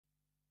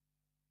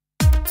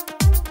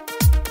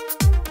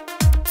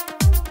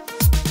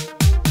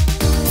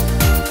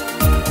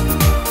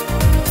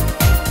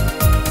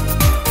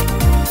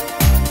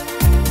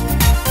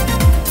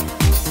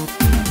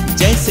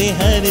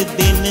हर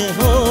दिन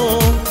हो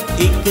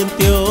एक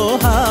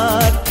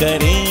त्योहार,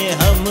 करें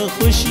हम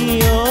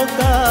खुशियों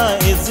का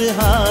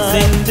इजहार।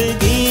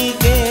 जिंदगी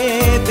के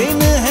दिन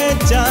है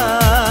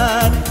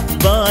चार,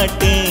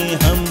 बांटें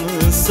हम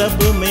सब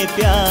में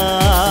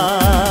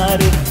प्यार।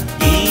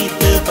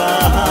 गीत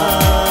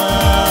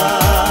बहार,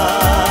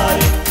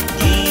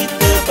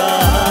 गीत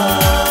बहार,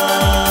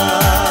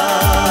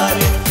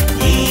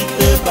 गीत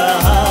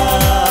बहार,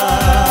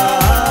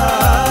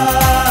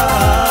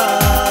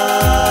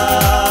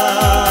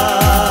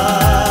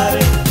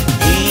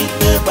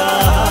 गीत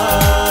बहार,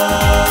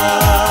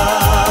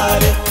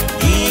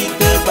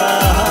 गीत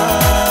बहार,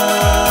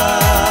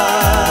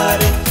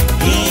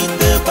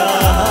 गीत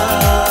बहार।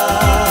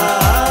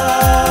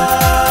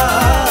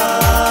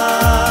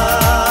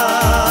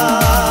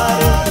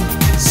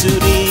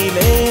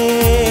 सुरीले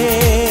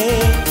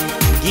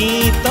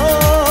गीतों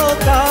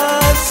का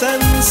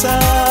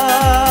संसार,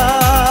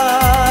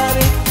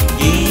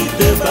 गीत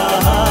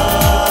बहार,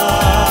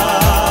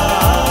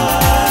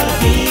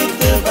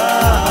 गीत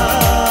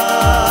बहार,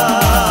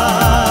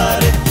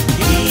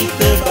 गीत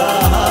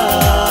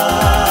बहार,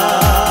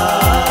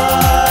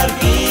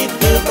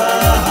 गीत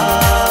बहार,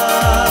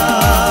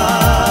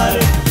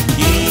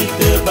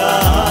 गीत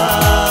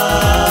बहार,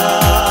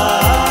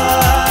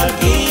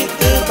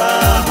 गीत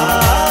बहार।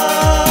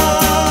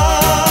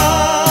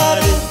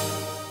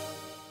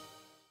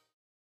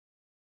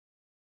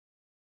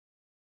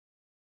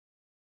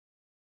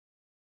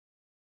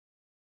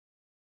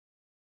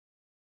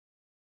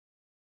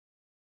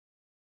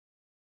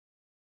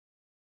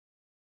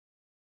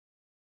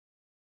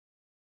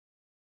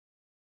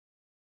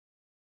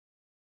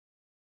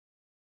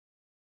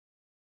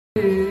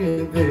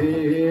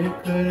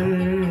 देकर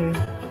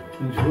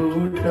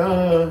झूठा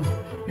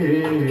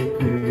एक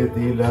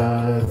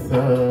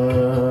दिलासा,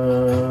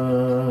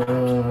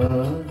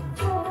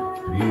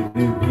 फिर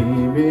भी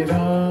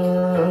मेरा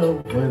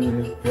मन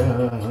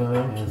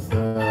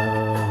प्यासा।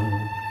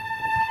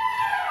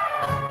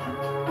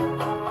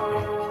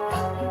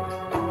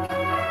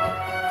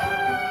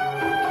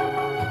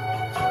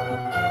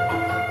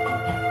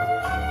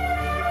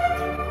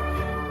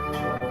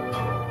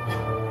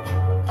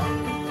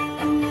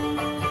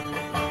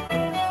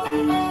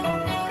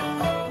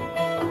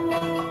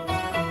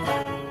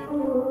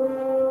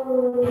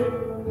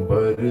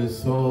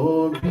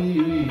 बरसों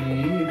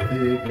बीत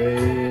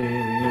गए,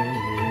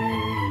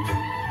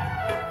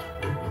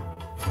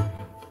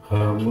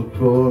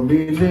 हमको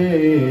मिले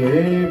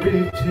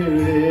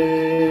बिछड़े।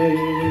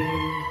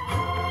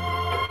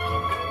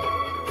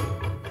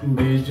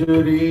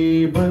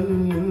 बिजुली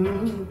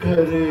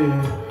बनकर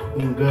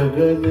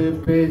गगन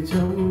पे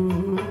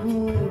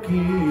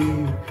चमकी,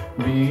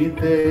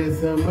 बीते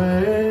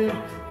समय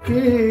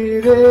की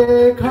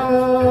रेखा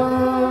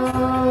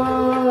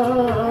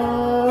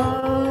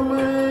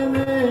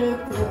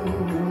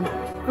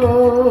को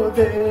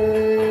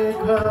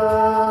देखा।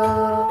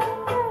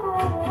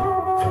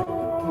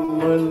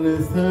 मन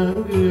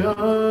संग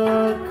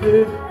आँख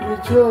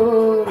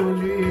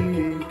मिचोली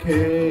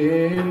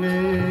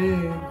खेले,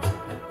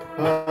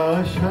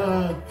 आशा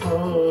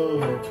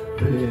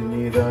और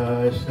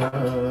निराशा,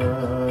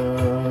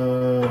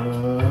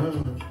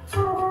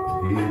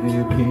 फिर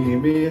भी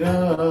मेरा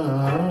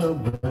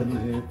मन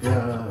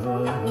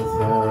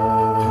प्यासा।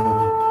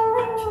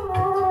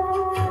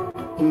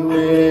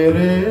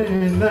 मेरे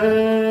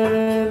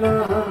नैना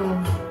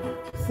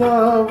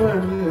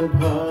सावन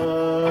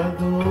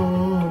भादो,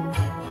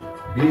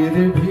 फिर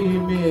भी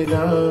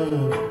मेरा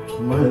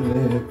मन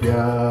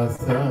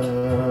प्यासा,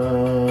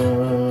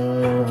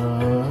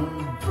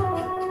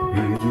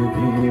 फिर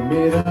भी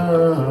मेरा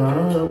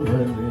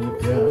मन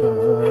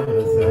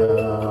प्यासा,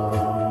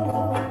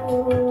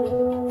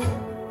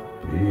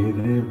 फिर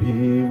भी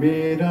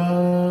मेरा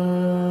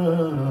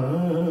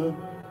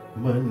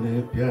मन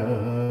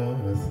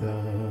प्यासा।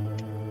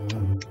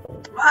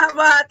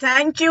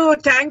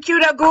 Thank you,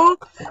 Raghu.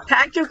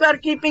 Thank you for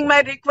keeping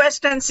my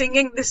request and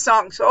singing this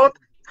song. So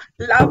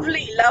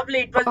lovely,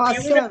 lovely. It was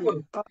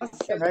beautiful.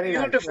 Awesome. Very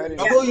nice. Beautiful. Very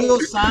Yeah. Raghu, you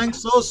sang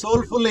so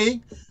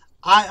soulfully.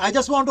 I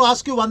just want to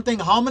ask you one thing.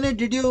 How many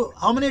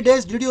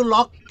days did you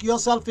lock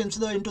yourself into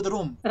the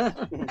room?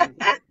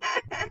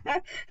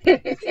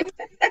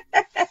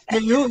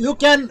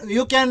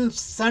 You can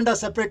send a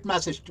separate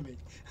message to me.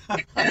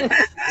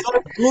 So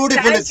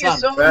beautiful Thank you song.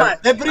 so much.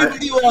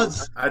 Everybody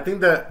was I think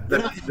the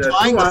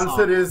enjoying true the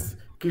answer song. is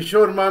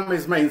Kishore Ma'am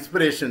is my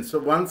inspiration. So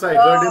once I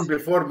heard him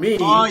before me,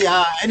 Oh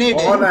yeah, any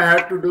day. all I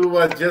had to do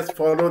was just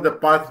follow the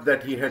path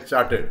that he had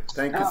charted.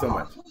 Thank you so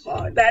much.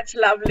 Oh, that's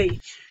lovely.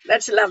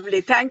 That's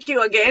lovely. Thank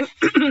you again.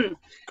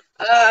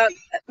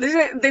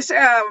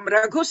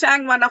 Raghu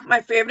sang one of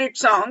my favorite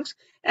songs,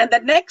 and the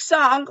next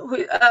song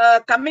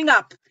coming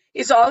up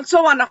is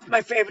also one of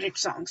my favorite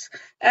songs.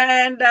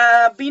 And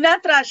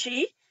Beena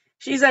Trashi,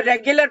 she's a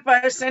regular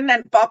person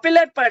and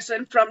popular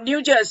person from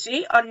New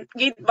Jersey on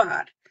Geet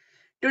Bahaar.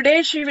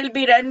 Today she will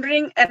be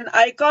rendering an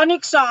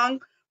iconic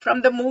song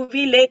from the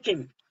movie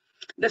Lekin.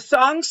 The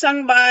song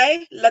sung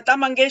by Lata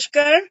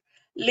Mangeshkar,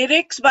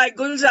 lyrics by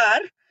Gulzar,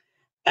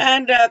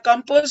 and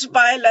composed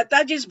by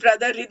Lataji's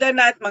brother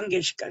Hridaynath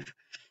Mangeshkar.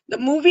 The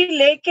movie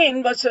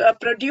Lekin was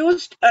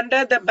produced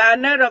under the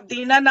banner of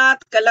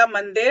Dinanath Kala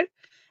Mandir,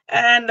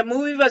 and the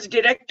movie was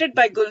directed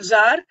by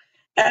Gulzar,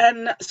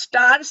 and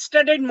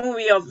star-studded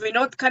movie of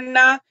Vinod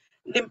Khanna,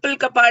 Dimple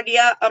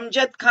Kapadia,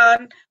 Amjad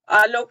Khan,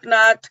 Alok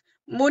Nath,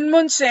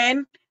 Munmun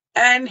Sen,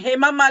 and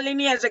Hema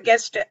Malini as a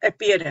guest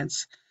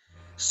appearance.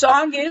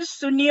 Song is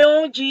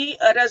Sunyo Ji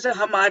Araz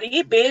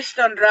Hamari, based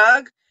on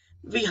Rag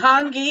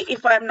Vihangi,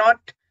 if I'm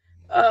not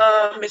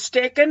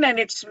mistaken, and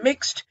it's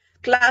mixed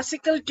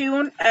classical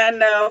tune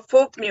and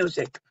folk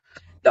music.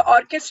 The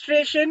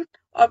orchestration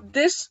of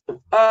this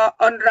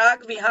on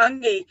Rag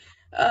Vihangi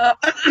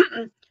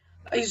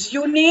is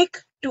unique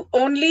to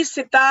only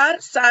sitar,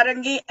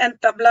 sarangi, and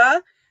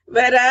tabla,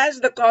 whereas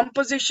the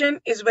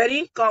composition is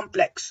very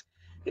complex.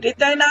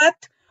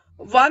 Hridaynath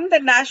won the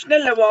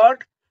national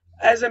award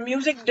as a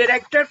music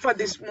director for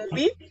this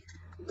movie.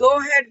 Go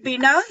ahead,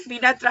 Beena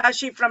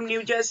Trashi from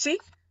New Jersey.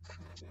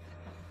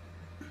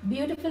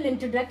 Beautiful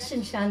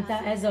introduction, Shanta,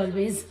 as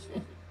always.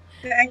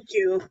 Thank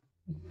you.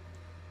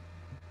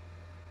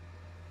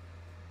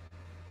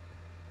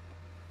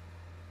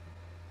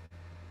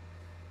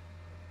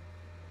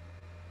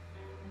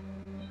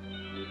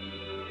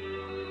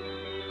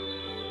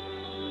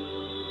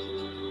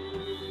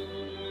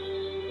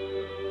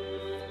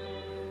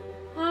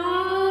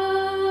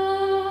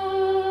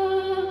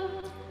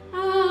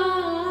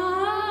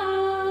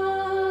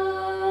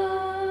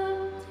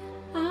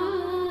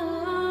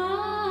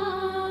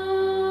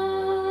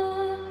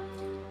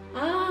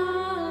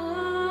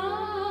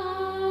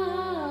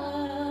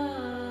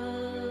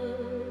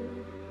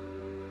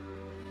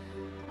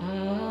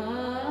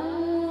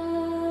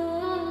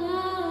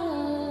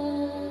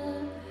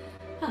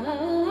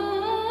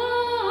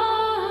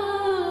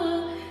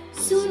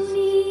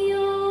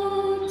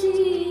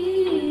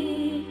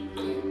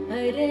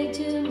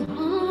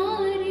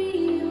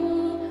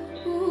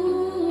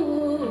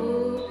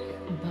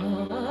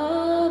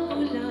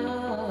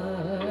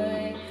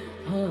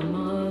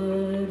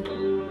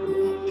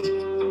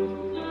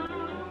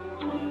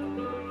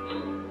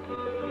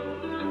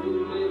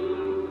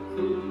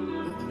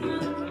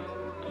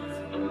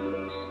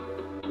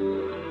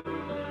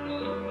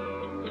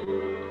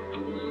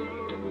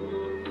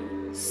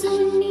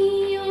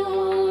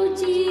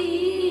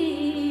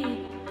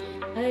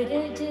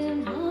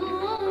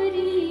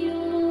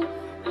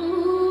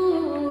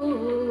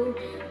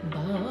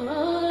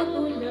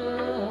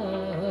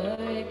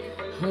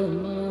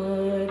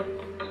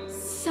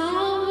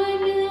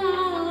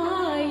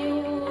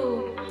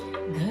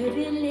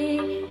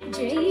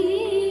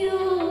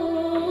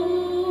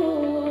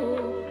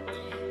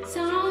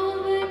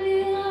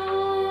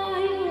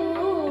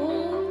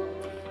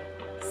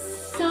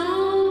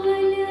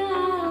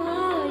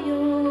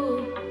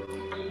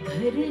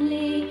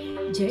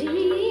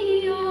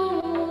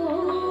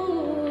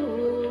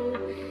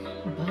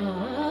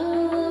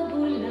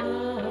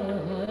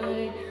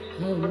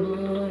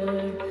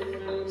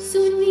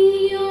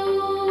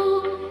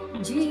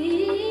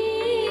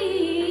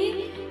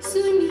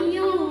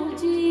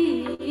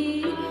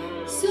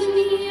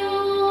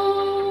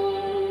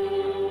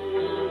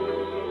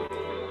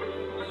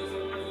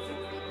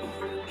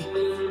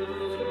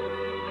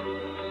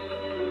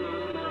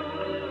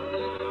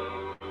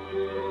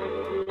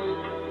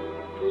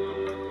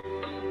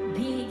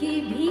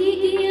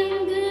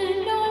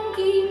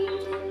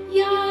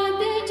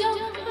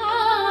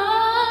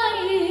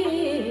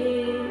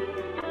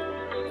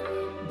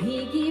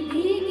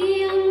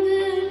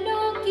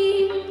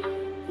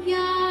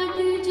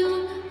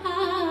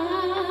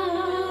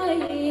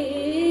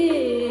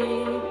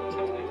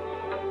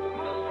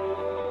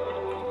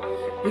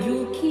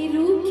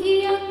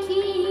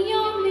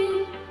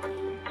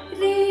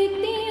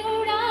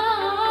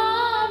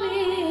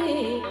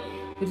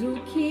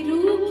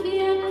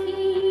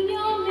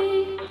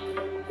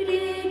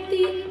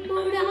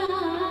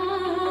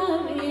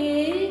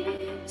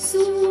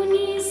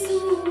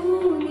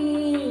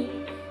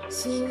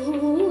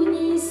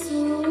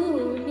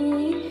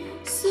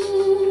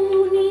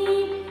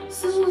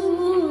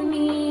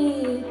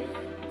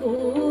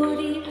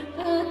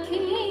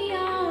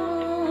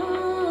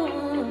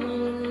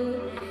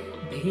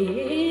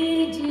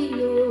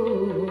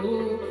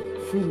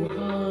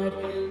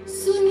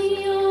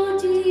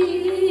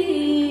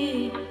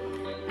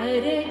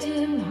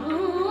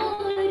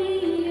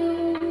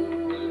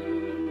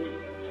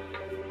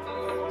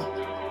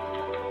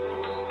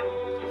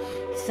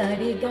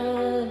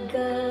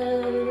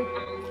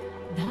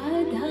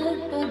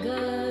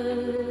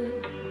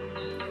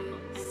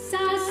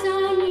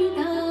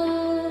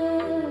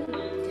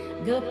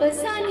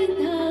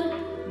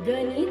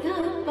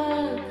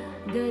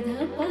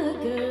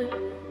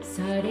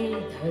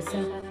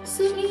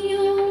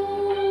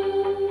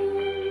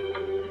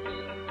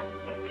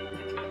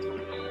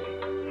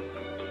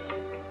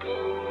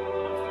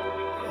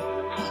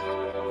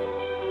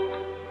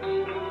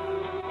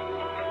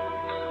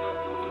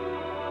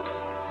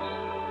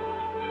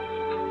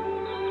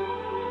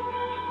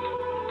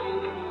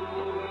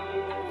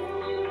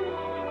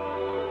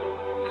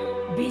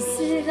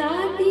 बिसरा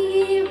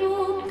दिए वो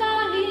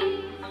काहे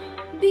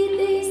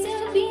विदेश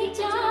भी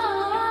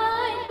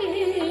जाए,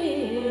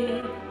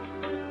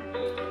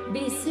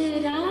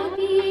 बिसरा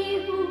दिए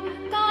वो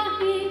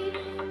काहे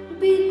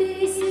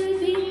विदेश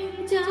भी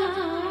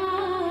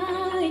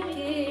जाए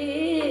के,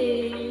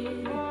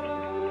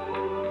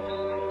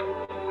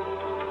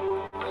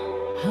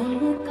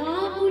 हमका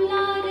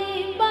बुला रे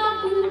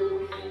बाबू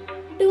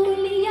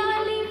डोलिया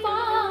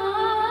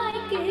लिवाए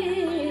के,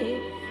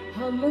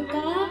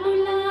 हमका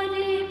बुला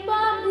रे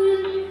बाबू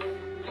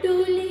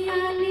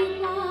डोलिया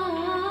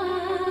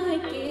लिवाए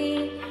के,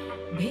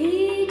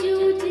 भेजो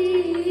जी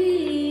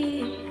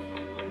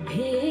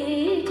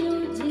भेजो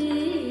जी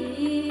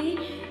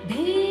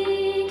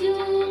भेजो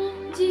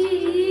जी,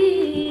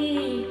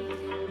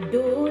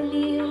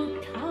 डोली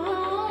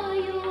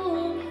उठायो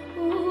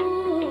ओ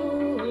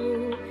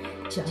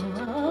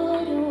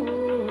चारों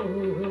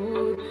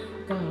ओर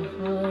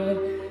कहार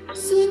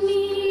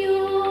सुनियो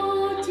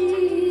जी,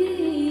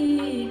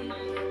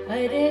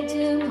 अरज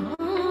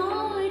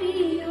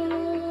मारियो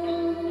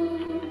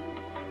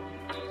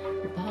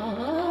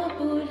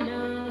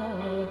बाबुला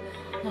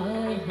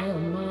आय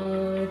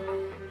हमार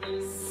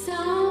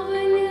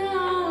सावन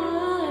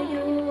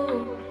आयो,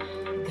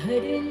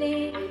 घर ले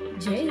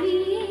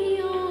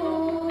जइयो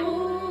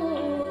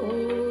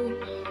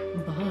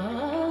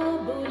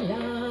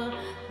बाबुला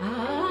आ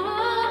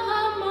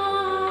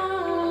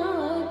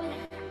हमार,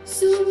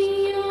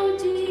 सुनियो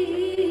जी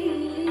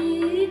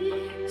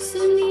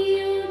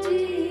सुनियो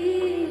जी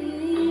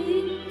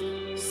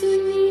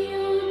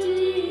सुनियो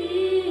जी।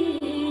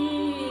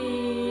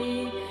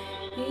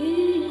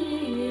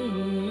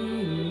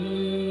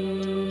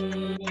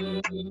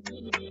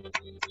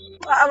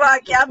 वाह वाह,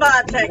 क्या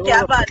बात है,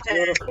 क्या बात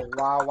है,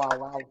 वाह वाह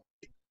वाह।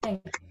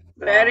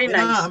 वेरी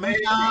बिना नाइस।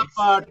 हमेशा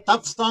आप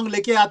टफ सॉन्ग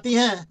लेके आती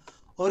हैं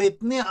और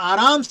इतने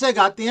आराम से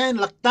गाती हैं,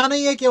 लगता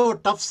नहीं है कि वो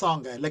टफ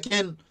सॉन्ग है,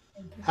 लेकिन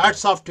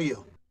hats off to you.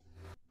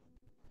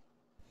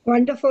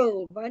 Wonderful,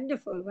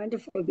 wonderful,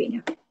 wonderful,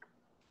 Bina,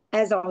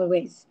 as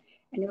always.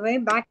 Anyway,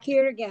 back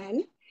here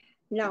again.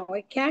 Now,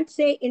 I can't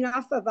say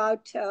enough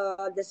about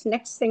this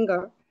next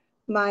singer,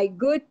 my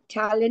good,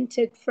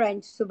 talented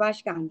friend,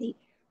 Subhash Gandhi,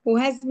 who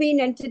has been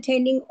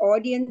entertaining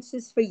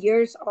audiences for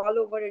years all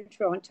over in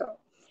Toronto,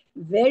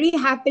 very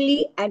happily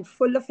and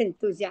full of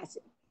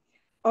enthusiasm.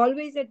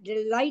 Always a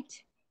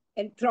delight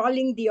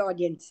enthralling the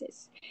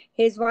audiences.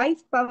 His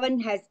wife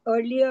Pavan has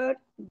earlier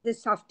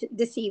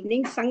this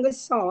evening sung a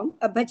song,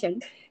 a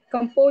bhajan,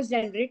 composed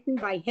and written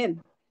by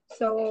him.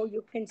 So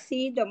you can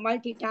see the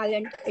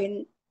multi-talent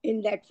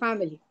in that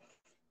family.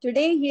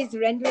 Today he is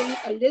rendering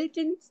a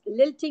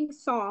lilting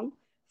song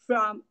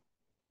from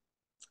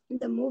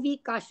the movie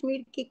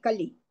Kashmir Ki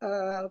Kali.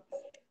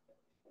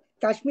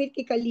 Kashmir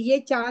Ki Kali,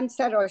 Ye Chand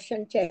Sa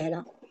Roshan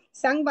Chehra,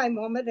 sung by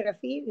Mohammad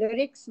Rafi,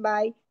 lyrics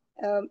by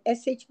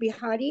S.H.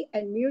 Bihari,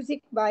 and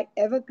music by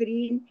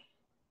Evergreen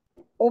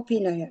O.P.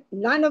 Nair.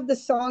 None of the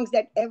songs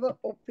that ever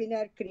O.P.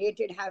 Nair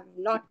created have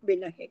not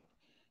been a hit.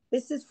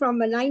 This is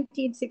from a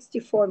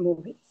 1964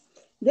 movie.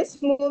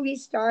 This movie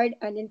starred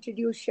and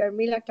introduced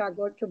Sharmila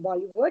Tagore to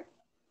Bollywood.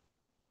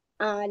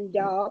 And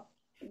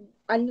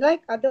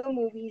unlike other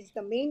movies,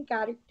 the main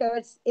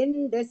characters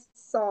in this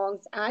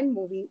songs and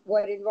movie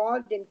were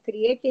involved in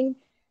creating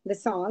the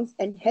songs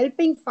and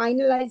helping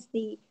finalize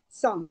the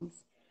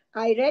songs.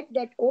 I read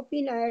that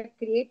O.P. Nair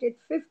created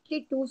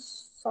 52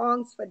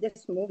 songs for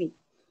this movie,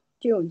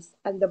 tunes,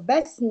 and the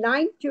best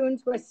 9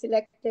 tunes were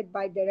selected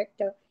by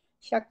director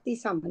Shakti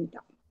Samanta.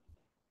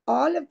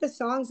 All of the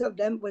songs of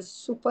them were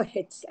super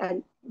hits,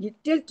 and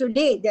till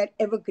today they're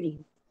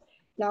evergreen.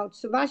 Now,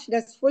 Subhash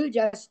does full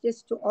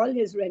justice to all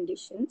his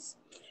renditions.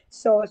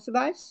 So,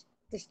 Subhash,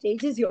 the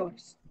stage is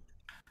yours.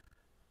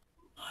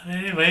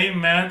 अरे भाई,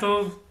 मैं तो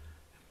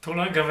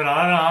थोड़ा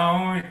घबरा रहा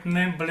हूँ,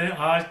 इतने बड़े,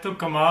 आज तो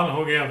कमाल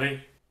हो गया भाई।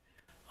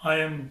 I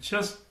am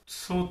just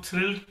so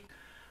thrilled.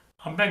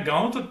 अब मैं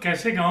गाऊँ तो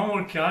कैसे गाऊँ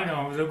और क्या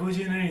गाऊँ? रघु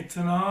जी ने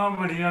इतना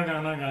बढ़िया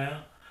गाना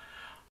गाया।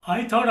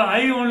 I thought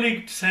I only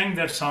सैंग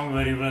that song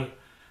very well.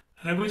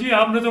 Raghu जी,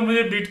 आपने तो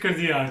मुझे बीट कर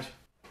दिया आज।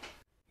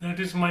 That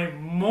is my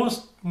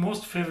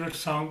most favourite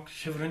song.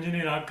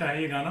 Shivaranjani राग का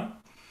है ये गाना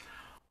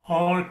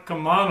और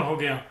कमाल हो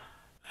गया।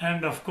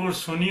 एंड ऑफ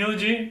कोर्स सुनियो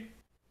जी,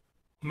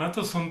 मैं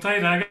तो सुनता ही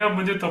रह गया,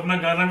 मुझे तो अपना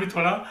गाना भी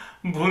थोड़ा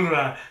भूल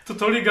रहा है, तो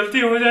थोड़ी गलती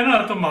हो जाए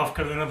ना तो माफ़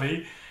कर देना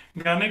भाई।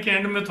 गाने के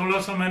एंड में थोड़ा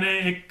सा मैंने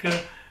एक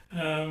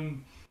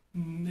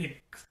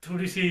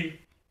थोड़ी सी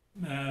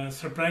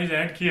सरप्राइज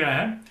ऐड किया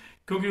है,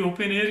 क्योंकि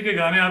ओपी नेयर के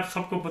गाने आप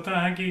सबको पता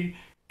है कि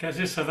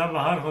कैसे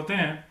सदाबहार होते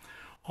हैं,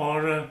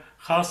 और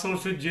ख़ास तौर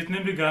से जितने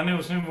भी गाने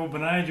उसने वो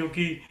बनाए जो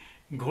कि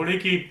घोड़े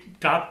की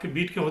टाप के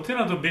बीट के होते हैं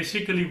ना, तो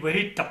बेसिकली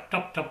वही टप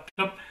टप टप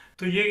टप,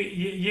 तो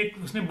ये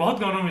उसने बहुत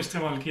गानों में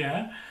इस्तेमाल किया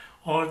है,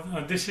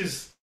 और this is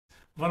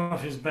one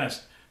of his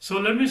best. So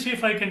let me see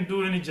if I can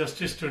do any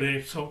justice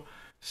today. So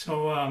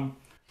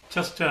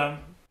just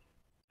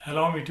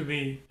allow me to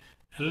be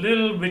a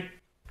little bit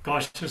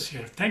cautious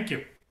here. Thank you.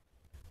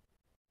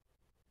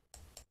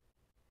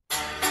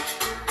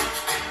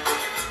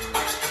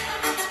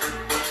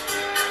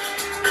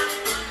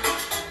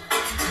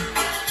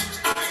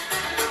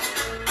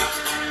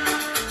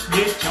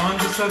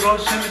 सा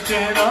रोशन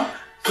चेहरा,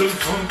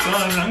 जुल्फों का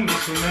रंग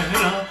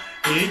सुनहरा,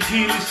 ये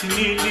झील सी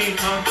नीली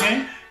आंखें,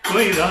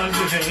 कोई राज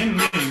है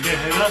इनमें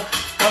गहरा।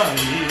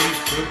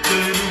 तारीफ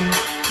करूं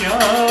क्या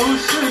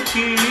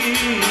उसकी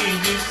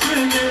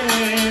जिसने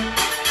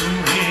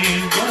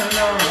तुम्हें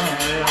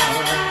बनाया।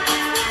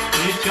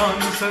 ये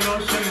चांद सा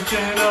रोशन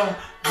चेहरा,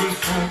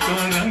 जुल्फों का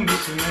रंग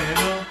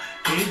सुनहरा,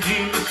 ये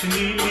झील सी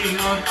नीली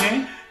आंखें,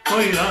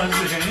 कोई राज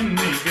है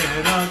इनमें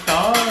गहरा।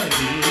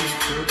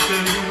 तारीफ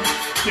करूं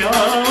क्या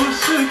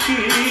उसकी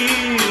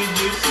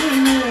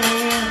जिसने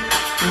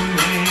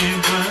तुम्हें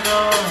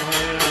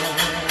बनाया।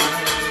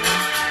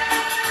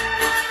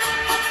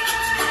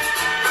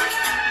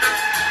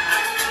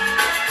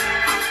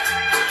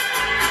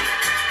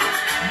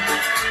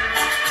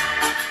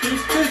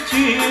 एक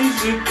चीज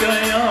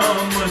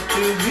कयामत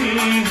भी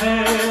है,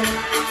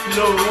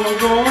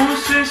 लोगों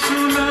से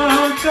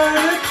सुना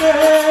करते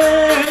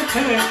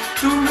थे,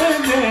 तुम्हें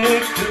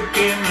देख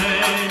के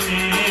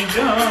मैंने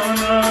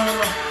जाना,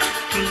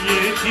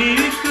 ये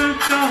ठीक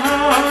कहा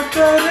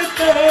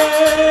करते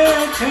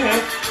थे,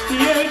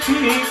 ये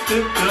ठीक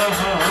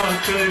कहा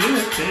करते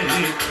थे।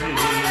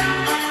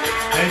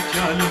 है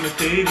जालिम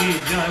तेरी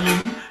जालिम,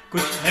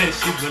 कुछ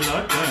ऐसी भला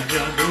का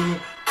जादू,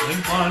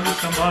 पाल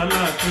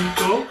संभाला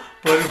तुमको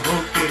पर हो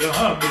के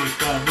रहा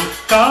बेकाबू।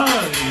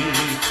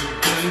 तारीफ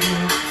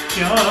करूं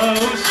क्या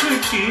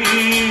उसकी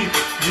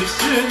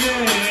जिसने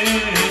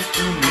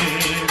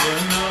तुम्हें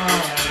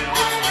बनाया।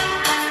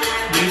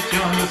 ये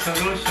चांद सा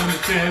रोशन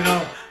चेहरा,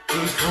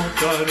 जुल्फों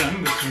का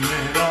रंग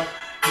सुनहरा,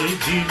 ये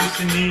झील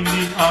सी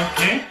नीली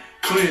आंखें,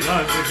 कोई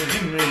राज है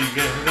इनमें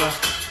गहरा।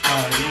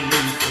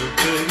 तारीफ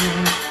करूं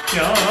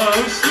क्या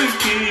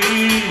उसकी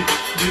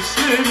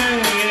जिसने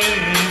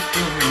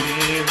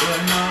तुम्हें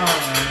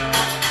बनाया।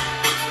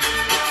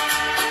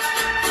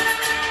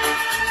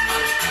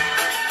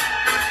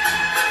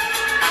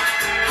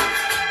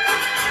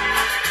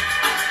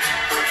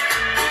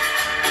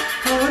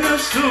 हर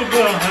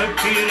सुबह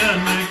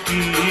किरण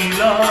की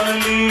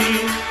लाली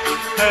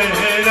है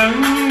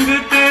रंग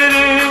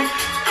तेरे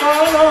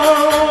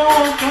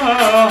बालों का,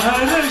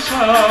 हर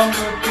शाम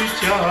की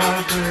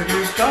चादर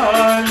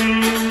काली,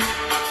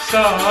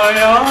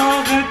 साया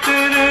है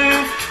तेरे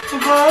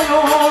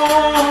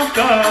बालों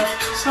का,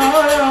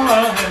 साया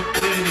है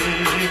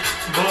तेरे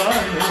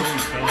बालों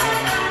का।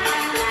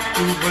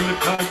 तू बल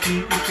खाती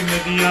एक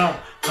नदिया,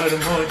 हर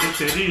मौज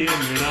तेरी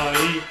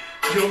अंगड़ाई,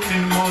 जो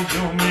इन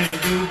मौजों में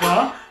डूबा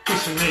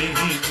उसने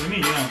ही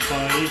दुनिया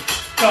पाई।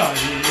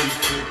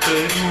 तारीफ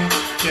करूं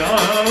क्या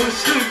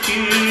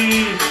उसकी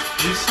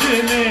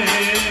जिसने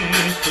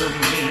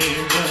तुम्हें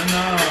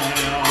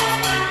बनाया।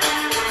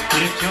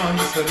 ये चांद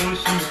सा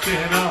रोशन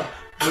चेहरा,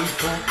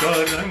 जुल्फों का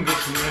रंग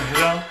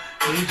सुनहरा,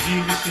 ये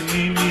झील सी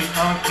नीली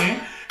आंखें,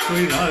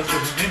 कोई राज है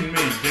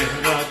इनमें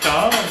गहरा।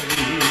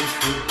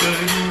 तारीफ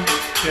करूं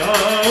क्या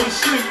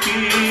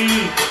उसकी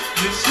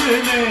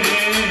जिसने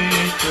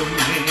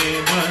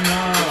तुम्हें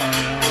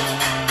बनाया।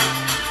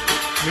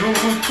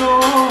 यूं तो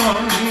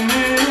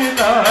हमने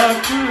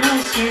लाख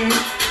से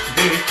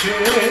देखे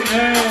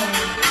हैं,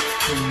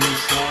 तुम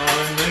सा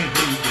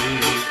नहीं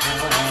देखा,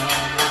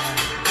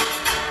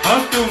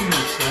 हाँ तुम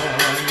सा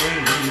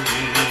नहीं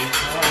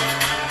देखा।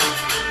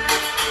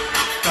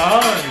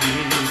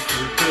 तारीफ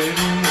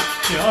करूं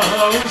क्या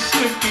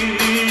उसकी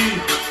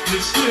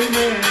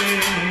जिसने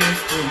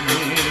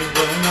तुम्हें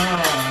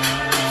बनाया,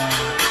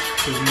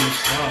 तुम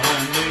सा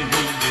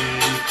नहीं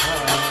देखा।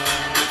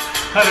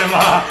 अरे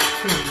वाह,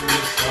 तुम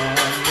सा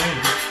नहीं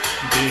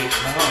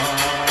देखा,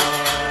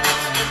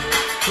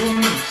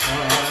 तुम सा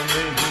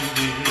नहीं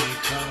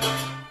देखा।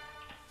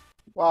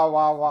 वाह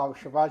वाह वाह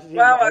सुभाष जी,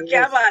 वाह वाह,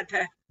 क्या बात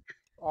है,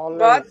 बहुत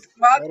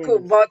बहुत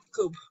खूब, बहुत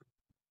खूब।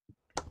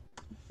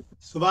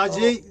 सुभाष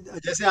जी,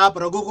 जैसे आप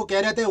रघु को कह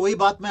रहे थे वही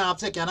बात मैं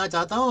आपसे कहना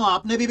चाहता हूँ।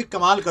 आपने भी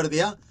कमाल कर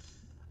दिया,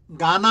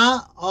 गाना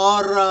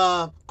और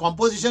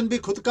कॉम्पोजिशन भी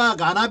खुद का,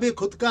 गाना भी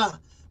खुद का।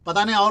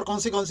 पता नहीं और कौन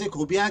सी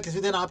खूबियां हैं,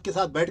 किसी दिन आपके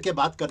साथ बैठ के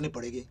बात करनी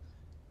पड़ेगी,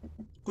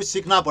 कुछ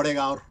सीखना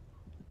पड़ेगा। और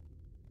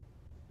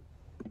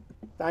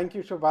thank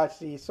you Subhash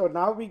ji. So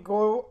now we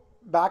go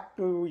back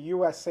to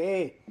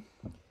USA,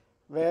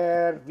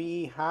 where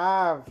we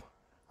have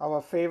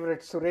our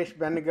favorite Suresh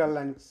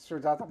Benegal and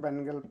Sujata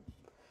Benegal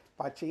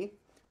Pachi.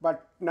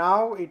 But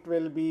now it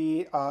will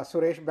be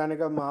Suresh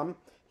Benegal mom.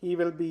 He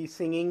will be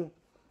singing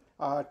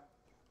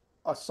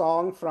a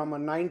song from a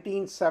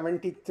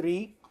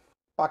 1973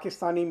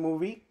 Pakistani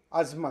movie,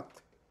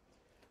 Azmat,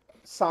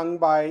 sung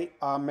by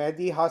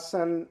Mehdi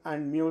Hassan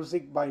and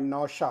music by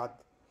Naushad.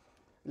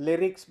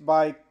 Lyrics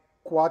by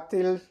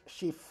Qatil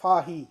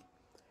Shifahi.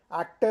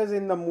 Actors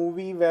in the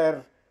movie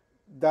were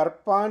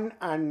Darpan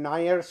and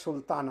Nair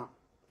Sultana.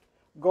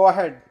 Go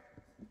ahead,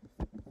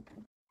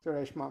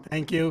 Suresh ma'am.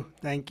 Thank you,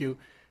 thank you.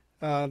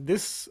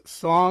 This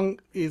song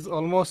is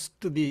almost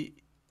the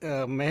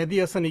Mehdi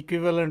Hassan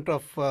equivalent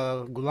of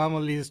Ghulam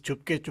Ali's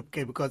Chupke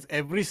Chupke, because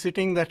every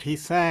sitting that he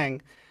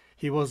sang,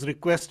 he was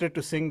requested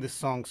to sing this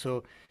song.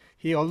 So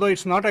he, although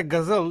it's not a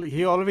ghazal,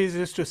 he always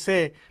used to say,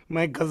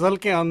 "मैं ghazal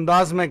के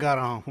अंदाज में गा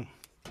रहा हूँ."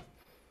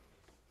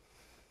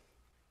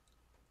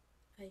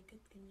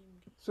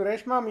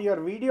 Suresh ma'am, your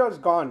video is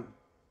gone.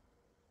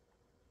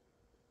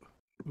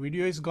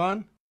 Video is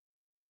gone.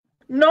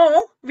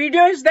 No,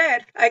 video is there.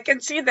 I can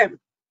see them.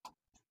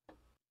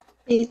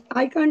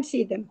 I can't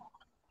see them.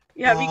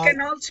 Yeah, we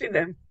can all see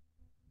them.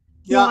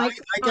 Yeah, No,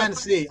 I can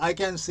see. I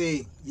can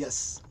see.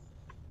 Yes.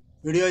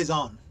 Video is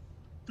on.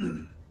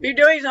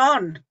 Video is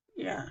on.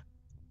 Yeah.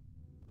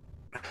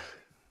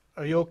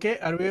 Are you okay?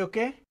 Are we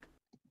okay?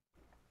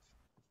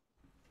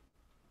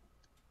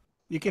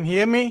 You can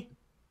hear me?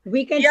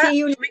 We can Yeah, see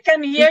you. we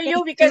can hear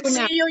you. We can now.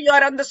 see you. You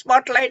are on the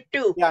spotlight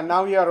too. Yeah,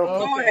 now you are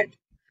okay. Go ahead.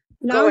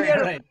 Now Go you're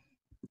ahead. Right.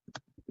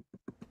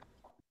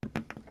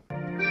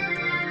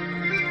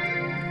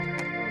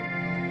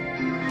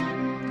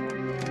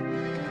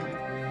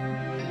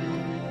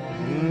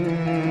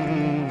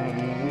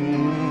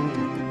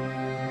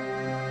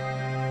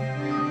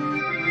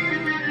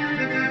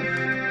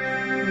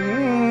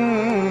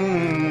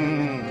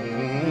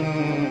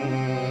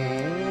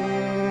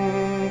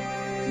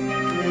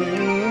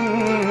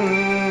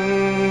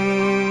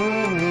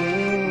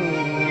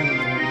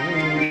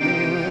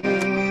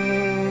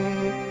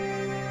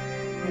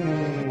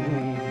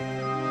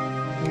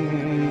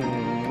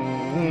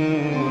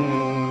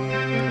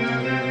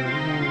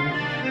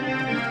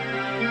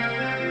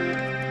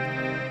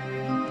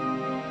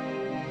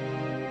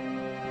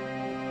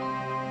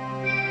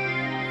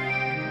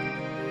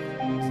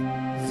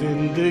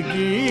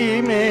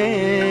 जिंदगी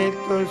में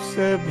तो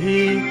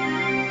सभी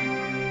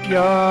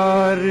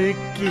प्यार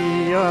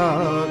किया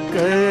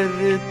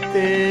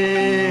करते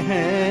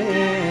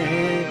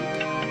हैं,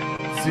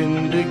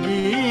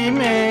 जिंदगी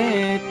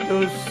में तो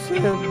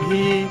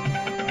सभी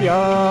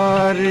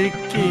प्यार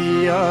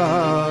किया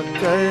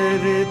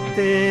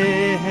करते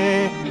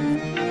हैं।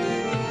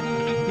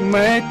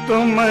 मैं तो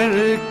मर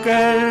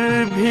कर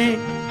भी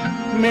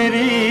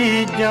मेरी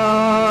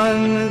जान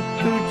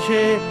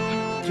तुझे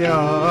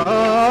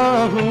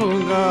चाहूँगा,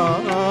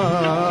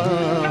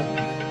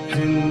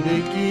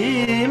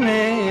 जिंदगी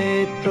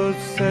में तो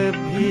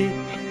सभी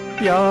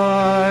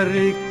प्यार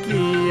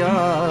किया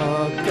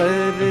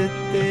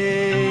करते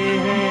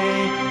हैं।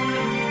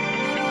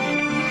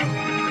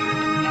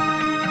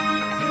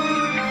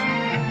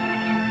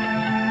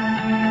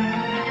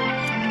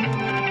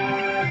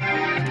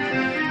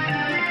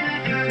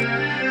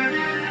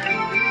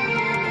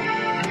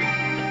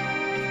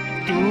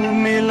 तू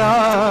मिला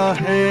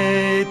है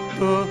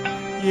तो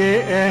ये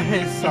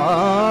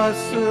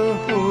एहसास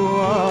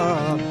हुआ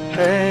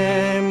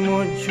है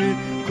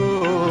मुझको,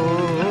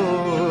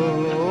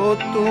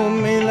 तू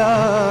मिला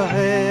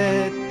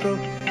है तो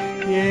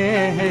ये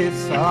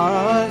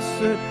एहसास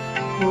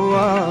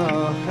हुआ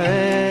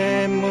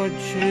है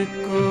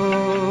मुझको।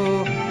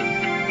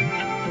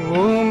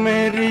 वो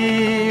मेरी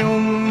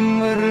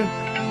उम्र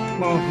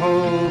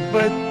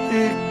मोहब्बत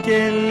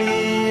के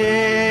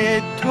लिए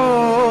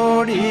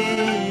थोड़ी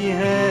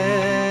है,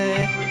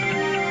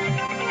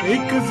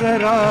 एक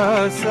जरा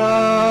सा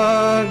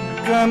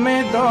गमे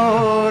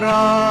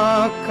दौरा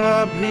का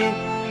भी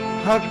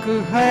हक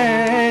है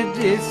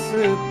जिस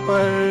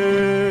पर,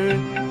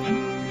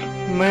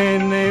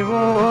 मैंने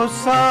वो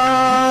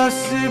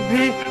सांस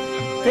भी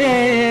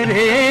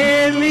तेरे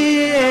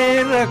लिए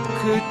रख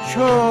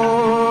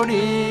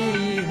छोड़ी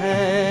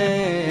है।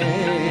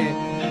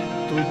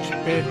 तुझ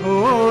पे हो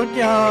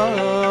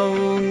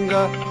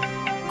जाऊंगा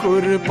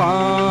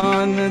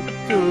कुर्बान,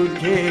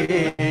 तुझे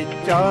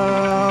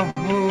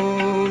चाहूँगा।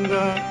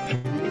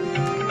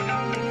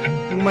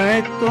 मैं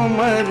तो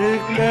मर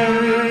कर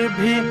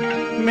भी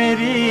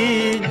मेरी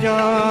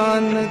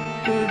जान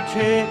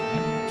तुझे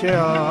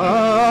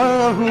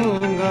चाहूँगा,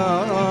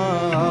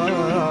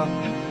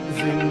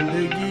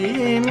 जिंदगी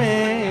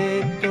में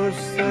तो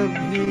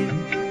सभी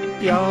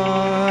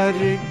प्यार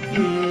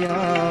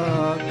किया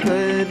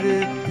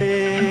करते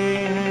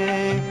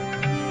हैं।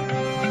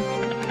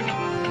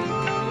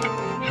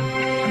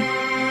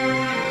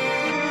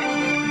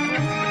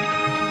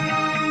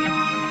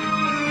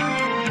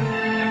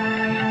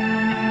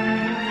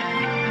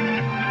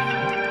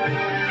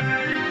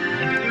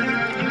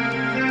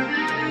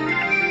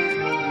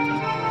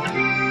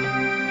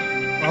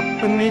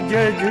 अपनी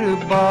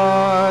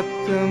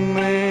जज्बात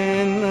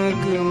में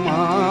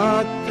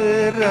नगमात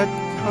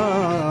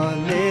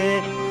रखाने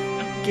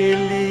के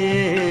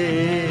लिए,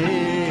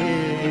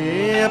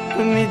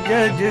 अपनी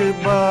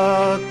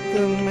जज्बात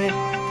में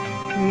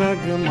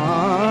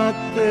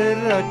नगमात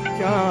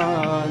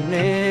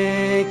रचाने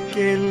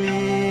के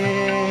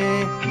लिए,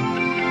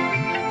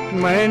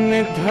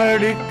 मैंने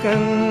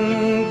धड़कन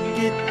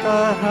की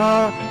तरह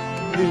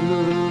दिल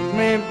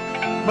में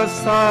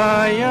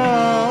बसाया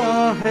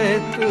है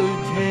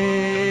तुझे।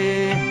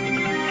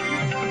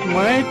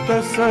 मैं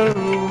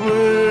तसव्वुर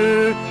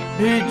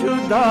भी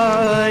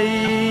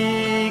जुदाई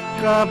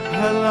का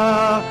भला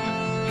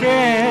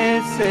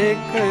कैसे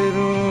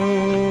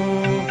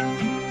करूं,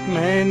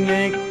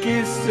 मैंने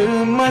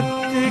किस्मत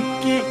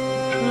की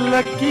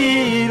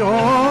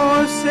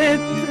लकीरों से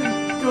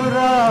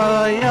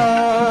चुराया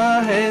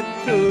है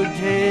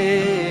तुझे।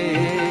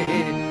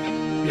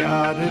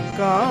 प्यार प्यार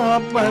का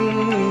बन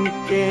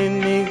के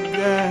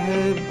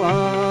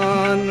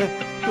निगहबान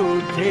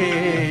तुझे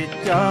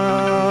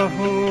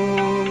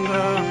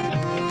चाहूंगा।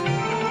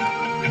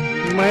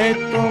 मैं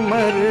तो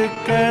मर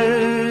कर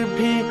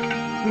भी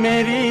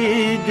मेरी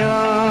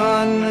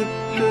जान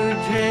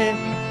तुझे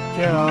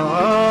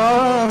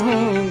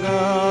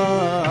चाहूंगा।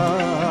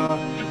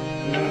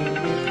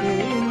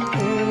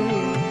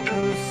 तो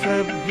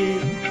सभी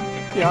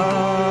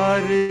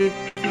प्यार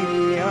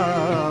किया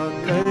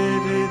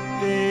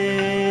करते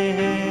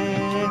हैं।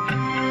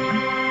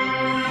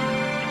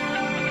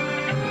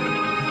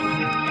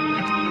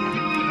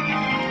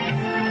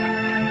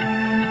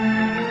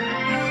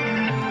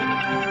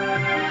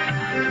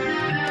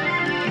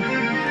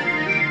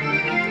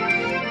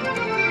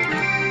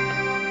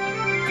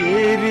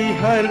 तेरी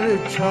हर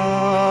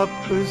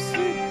छाप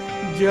से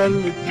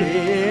जलते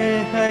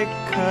हैं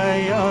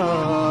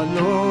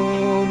ख्यालों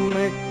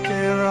में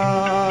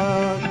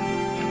चिराग।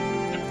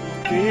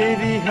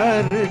 तेरी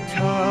हर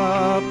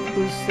छाप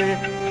से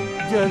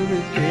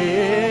जलते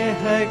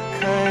हैं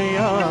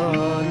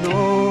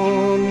ख्यालों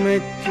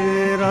में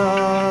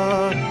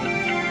चिराग।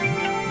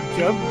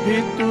 जब भी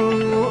तू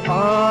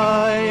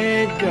आए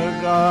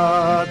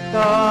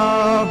जगाता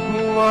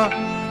हुआ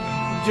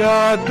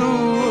जादू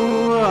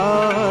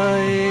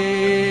आए।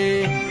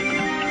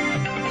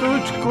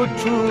 तुझको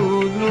छू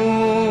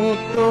लूं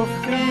तो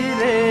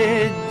फिरे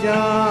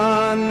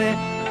जाने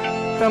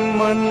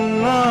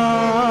तमन्ना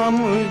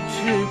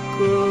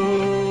मुझको।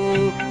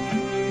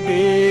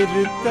 देर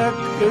तक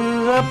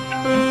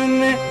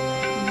अपने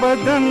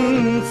बदन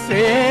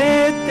से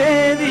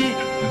तेरी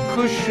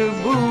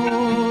खुशबू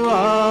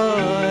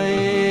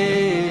आए।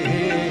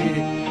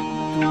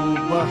 तू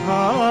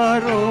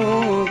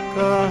बहारों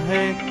का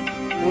है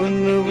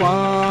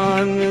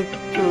उन्वान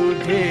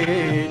तुझे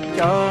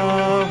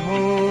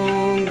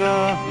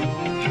चाहूंगा।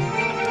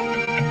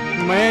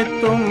 मैं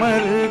तो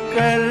मर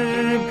कर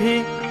भी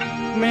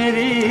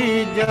मेरी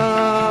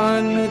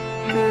जान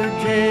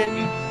तुझे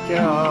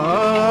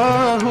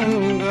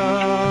चाहूंगा।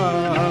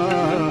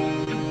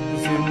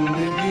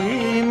 जिंदगी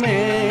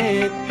में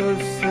तो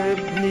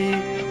सभी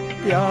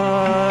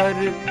प्यार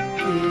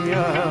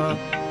किया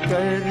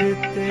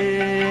करते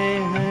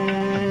हैं।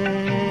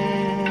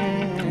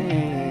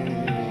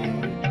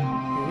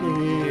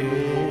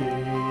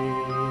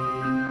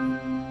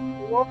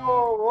 Whoa.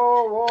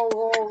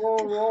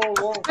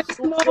 More,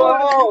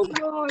 Superb.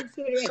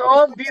 Suresh. So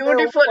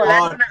beautiful.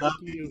 God,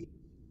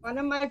 One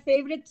of my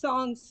favorite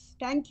songs.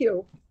 Thank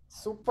you.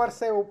 Super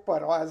से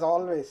ऊपर as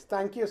always.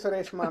 Thank you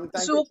Suresh ma'am. Thank you.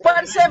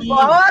 Super से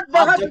बहुत आप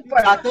बहुत जब भी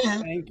ऊपर। गाते हैं,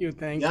 थैंक यू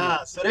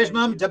या सुरेश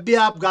मैम, जब भी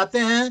आप गाते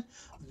हैं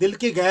दिल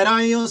की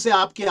गहराइयों से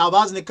आपकी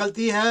आवाज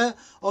निकलती है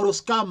और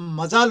उसका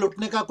मजा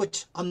लुटने का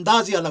कुछ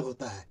अंदाज ही अलग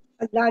होता है।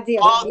 Nadia,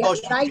 बहुत yeah, बहुत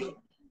right. शुक्रिया।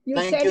 You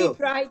Thank said you. it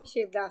right,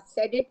 Shivda.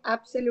 Said it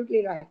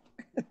absolutely right.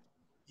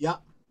 या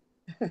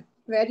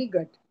Very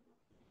good.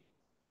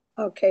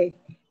 Okay.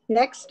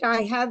 Next,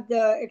 I have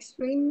the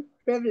extreme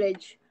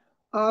privilege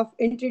of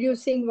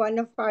introducing one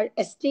of our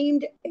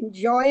esteemed,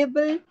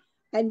 enjoyable,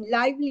 and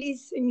lively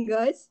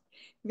singers,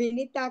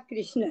 Vinita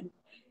Krishnan.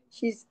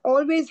 She's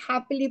always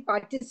happily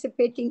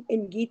participating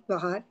in Geet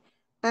Bahaar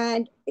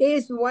and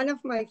is one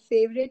of my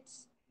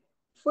favorites,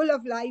 full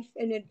of life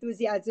and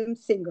enthusiasm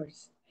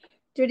singers.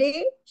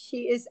 Today,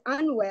 she is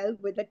unwell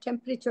with a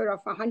temperature of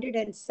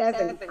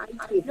 107.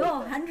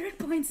 No,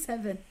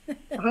 100.7.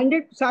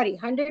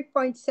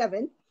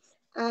 100.7.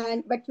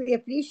 But we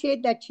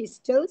appreciate that she's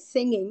still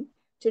singing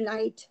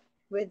tonight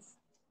with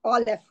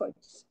all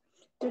efforts.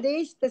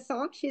 Today, the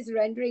song she's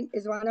rendering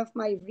is one of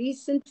my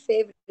recent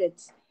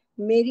favorites,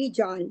 Meri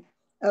Jaan,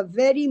 a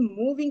very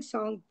moving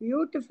song,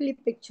 beautifully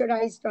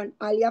picturized on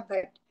Alia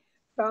Bhatt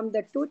from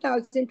the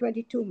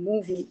 2022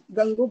 movie,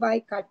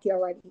 Gangubai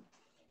Kathiawadi.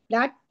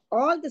 That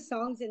all the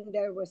songs in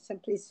there were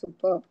simply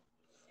superb.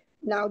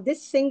 Now,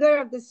 this singer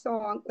of the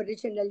song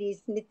originally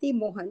is Niti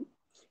Mohan,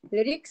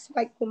 lyrics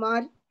by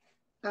Kumar,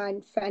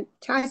 and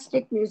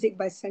fantastic music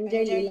by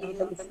Sanjay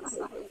Leela.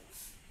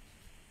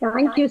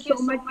 Thank you so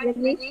much,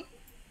 Niti.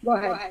 Go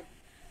ahead.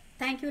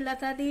 Thank you,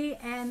 Lata Di,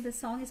 and the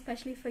song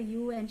especially for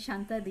you and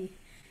Shanta Di.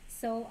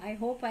 So I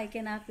hope I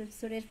can after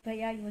Suresh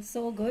Bhaiya, you were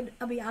so good.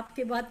 अभी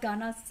आपके बाद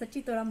गाना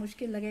सच्ची थोड़ा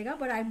मुश्किल लगेगा,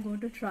 but I'm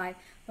going to try.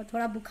 और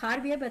थोड़ा बुखार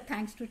भी है, but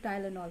thanks to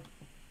Tylenol.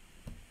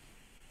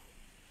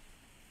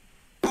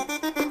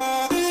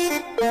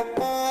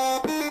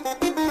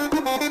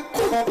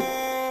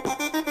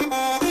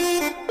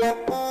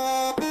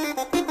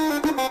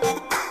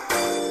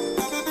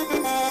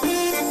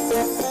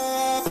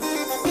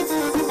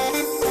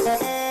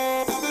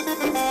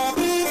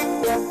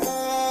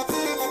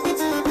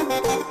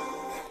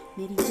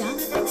 मेरी जान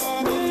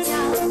मेरी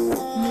जान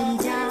मेरी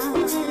जान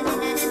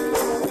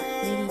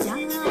मेरी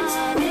जान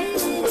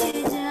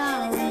मेरी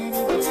जान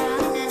मेरी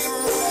जान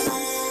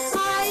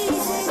आई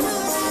है जो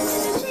रात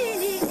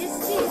नशीली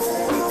इसकी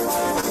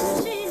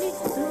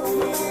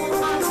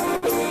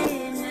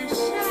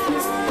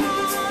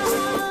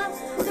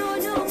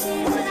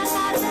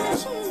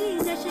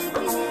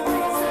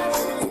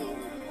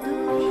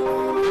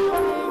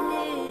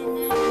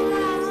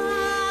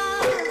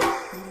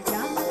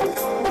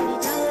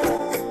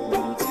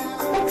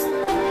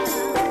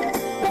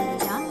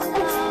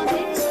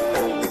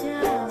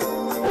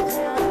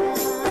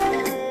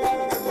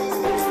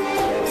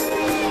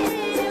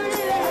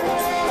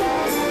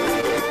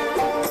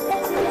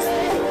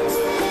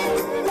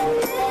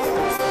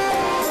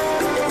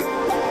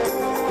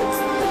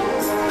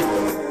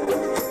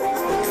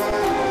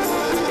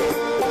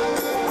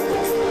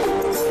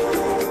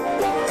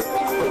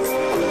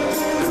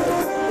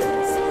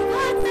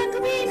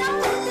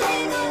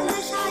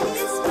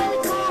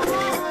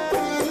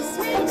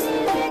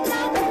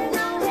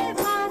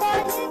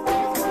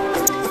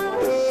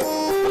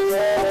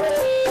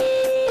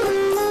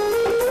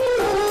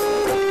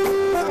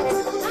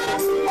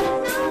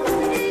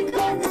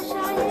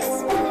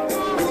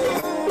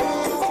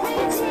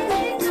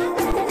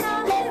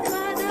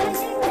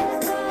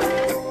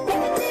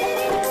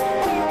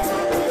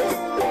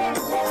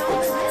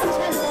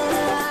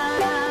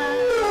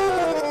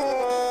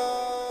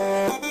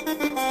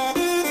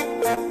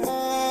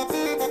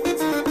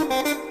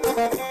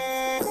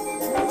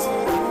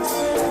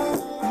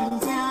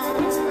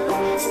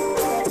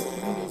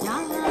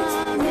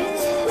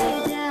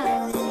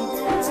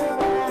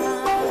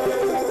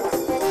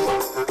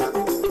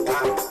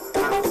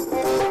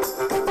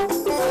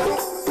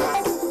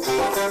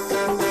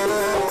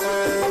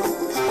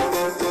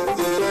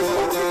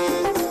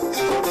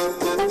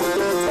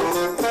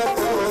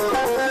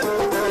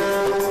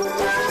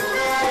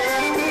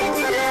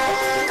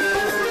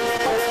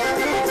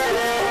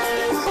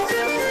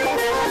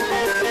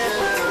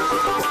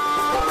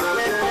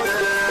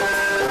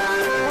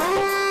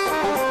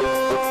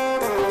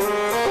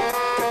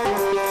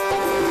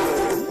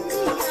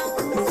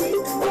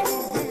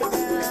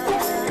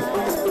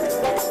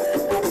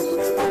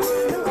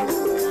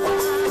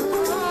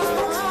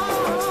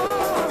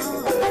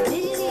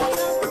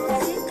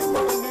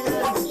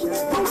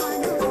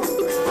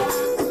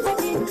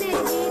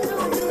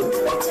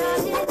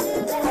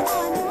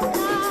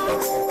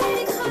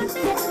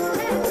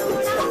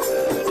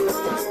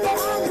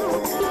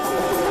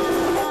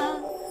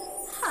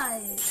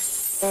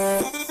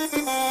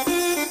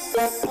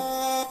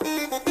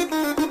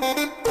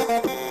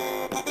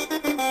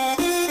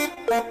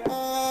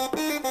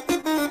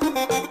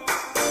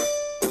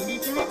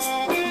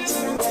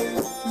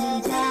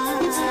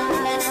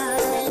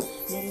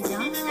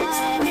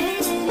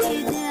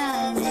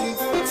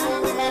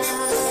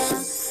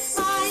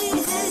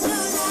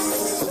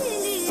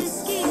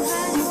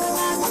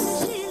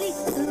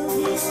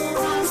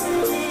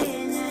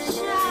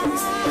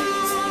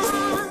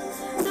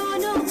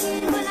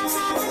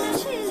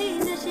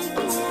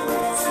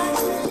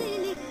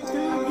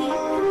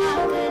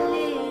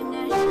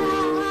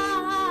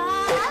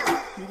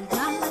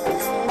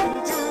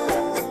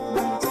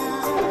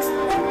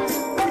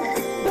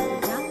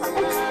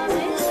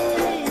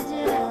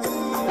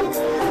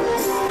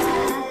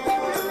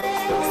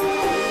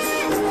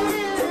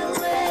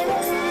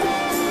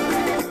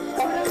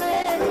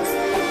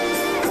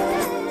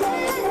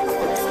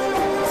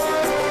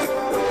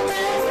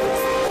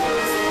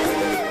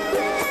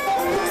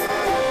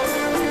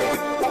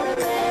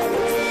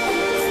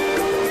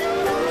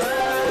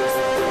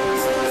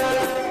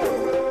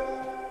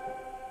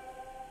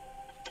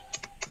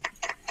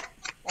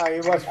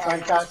It was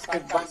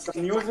fantastic, but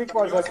the music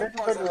was a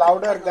little bit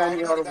louder than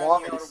your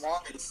voice.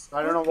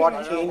 I don't know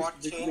what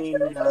changed between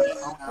sound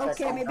check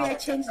Okay, and maybe I now,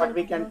 changed but it.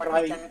 we can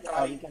Okay.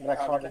 try, we can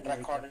record it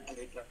later.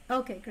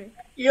 Okay, great.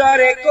 You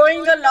are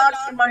echoing a lot,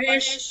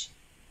 Mahesh.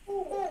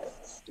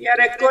 You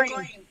are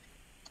echoing.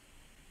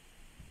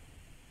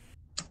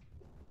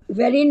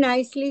 Very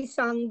nicely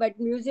sung, but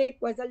music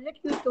was a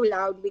little too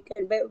loud. We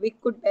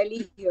could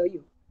barely hear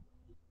you.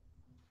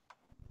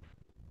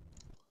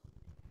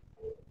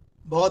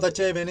 बहुत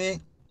अच्छे विनी,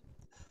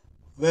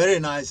 very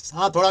nice.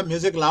 हाँ, थोड़ा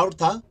music loud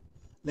था,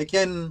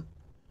 लेकिन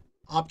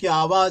आपकी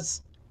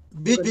आवाज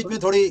बीच बीच में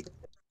थोड़ी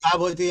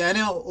खराब होती है,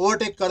 यानी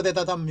ओवरटेक कर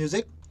देता था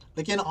म्यूजिक,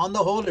 लेकिन on the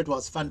whole it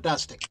was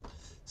fantastic.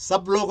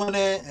 सब लोगों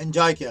ने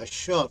एंजॉय किया,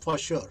 श्योर फॉर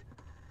श्योर।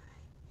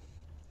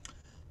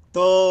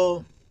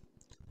 तो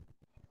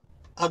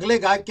अगले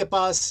गायक के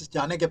पास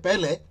जाने के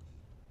पहले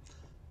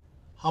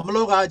हम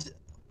लोग आज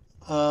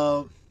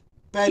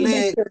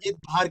पहले गीत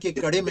बहार की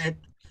कड़ी में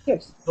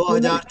Yes.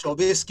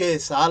 2024 के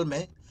साल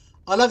में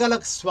अलग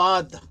अलग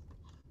स्वाद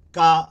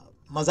का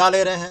मज़ा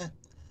ले रहे हैं।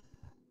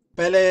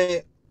 पहले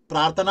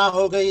प्रार्थना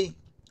हो गई,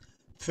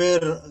 फिर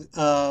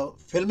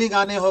फिल्मी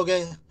गाने हो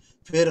गए,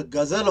 फिर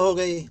गज़ल हो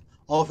गई,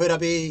 और फिर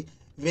अभी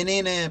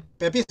विनी ने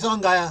पेपी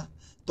सॉन्ग गाया।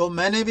 तो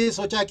मैंने भी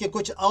सोचा कि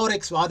कुछ और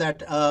एक स्वाद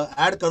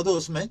ऐड कर दूं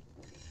उसमें।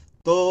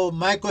 तो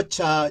मैं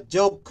कुछ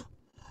जोक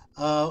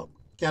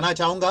कहना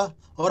चाहूँगा,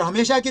 और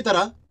हमेशा की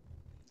तरह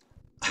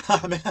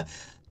मैं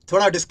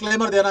थोड़ा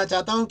डिस्क्लेमर देना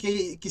चाहता हूँ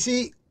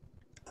कि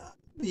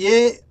ये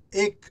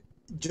एक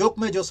जोक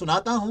में जो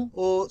सुनाता हूँ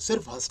वो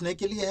सिर्फ हंसने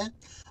के लिए है,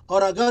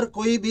 और अगर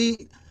कोई भी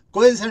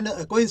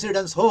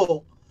कोइंसिडेंस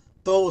हो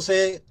तो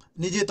उसे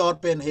निजी तौर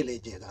पे नहीं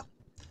लीजिएगा।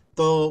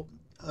 तो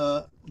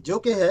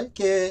जोक ये है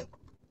कि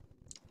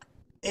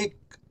एक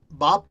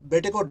बाप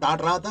बेटे को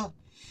डांट रहा था।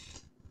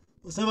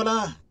 उसने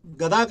बोला,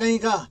 गधा कहीं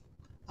का,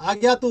 आ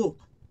गया तू,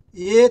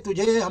 ये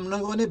तुझे हम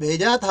लोगों ने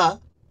भेजा था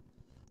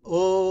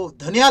वो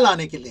धनिया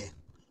लाने के लिए,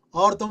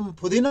 और तुम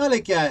पुदीना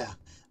लेके आया।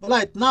 बोला,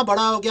 इतना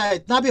बड़ा हो गया,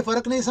 इतना भी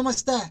फर्क नहीं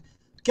समझता है,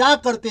 क्या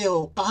करते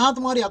हो, कहाँ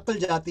तुम्हारी अक्ल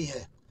जाती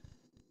है।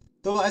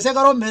 तो ऐसे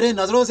करो, मेरे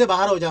नज़रों से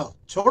बाहर हो जाओ,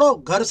 छोड़ो,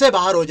 घर से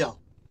बाहर हो जाओ।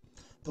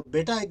 तो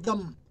बेटा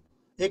एकदम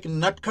एक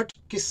नटखट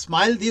की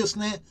स्माइल दी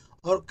उसने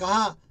और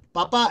कहा,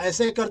 पापा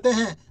ऐसे करते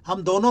हैं,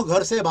 हम दोनों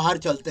घर से बाहर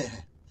चलते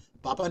हैं।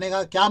 पापा ने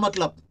कहा, क्या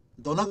मतलब,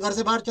 दोनों घर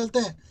से बाहर चलते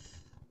हैं?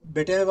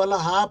 बेटे ने बोला,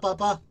 हाँ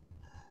पापा,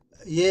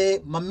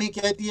 ये मम्मी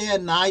कहती है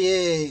ना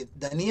ये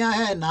धनिया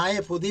है ना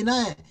ये पुदीना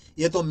है,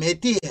 ये तो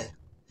मेथी है।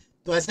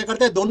 तो ऐसे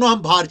करते हैं, दोनों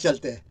हम बाहर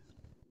चलते हैं।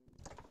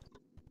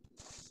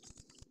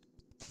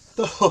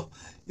 तो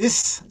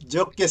इस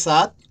जोक के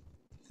साथ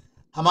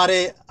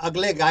हमारे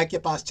अगले गायक के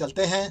पास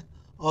चलते हैं,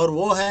 और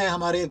वो हैं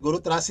हमारे गुरु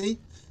त्रासी,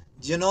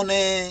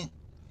 जिन्होंने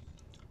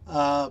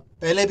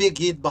पहले भी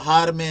गीत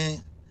बहार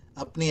में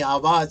अपनी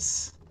आवाज़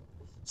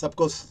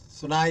सबको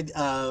सुनाई,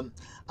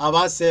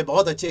 आवाज़ से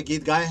बहुत अच्छे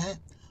गीत गाए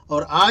हैं,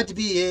 और आज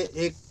भी ये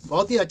एक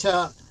बहुत ही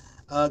अच्छा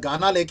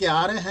गाना लेके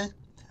आ रहे हैं।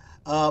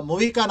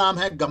 मूवी का नाम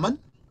है गमन,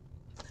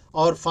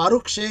 और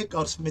फारूक शेख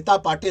और स्मिता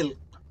पाटिल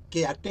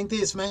की एक्टिंग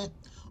थी इसमें।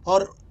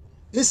 और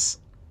इस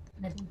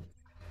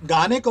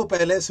गाने को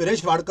पहले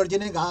सुरेश वाडकर जी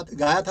ने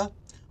गाया था,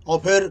 और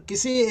फिर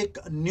किसी एक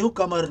न्यू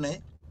कमर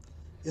ने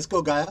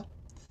इसको गाया।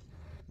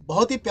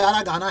 बहुत ही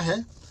प्यारा गाना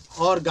है,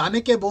 और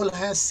गाने के बोल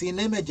हैं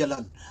सीने में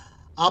जलन।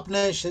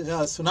 आपने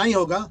सुना ही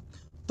होगा।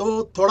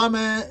 तो थोड़ा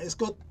मैं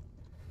इसको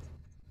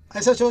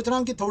ऐसा सोच रहा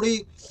हूँ कि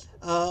थोड़ी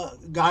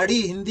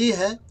गाढ़ी हिंदी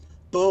है,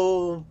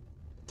 तो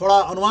थोड़ा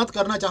अनुवाद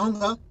करना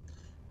चाहूँगा।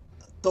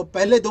 तो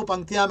पहले दो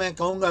पंक्तियाँ मैं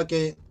कहूँगा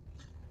कि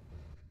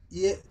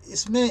ये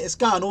इसमें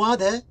इसका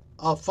अनुवाद है,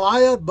 a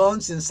fire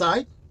Burns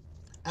inside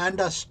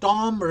and a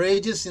storm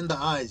raises in the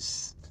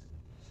eyes,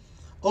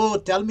 O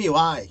tell me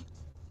why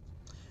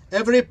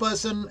every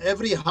person,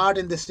 every heart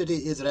in this city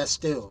is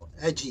restive,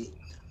 edgy,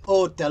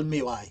 oh tell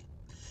me why।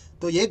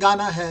 तो ये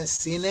गाना है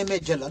सीने में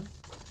जलन,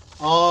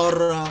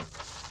 और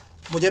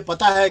मुझे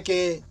पता है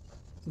कि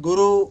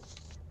गुरु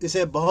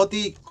इसे बहुत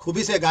ही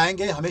खूबी से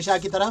गाएंगे हमेशा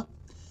की तरह।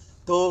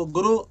 तो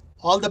गुरु,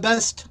 ऑल द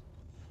बेस्ट,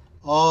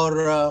 और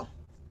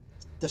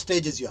the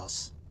stage is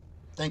yours.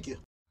 Thank you.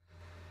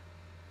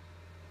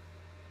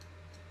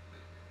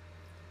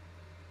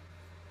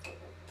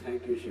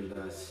 Thank you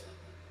Shivdas.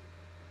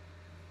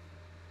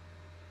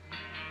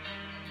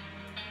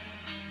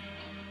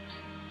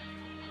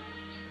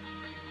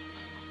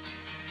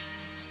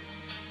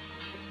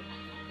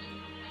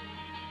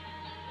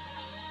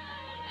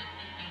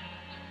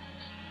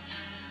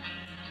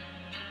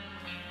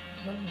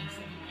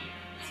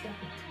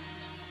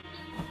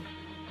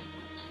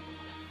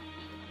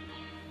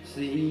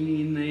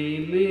 सीने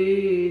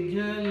में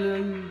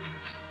जलन,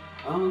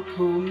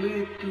 आँखों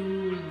में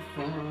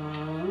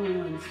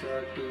तूफान सा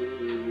तू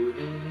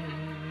है।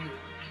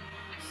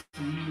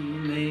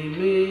 सीने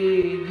में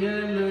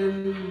जलन,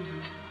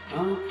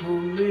 आँखों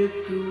में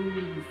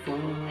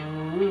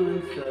तूफान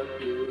सा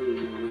तू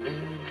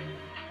है।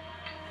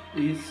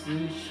 इस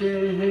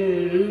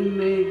शहर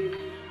में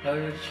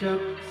हर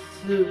शख्स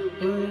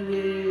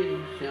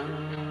परेशान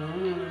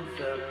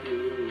सा तू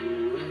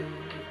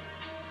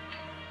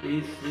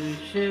इस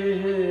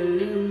शहर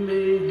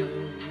में हर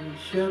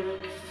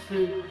शख्स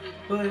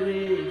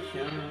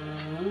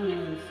परेशान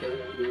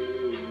सकूं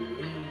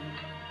है,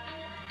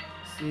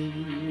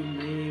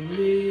 सीने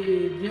में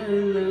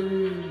जलन।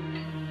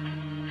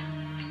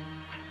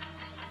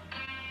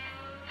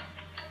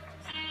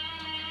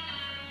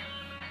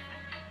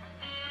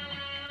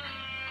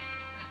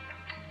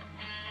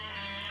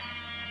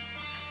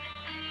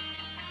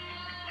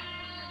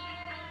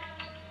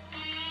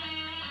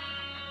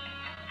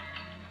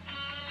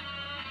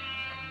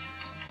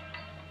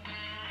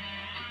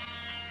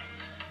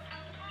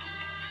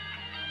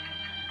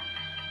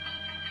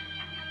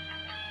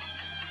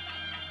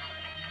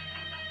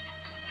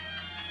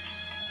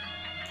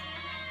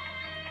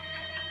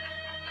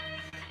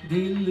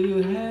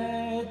 दिल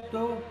है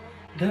तो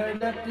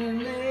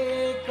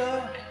धड़कने का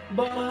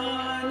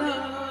बहाना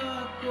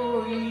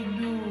कोई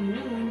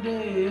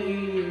ढूंढे,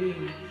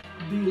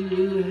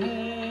 दिल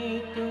है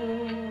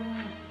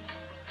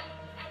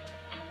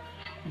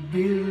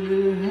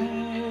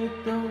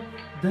तो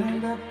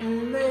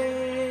धड़कने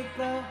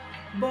का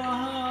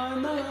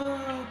बहाना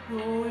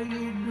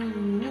कोई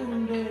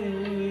ढूंढे,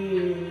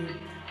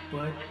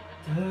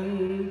 पत्थर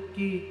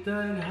की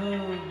तरह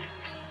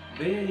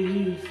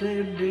बेहिसे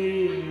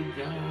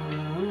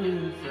बेजान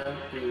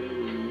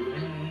सकूं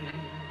है,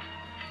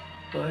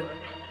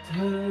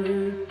 पत्थर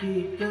की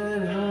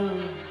तरह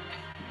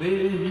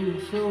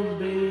बेहिसो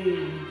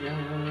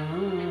बेजान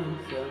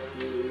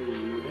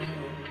सकूं है,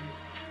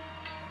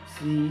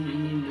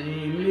 सीने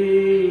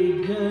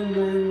में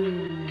जलन।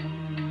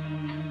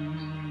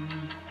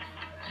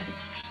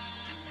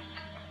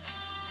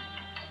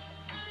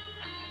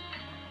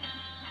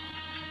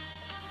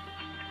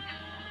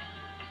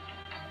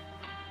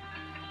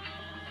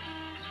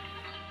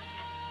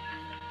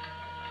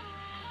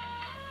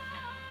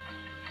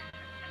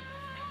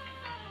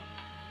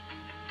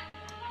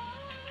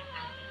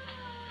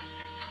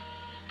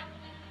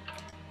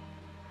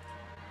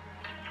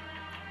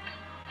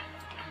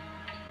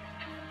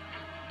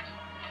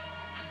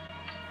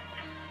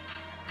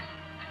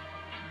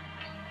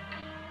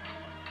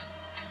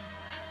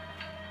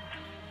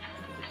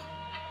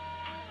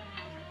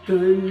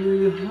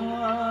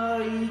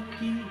 तन्हाई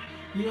की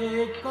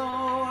ये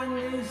कौन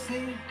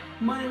सी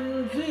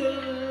मंजिल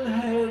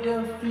है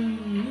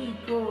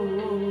रफीको,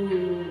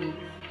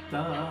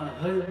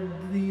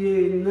 ताहद ये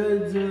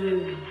नजर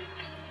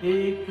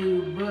एक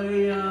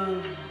बयान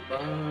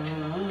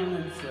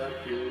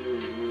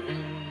सकूं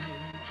है,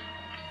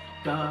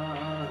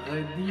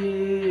 ताहद ये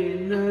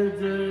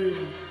नजर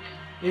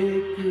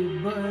एक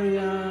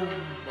बयान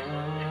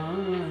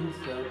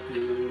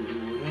सकूं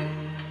है,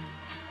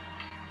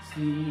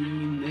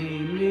 सीने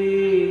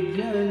में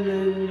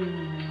जलन।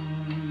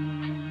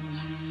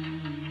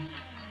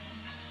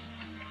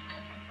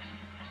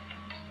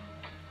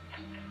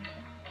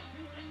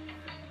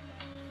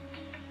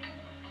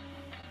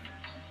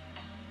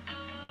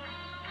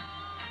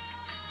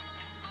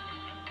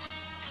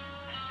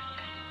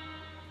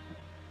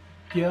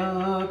 क्या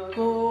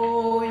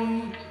कोई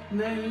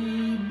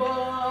नई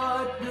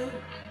बात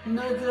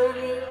नजर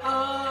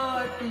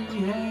आती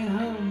है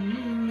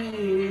हमें,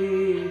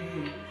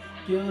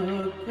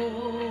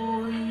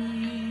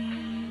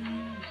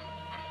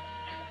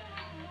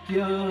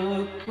 क्या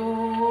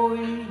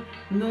कोई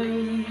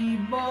नई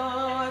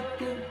बात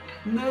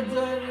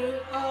नजर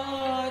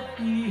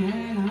आती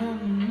है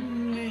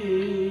हमें,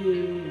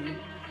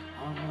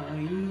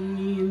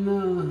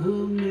 आईना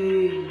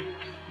हमें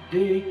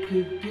देख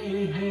के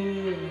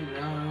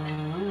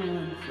हैरान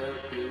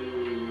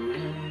सकूं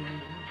है,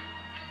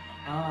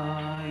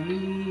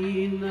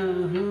 आईना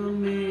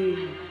हमें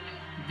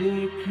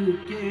देख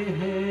के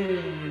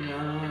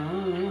हैरान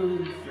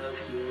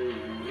सकूं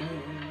है,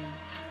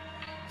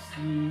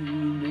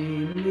 सीने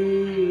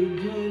में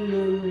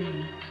जलन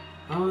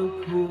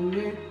आँखों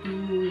में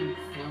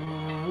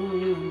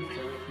तूफान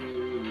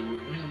सकूं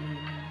है,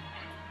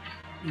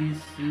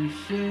 इस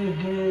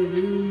शहर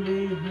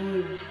में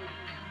हर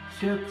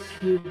शख्स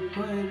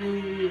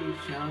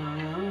परेशान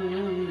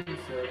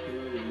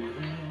सकूं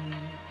है,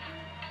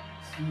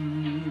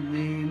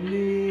 सीने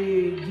में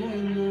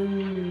जलन।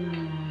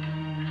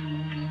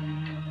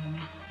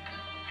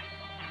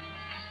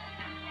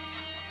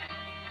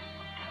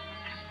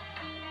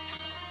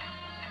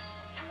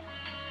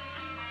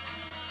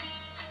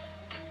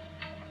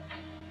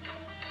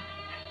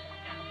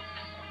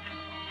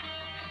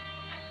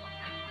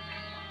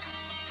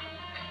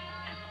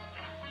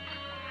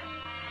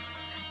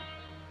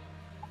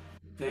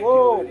 Thank you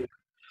Whoa,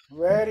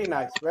 very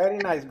much. very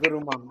nice, Guru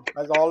Mom,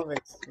 as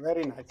always.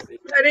 Very nice.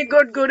 Very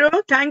good, Guru.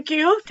 Thank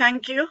you.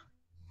 Thank you.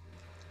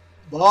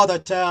 बहुत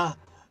अच्छा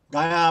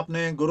गाया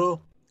आपने गुरु,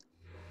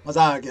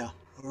 मजा आ गया,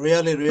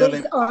 really really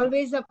It's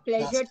always a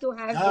pleasure to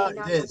have yeah,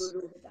 Veena it is.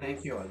 Guru with us.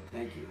 Thank you all.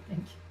 Thank you.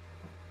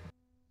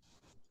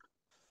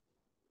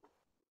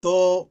 तो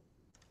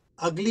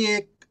अगली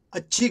एक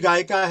अच्छी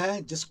गायिका है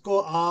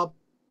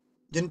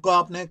जिनको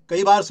आपने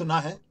कई बार सुना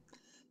है,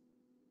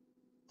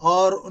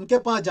 और उनके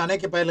पास जाने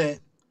के पहले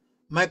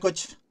मैं कुछ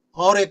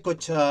और एक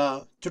कुछ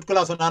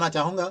चुटकुला सुनाना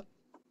चाहूँगा।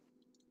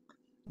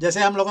 जैसे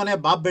हम लोगों ने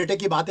बाप बेटे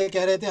की बातें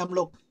कह रहे थे हम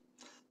लोग,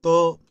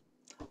 तो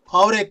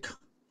और एक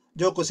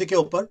जो उसी के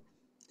ऊपर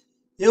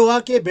ये हुआ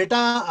कि बेटा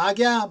आ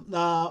गया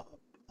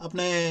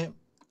अपने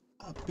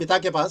पिता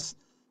के पास।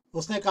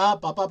 उसने कहा,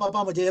 पापा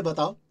पापा मुझे ये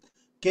बताओ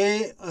कि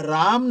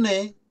राम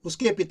ने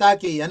उसके पिता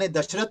की यानी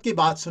दशरथ की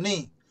बात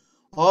सुनी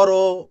और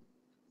वो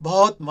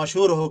बहुत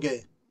मशहूर हो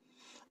गए,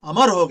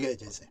 अमर हो गए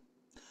जैसे।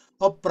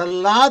 और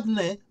प्रहलाद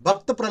ने,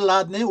 भक्त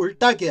प्रहलाद ने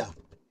उल्टा किया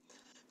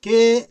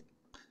कि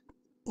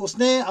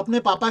उसने अपने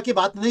पापा की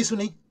बात नहीं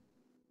सुनी,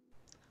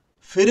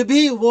 फिर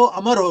भी वो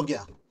अमर हो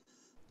गया।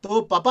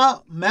 तो पापा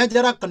मैं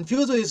जरा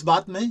कंफ्यूज हूँ इस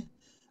बात में,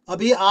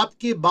 अभी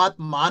आपकी बात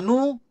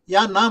मानूं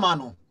या ना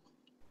मानूं,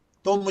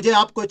 तो मुझे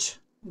आप कुछ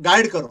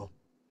गाइड करो।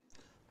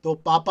 तो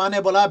पापा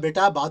ने बोला,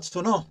 बेटा बात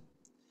सुनो,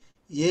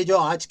 ये जो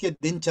आज के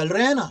दिन चल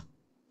रहे हैं ना,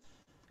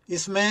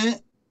 इसमें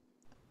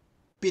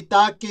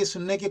पिता की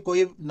सुनने की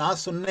कोई, ना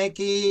सुनने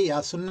की या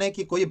सुनने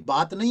की कोई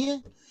बात नहीं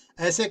है।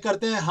 ऐसे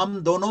करते हैं हम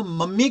दोनों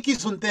मम्मी की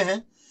सुनते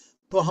हैं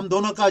तो हम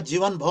दोनों का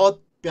जीवन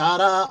बहुत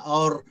प्यारा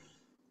और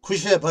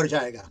खुश से भर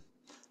जाएगा।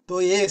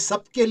 तो ये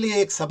सबके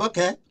लिए एक सबक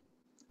है,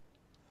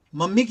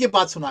 मम्मी की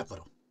बात सुना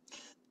करो।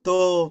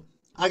 तो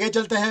आगे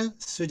चलते हैं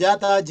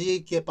सुजाता जी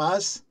के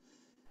पास,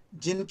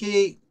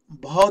 जिनकी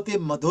बहुत ही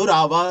मधुर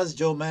आवाज़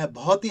जो मैं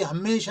बहुत ही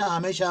हमेशा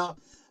हमेशा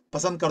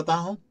पसंद करता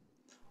हूँ।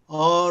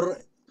 और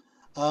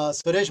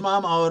सुरेश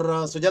माम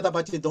और सुजाता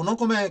पाची दोनों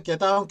को मैं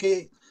कहता हूँ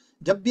कि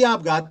जब भी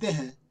आप गाते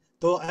हैं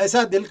तो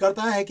ऐसा दिल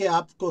करता है कि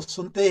आपको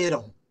सुनते ही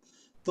रहूं।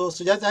 तो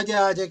सुजाता जी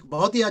आज एक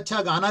बहुत ही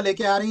अच्छा गाना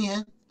लेके आ रही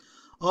हैं,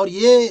 और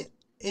ये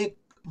एक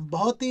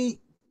बहुत ही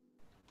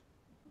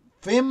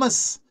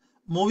फेमस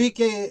मूवी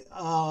के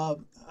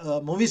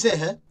मूवी से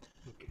है,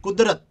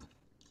 कुदरत,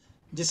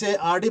 जिसे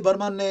आर.डी.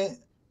 बर्मन ने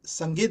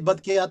संगीतबद्ध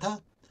किया था।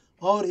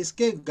 और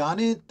इसके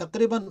गाने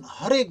तकरीबन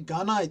हर एक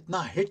गाना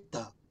इतना हिट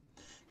था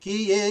कि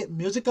ये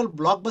म्यूज़िकल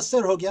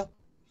ब्लॉकबस्टर हो गया।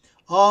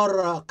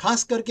 और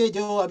ख़ास करके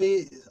जो अभी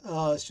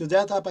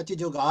सुजाता पाची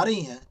जो गा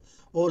रही हैं,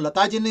 वो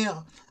लता जी ने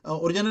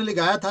ओरिजिनली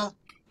गाया था,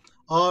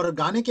 और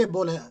गाने के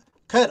बोल हैं,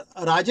 खैर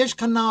राजेश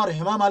खन्ना और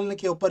हेमा मालिनी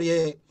के ऊपर ये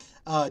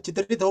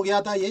चित्रित हो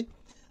गया था ये।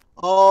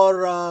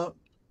 और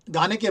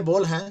गाने के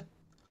बोल हैं,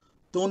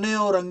 तूने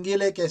और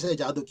रंगीले कैसे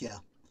जादू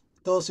किया।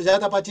 तो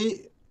सुजाता पाची,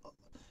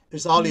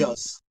 it's all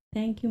yours.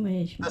 Thank you,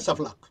 Mahesh. Best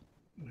of luck.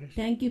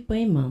 Thank you,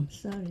 Pai Mom.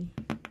 Sorry.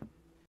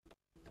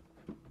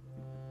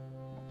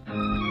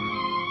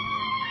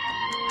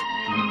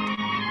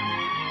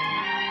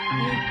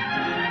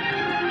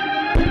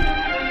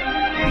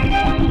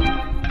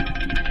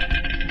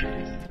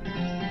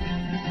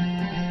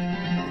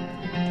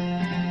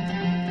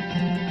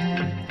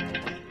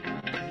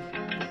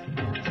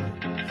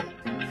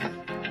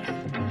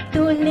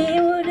 तूने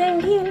वो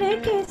रंगीले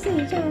कैसे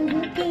जादू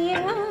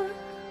किया,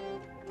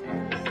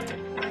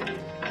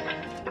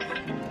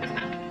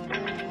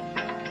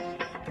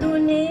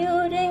 तूने वो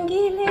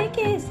रंगीले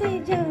कैसे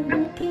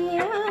जादू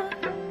किया,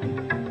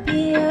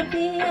 पिया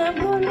पिया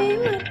बोले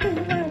मत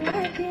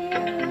वाला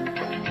दिया।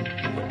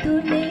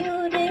 तूने वो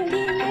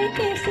रंगीले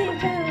कैसे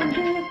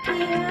जादू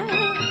किया,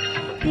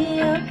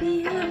 पिया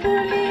पिया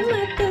बोले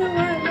मत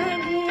वाला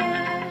दिया।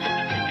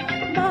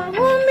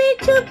 बाहों में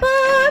छुपा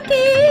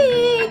के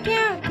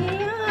क्या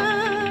किया,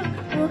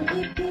 वो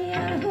ही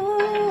पिया हो,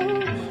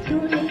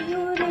 तूने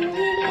वो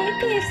रंगीले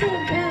कैसे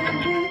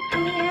जादू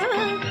किया,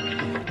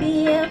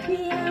 पिया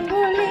पिया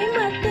बोले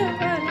मत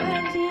वाला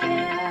दिया।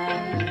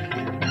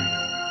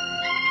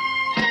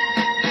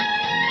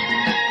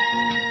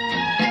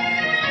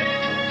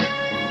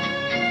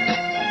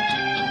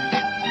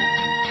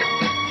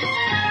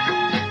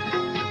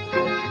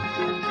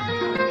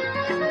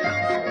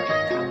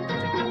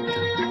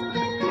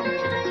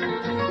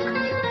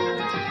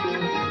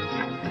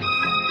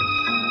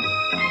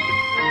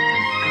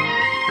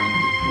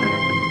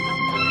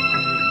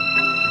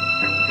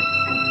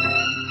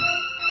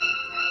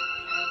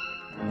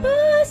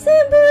 पास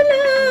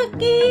बुला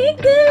के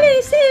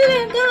गले से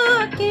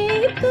लगा के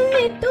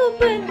तूने तो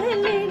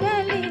बदल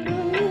डाली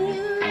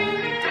दुनिया।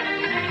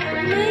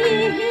 नए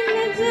हैं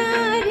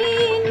नजारे,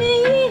 नए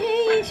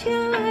हैं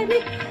इशारे,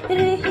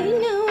 रही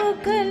ना वो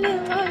कल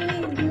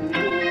वाली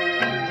दुनिया।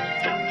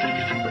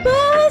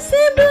 पास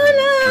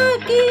बुला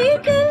के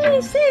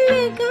गले से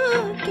लगा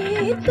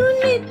के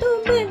तूने तो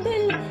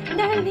बदल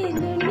डाली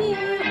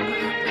दुनिया।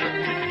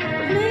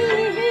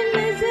 नए हैं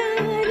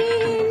नजारे,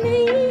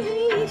 नए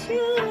हैं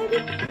इशारे,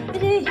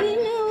 रही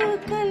ना वो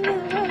कल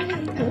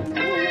वाली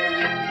दुनिया।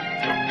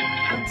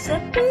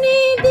 सपने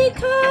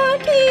दिखा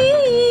के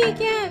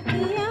क्या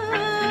किया,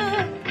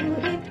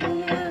 पूरे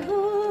पिया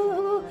हो,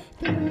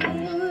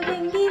 तूने वो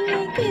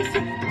रंगीले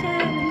कैसे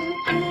जादू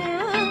किया,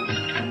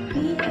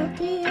 पिया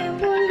पिया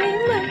बोले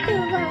मत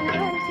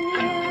वाला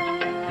दिया।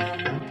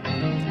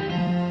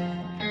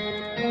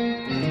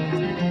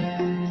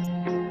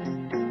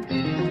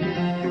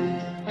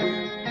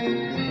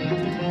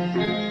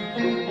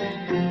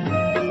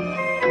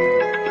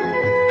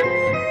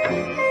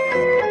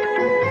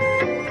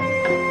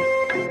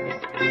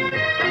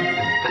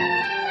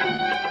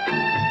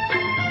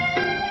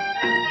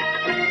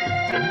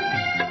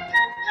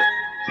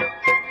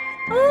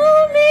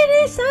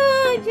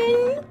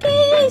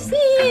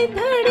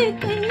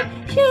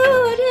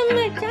 शोर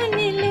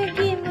मचाने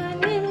लगी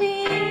मन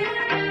में,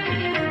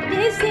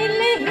 जैसे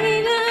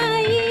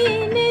लहराई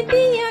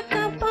नदिया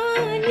का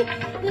पानी,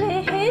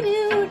 लहर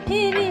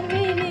उठे रे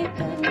मेरे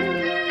तन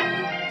में।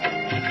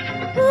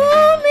 ओ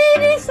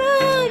मेरे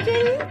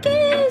साजन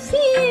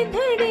कैसी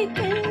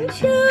धड़कन,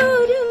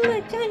 शोर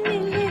मचाने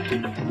लगी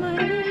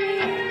मन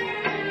में,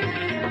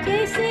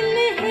 जैसे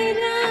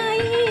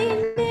लहराई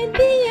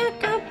नदिया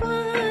का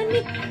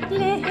पानी,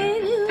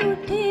 लहर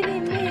उठे रे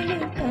मेरे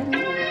तन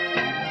में।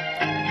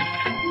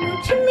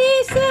 मुझ में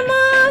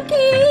समा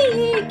के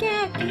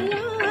क्या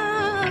किया,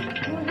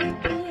 मोरे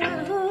पिया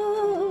हो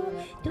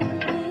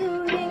तूने ओ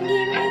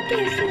रंगीन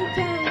कैसे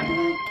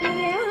जादू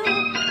किया,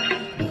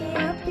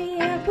 पिया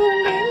पिया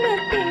बोले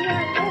मत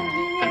वाला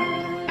जिया,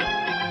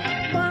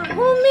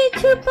 बाहों में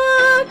छुपा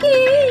के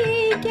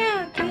क्या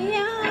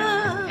किया,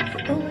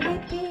 मोरे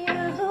पिया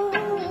हो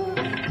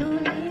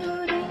तूने ओ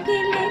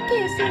रंगीन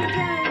कैसे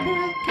जादू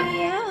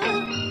किया,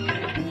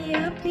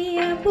 पिया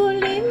पिया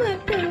बोले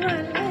मत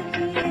वाला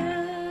जिया।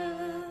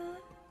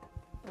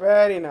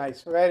 Very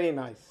nice, very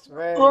nice,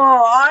 very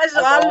Oh, as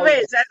as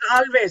always, as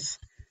always.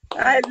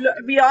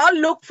 We all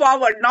look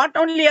forward, not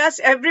only us,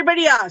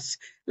 everybody asks.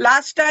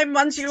 Last time,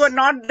 once you were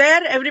not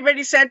there,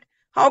 everybody said,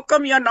 how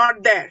come you're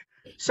not there?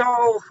 So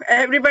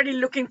everybody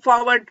looking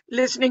forward,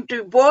 listening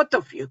to both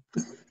of you.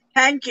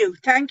 Thank you,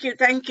 thank you,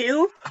 thank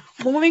you.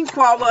 Moving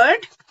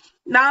forward,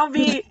 now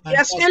we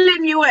are still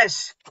in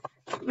US.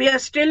 We are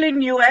still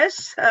in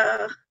US.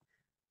 One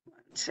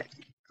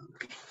second.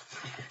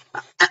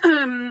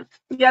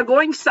 We are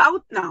going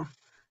south now.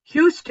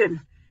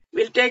 Houston.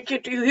 We'll take you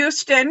to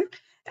Houston.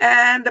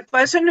 And the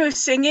person who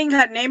is singing,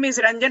 her name is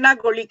Ranjana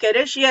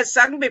Golikere. She has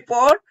sung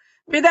before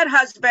with her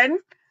husband,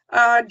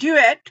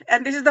 duet.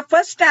 And this is the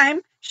first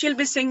time she'll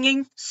be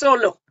singing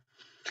solo.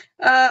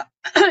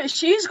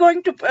 She's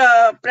going to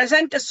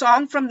present a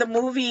song from the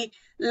movie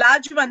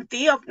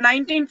Lajvanti of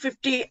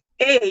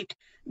 1958,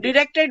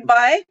 directed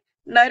by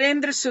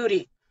Narendra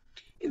Suri.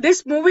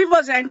 This movie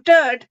was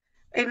entered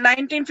in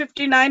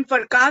 1959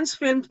 for Cannes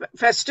Film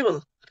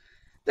Festival.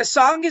 The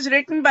song is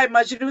written by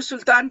Majru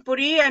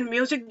Sultanpuri and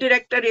music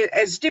director is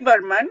S.D.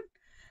 Burman,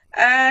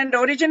 and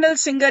original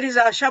singer is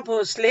Asha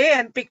Bhosle,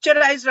 and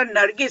picturized on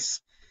Nargis.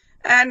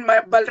 And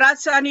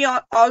Balraj Sahni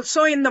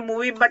also in the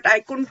movie, but I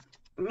couldn't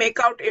make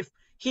out if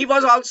he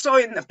was also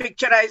in the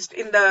picturized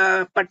in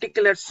the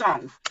particular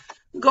song.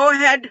 Go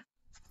ahead,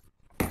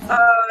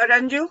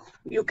 Ranju,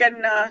 you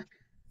can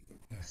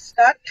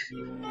start.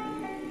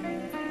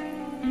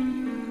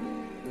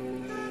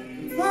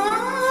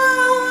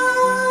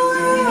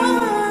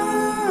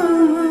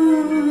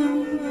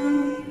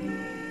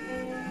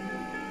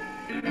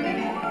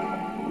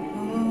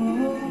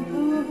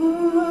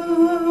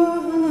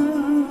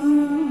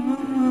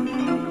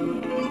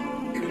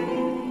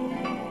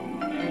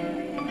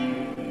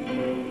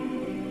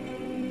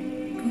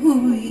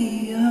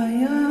 कोई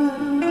आया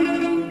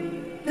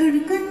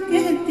धड़कन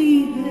कहती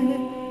है,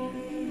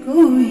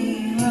 कोई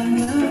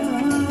आया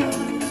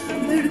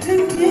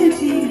धड़कन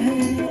कहती है,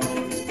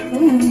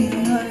 कोई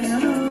आया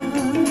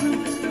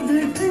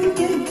धड़कन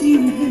कहती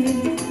है,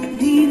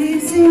 धीरे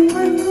से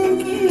पलकों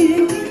की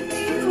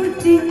गिनती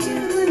उठती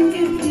चमन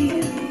कहती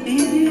है,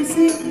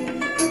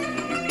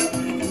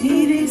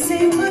 धीरे से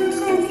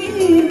पलकों की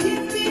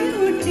गिनती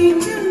उठती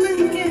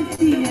चमन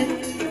कहती है,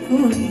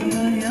 कोई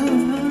आया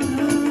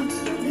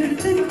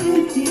धड़कन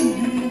कहती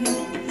है।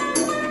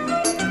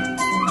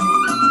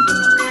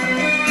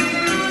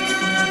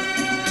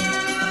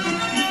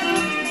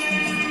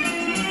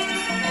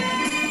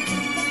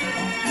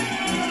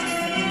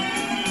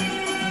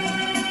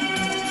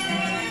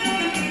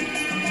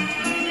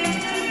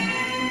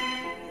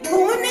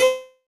 होने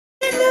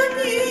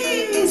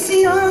लगी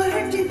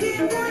सियाहट की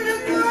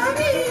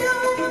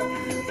गुलकारियाँ,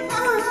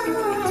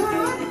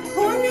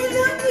 होने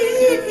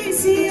लगी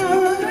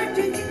सियाहट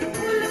की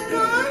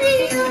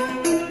गुलकारियाँ,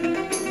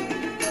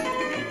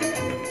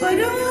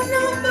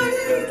 परवाना बन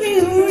के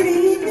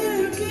उड़ी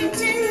दिल की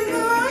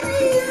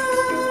चिंगारियाँ,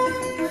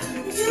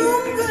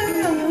 झूम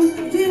गया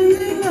दिल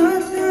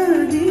लाता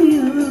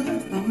दिया,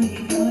 कोई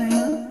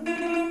आया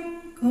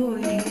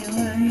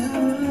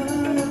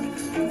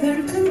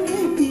धड़कन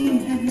कहती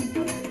है,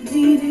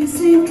 धीरे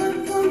से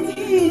पलकों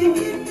की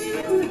गिनती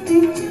उठती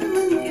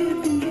चमन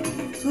कहती है,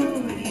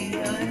 कोई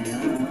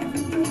आया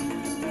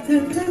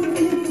धड़कन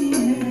कहती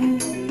है।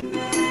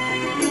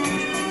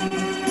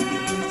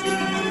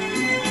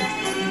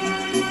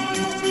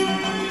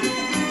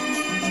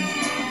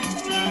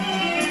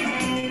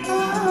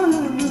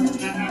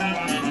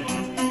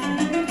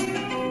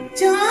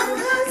 चांद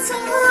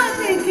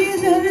सारे के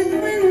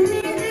दर्पण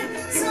मेरे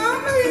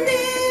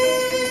सामने,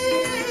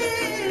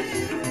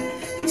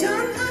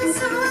 चांद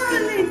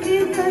सारे के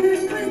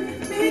दर्पण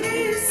मेरे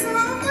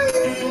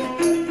सामने,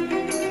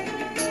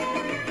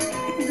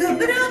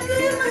 घबरा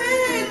के मैं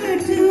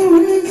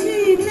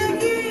उलझी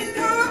लगी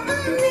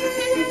दामने,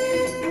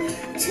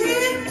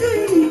 छेड़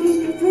गई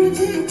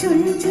मुझे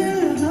चंचल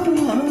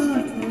हवा,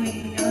 कोई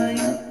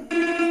आया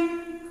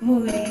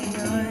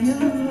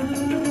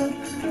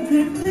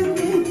धड़कन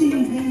कहती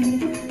है,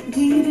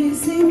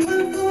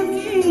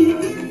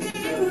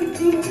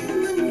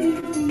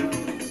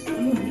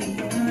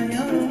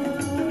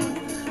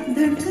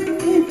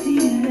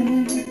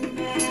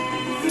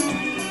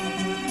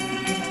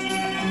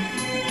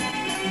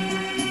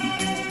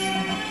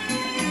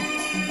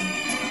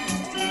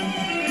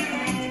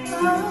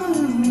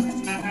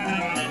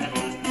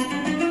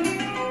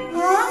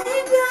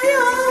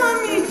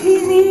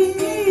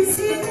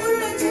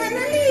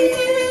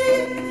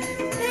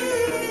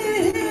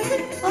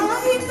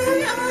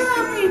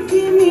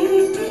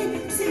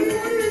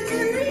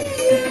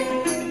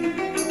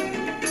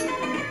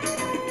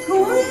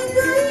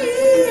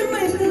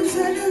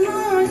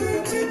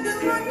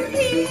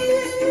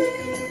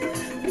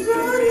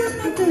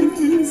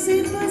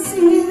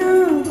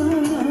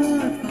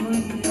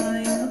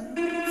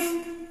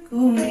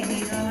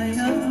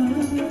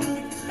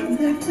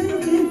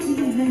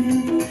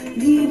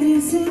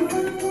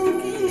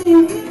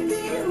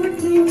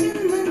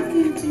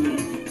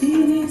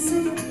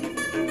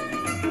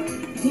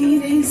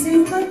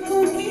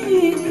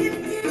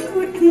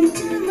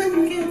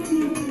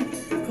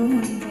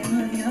 कोई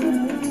आया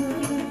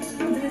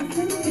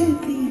धड़कन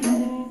कहती है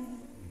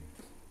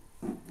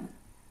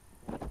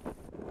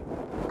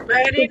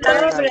Very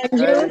Superb, nice. Very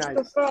Ranju,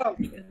 nice. superb.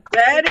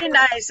 Very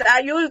nice.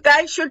 You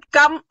guys should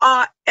come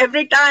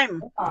every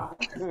time.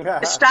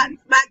 Start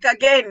back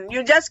again.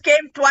 You just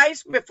came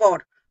twice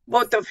before,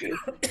 both of you.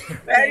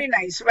 Very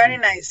nice. Very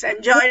nice.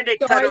 Enjoyed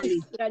it thoroughly.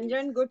 Choice,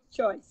 Ranjan, good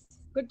choice.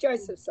 Good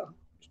choice of song.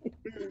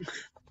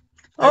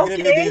 Agree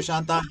with Okay. you,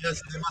 Shanta.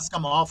 Yes, they must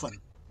come often.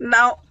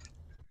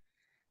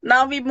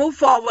 Now we move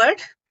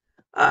forward.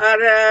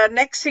 Our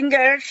next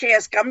singer, she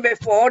has come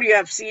before. You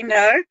have seen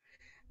her.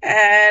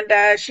 And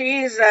she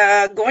is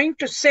going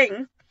to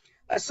sing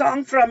a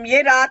song from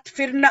Ye Raat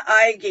Fir Na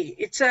Aayegi.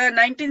 It's a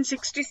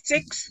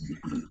 1966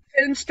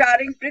 film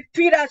starring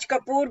Prithviraj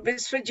Kapoor,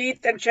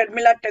 Biswajit and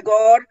Sharmila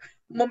Tagore,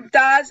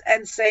 Mumtaz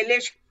and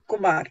Sailesh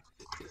Kumar.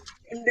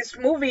 In this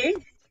movie,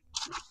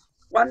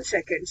 one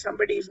second,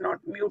 somebody is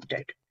not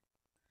muted.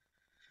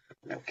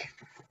 Okay.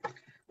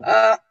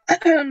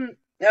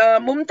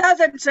 Mumtaz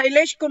and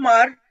Sailesh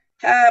Kumar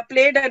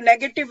played a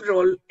negative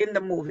role in the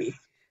movie.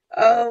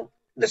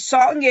 The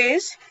song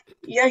is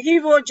Yahi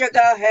Wo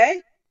Jagah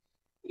Hai,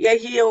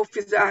 Yahi Wo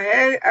Fiza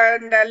Hai,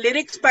 and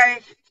lyrics by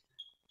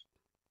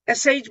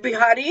S.H.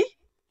 Bihari,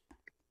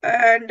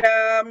 and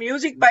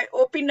music by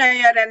O.P.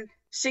 Nair, and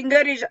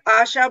singer is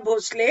Asha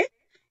Bhosle.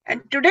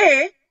 And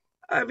today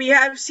we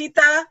have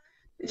Sita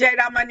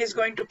Jayaraman is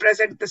going to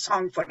present the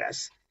song for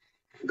us.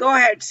 Go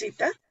ahead,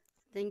 Sita.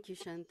 Thank you,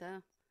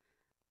 Shanta.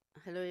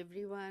 Hello,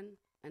 everyone,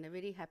 and a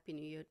very happy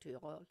new year to you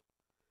all.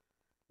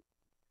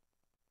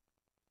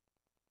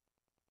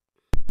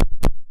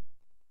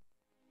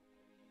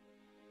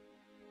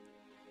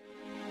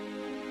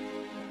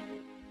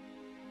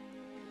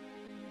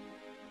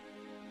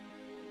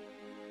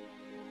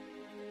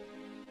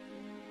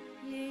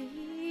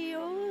 यही ओ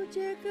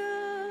जगह,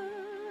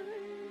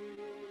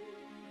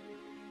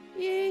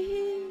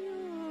 यही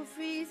ओ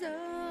फिजा,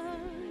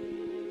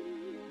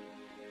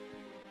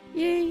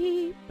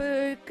 यहीं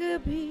पर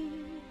कभी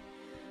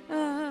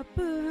आप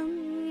हम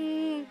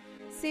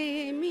से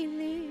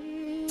मिले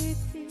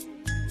थे।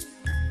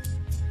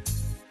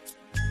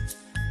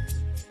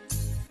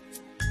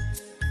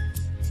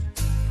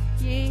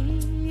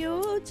 यही ओ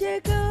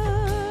जगह,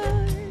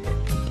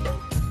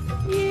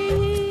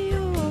 यही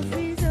ओ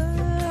फिजा,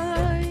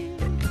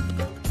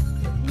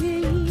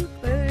 यहीं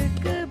पर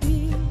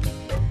कभी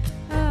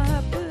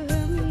आप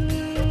हम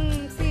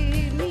से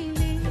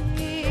मिले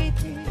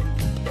थे।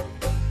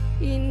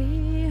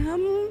 इन्हें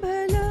हम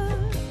भला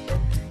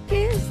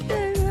किस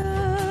तरह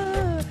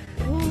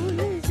भूल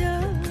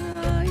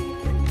जाए,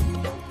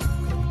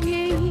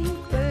 यहीं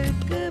पर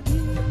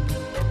कभी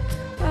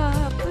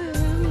आप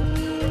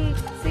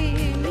हमसे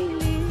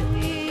मिले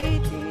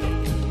थे।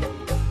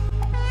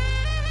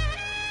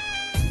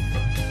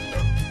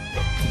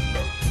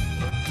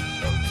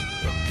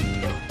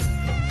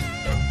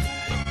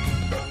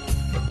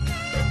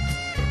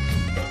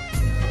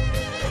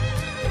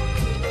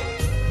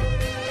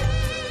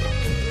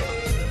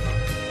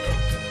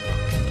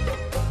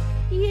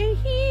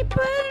 यहीं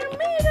पर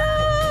मेरा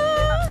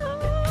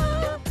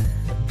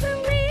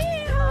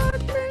तुम्हें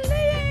हाथ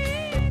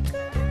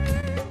लेकर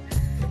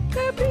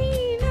कभी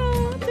ना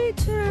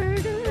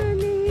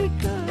बिछड़ने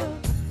का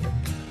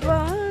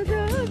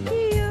वादा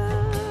किया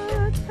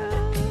था।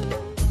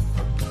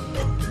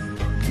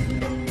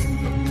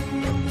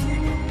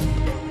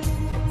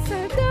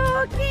 सदा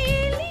के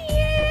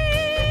लिए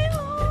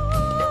हो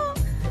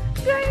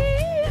गए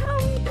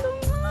हम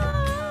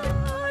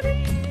तुम्हारे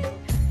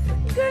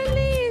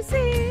गले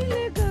से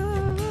लगा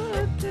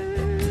कर।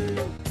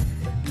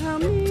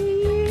 हमें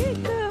ये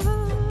कहा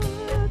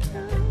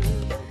था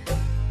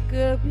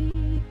कभी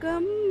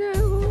कम न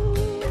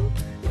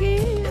होगे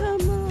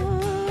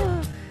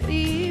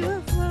हमारी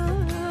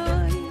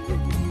वफाएं,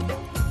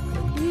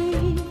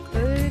 यहीं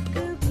पर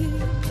कभी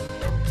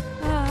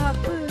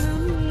आप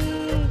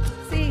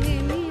हमसे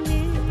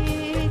मिले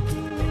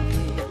थे।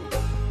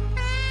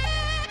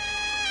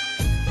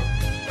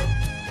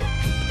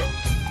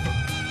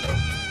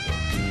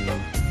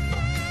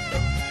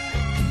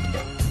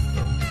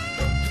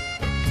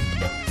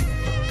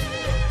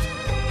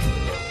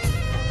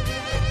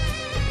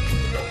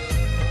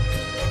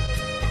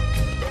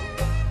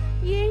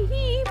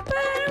 यहीं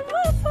पर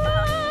वफा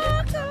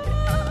का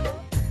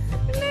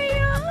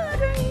नया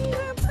रंग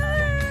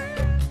भर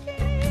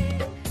के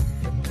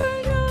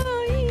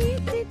बनाई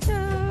थी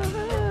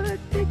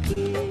चाहत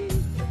की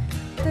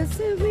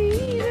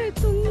तस्वीर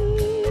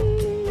तुमने।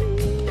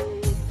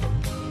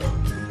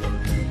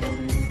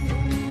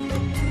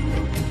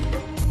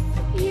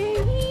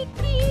 यहीं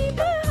की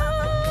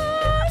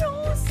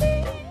बहारों से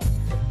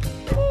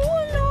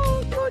फूलों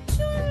को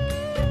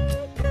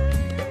चुनकर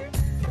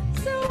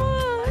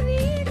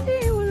सवारी थे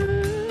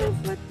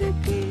उल्फत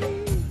के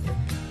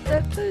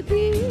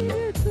तकदीर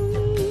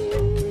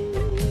तुमने।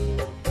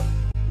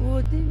 वो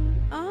दिन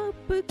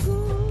आपको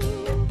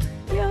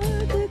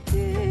याद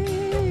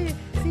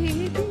कैसे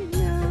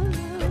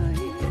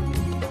दिलाए,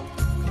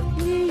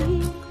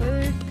 यहीं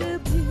पर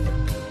कभी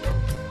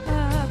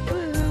आप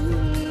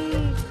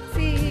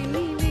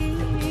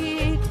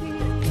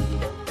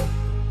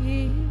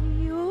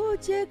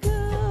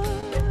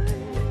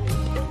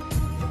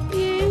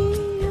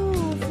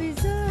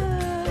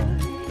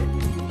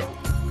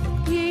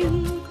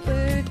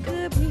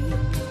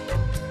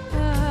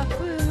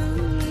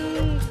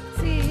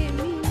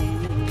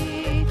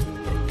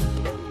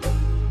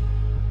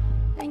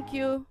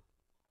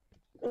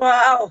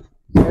Wow.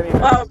 Very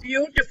Wow, nice.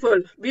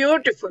 beautiful,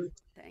 beautiful.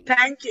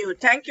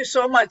 Thank you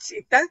so much,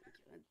 Sita.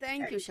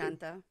 Thank you,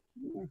 Shanta.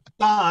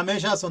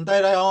 हमेशा सुनता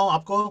ही रहा हूँ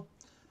आपको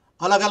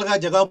अलग अलग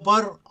जगह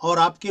पर, और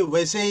आपकी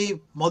वैसे ही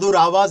मधुर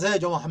आवाज है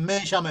जो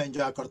हमेशा मैं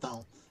एंजॉय करता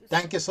हूँ.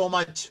 Thank you so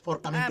much for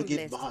coming to I'm गीत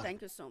blessed. बहार.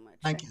 Thank you so much.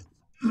 Thank you.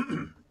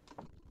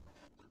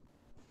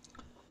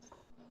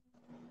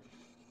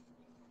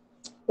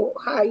 Oh,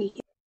 hi.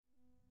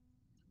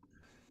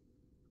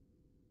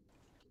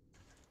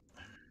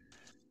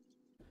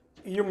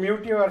 You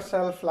mute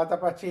yourself,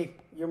 Latapachi.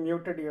 You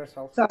muted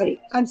yourself. Sorry,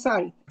 I'm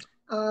sorry.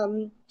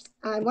 I'm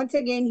once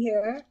again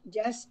here,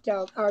 just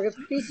our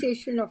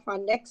appreciation of our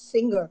next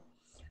singer,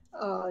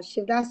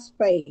 Shivdas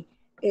Pai,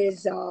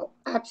 is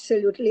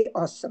absolutely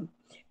awesome.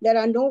 There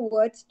are no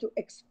words to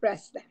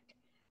express that.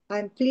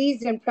 I'm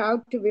pleased and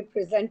proud to be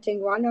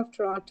presenting one of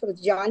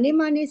Toronto's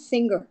JAN-e-GAA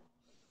singer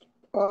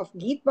of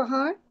Geet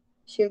Bahaar,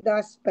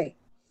 Shivdas Pai.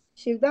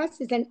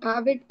 Shivdas is an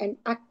avid and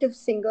active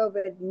singer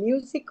with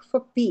Music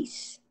for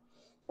Peace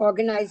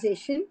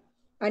organization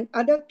and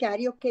other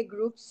karaoke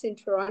groups in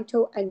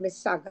Toronto and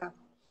Mississauga.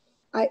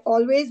 I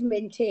always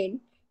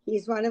maintain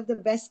he's one of the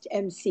best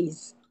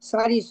MCs.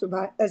 Sorry,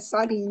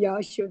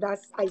 Shivdas,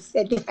 I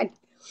said that.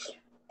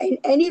 In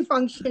any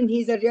function,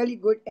 he's a really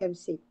good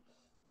MC.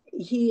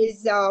 He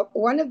is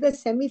one of the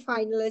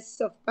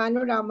semi-finalists of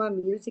Panorama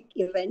Music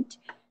event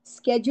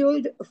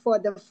scheduled for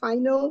the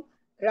final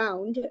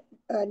round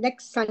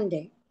next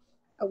Sunday.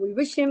 We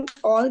wish him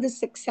all the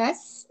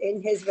success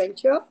in his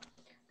venture,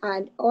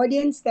 and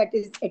audience that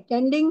is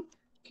attending,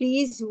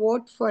 please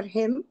vote for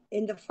him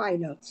in the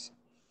finals.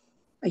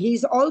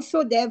 He's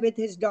also there with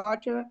his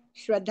daughter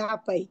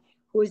Shraddha Pai,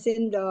 who is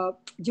in the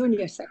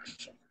junior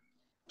section.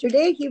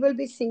 Today, he will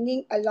be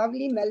singing a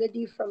lovely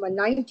melody from a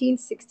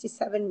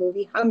 1967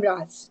 movie,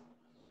 Hamraz,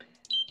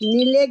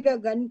 Nile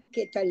Gagan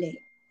Ke Tale,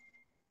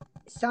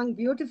 sung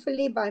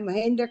beautifully by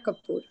Mahendra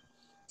Kapoor.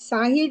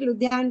 Sahir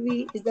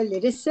Ludhianvi is the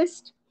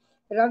lyricist.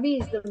 Ravi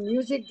is the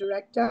music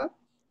director,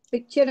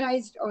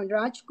 picturized on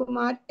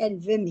Rajkumar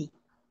and Vimy.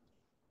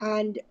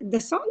 And the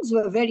songs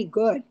were very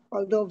good,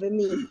 although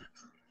Vimy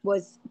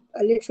was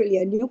literally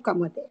a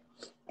newcomer there.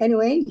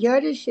 Anyway, here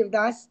is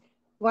Shivdas,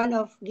 one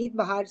of Geet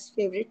Bahar's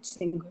favorite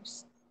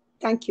singers.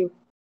 Thank you.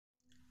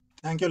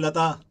 Thank you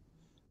लता.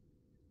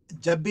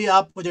 जब भी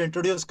आप मुझे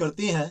introduce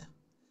करती हैं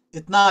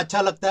इतना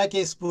अच्छा लगता है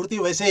कि स्फूर्ति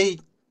वैसे ही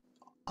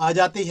आ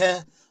जाती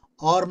है,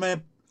 और मैं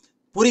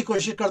पूरी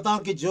कोशिश करता हूं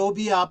कि जो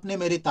भी आपने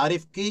मेरी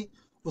तारीफ की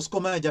उसको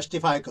मैं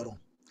जस्टिफाई करूं,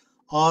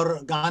 और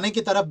गाने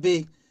की तरफ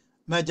भी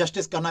मैं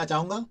जस्टिस करना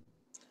चाहूँगा.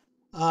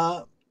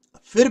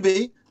 फिर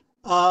भी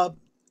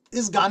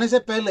इस गाने से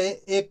पहले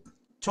एक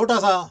छोटा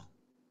सा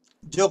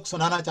जोक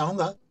सुनाना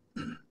चाहूँगा.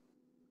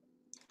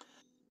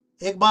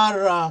 एक बार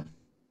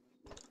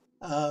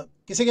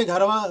किसी के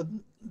घर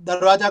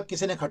दरवाज़ा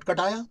किसी ने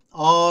खटखटाया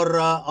और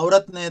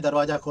औरत ने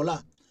दरवाज़ा खोला.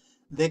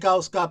 देखा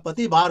उसका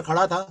पति बाहर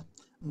खड़ा था,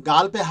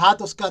 गाल पे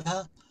हाथ उसका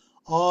था,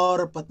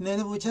 और पत्नी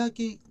ने पूछा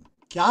कि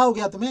क्या हो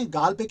गया तुम्हें,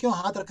 गाल पे क्यों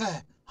हाथ रखा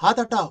है, हाथ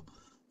हटाओ.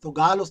 तो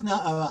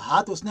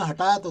हाथ उसने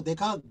हटाया तो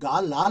देखा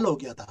गाल लाल हो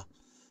गया था.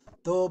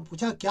 तो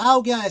पूछा क्या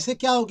हो गया, ऐसे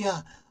क्या हो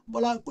गया.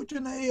 बोला कुछ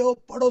नहीं, वो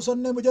पड़ोसन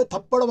ने मुझे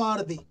थप्पड़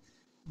मार दी.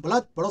 बोला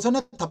पड़ोसन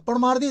ने थप्पड़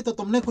मार दी तो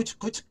तुमने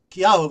कुछ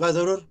किया होगा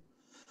ज़रूर.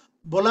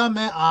 बोला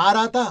मैं आ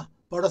रहा था,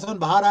 पड़ोसन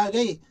बाहर आ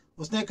गई,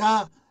 उसने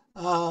कहा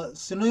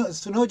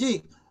सुनो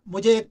जी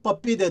मुझे एक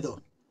पप्पी दे दो,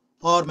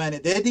 और मैंने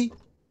दे दी.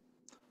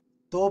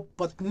 तो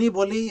पत्नी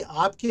बोली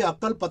आपकी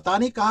अक्ल पता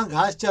नहीं कहाँ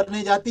घास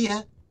चरने जाती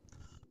है.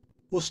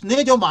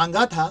 उसने जो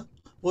मांगा था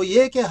वो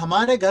ये कि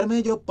हमारे घर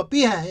में जो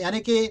पपी है, यानी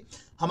कि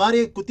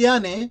हमारे कुतिया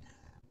ने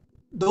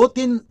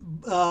 2-3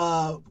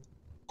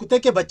 कुत्ते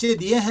के बच्चे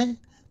दिए हैं,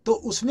 तो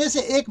उसमें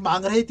से एक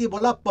मांग रही थी.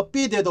 बोला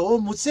पप्पी दे दो, वो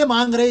मुझसे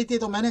मांग रही थी.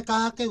 तो मैंने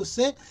कहा कि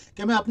उससे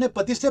कि मैं अपने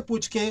पति से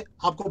पूछ के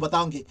आपको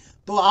बताऊंगी.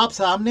 तो आप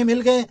सामने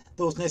मिल गए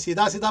तो उसने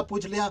सीधा सीधा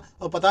पूछ लिया,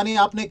 और पता नहीं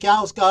आपने क्या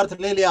उसका अर्थ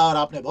ले लिया, और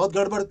आपने बहुत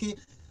गड़बड़ की.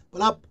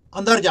 बोला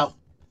अंदर जाओ,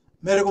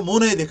 मेरे को मुंह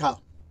नहीं दिखाओ.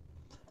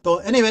 तो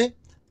anyway,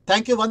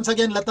 thank you once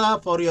again Lata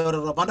for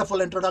your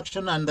wonderful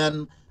introduction, and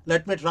then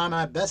let me try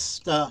my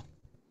best.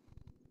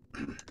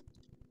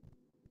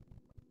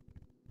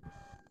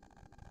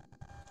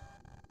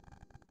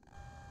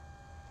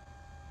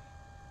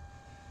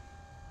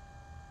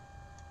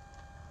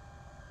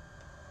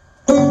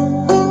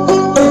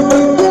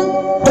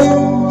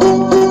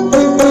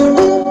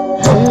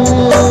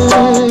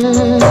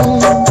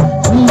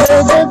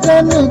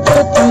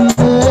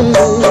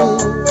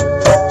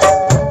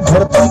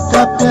 धरती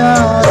का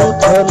प्यार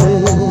फले,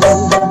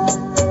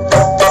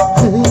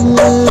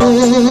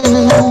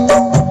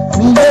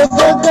 नीले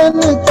गगन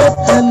के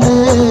तले,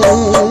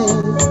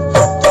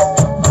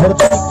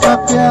 धरती का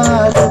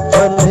प्यार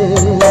फले.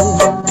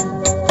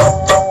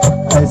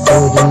 ऐसे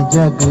ही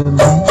जग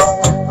में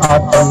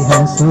आती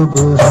है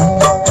सुबह,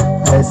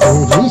 ऐसे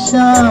ही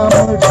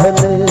शाम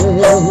ढले.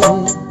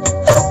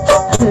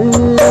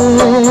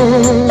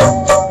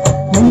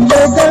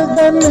 नीले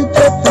गगन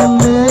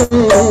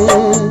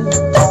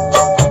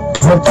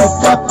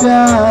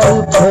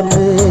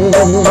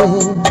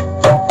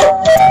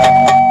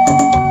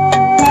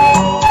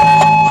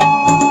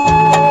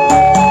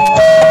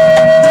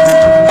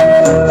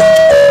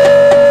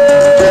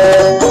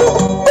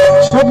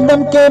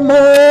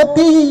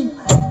मोती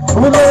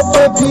फूलों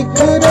पे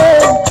बिखरे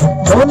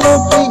दोनों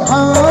की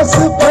आस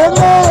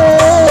फले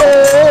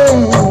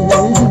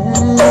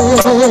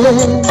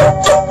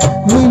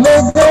नीले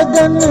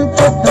गगन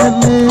के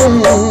तले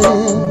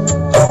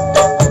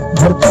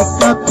धरती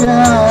का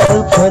प्यार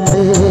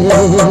फले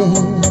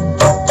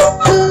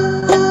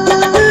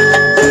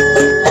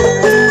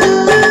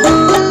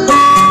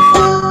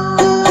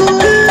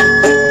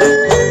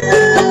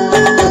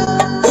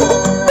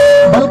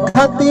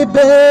खाती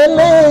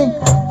बेले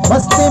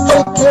मस्ती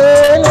में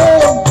खेले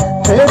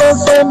पेड़ों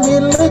से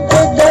मिल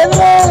के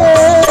गले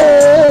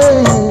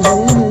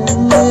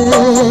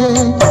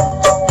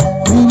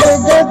नीले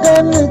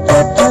गगन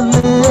के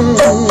तले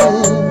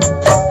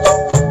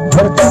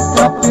धरती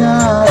का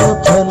प्यार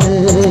फले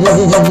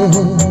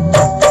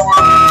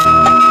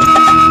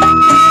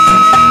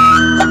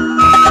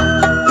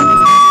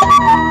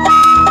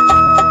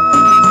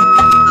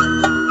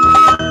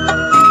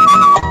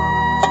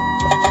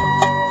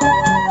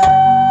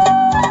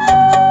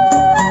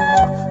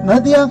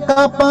नदियों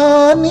का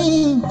पानी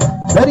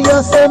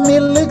दरिया से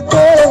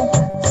मिलके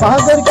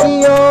सागर की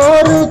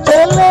ओर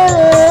चले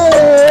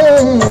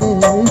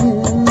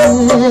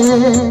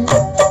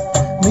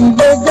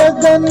नीले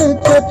गगन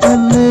के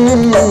तले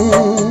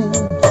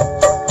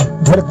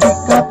धरती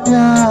का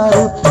प्यार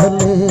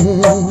फले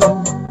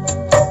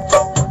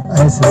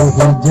ऐसे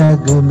ही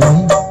जग में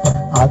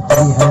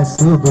आती है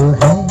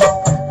सुबह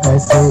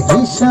ऐसे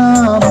ही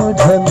शाम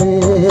ढले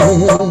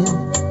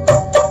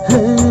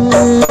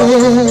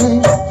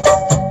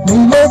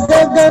नीले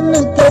गगन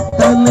के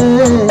तले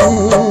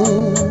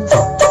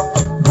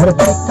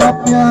धरती का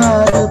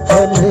प्यार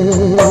फले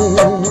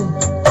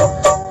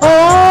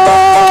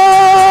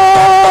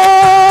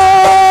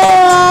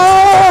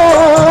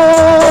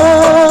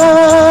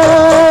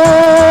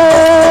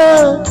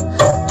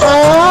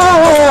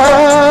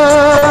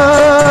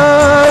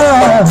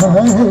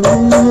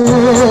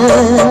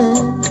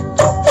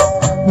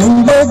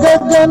नीले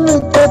गगन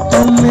के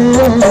तले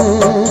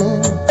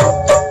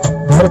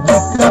धरती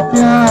का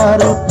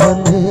प्यार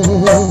फले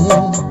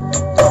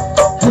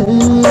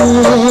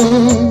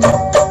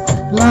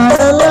ला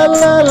ला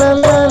ला ला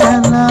ला ला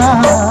ला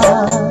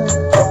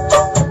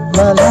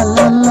ला ला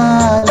ला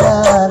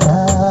ला ला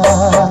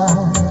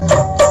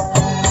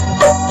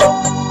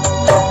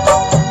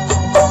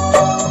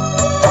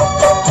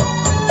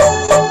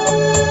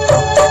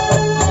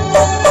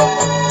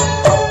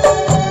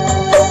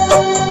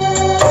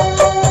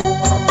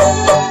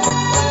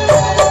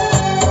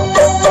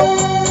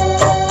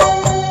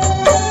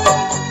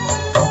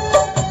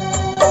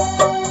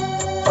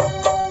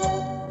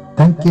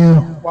Thank you.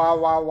 Wow,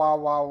 wow, wow,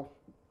 wow.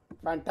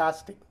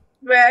 Fantastic.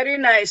 Very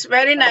nice,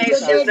 very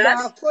nice, You did,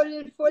 Yuvraj.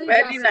 full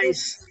Very justice.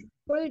 nice.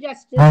 Full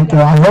justice. Thank you.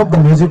 I hope the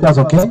music was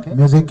okay.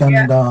 Music and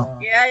Yeah,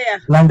 yeah.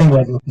 landing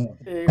was okay.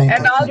 Thank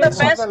And you. all the This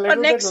was best a for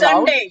little next bit loud.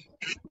 Sunday.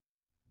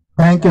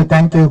 Thank you.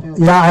 Thank you.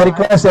 Yeah, I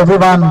request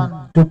everyone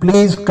to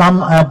please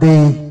come at the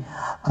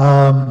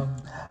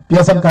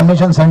PSM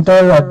Convention Center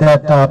at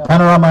that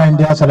Panorama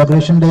India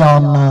Celebration Day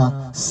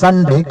on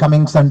Sunday,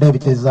 coming Sunday,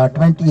 which is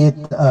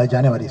 28th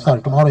January.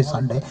 Sorry, tomorrow is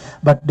Sunday,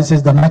 but this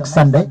is the next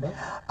Sunday.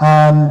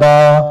 And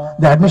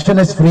the admission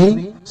is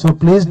free, so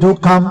please do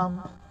come.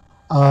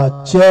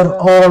 Cheer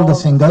all the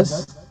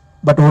singers,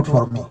 but vote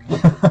for me.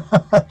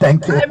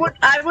 Thank you. I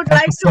would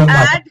Thank like you to so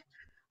much. add,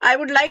 I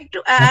would like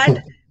to Thank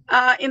add you.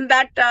 in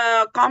that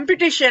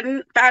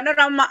competition,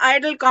 Panorama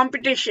Idol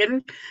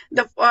competition,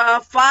 the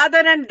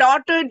father and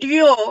daughter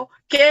duo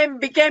became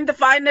the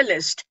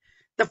finalist.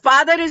 The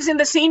father is in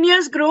the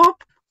seniors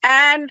group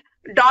and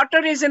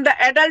daughter is in the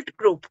adult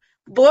group.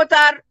 Both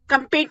are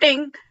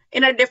competing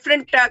in a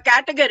different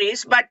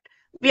categories, but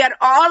we are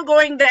all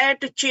going there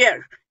to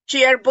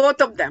cheer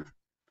both of them.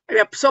 We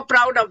are so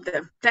proud of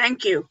them.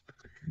 Thank you.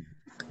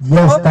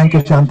 Yes, thank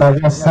you, Shanta.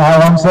 Yes,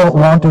 I also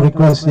want to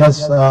request,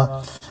 yes,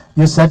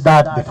 you said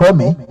that before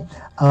me.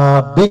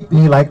 Beat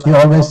me, like you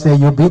always say,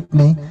 you beat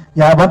me.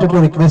 Yeah, I wanted to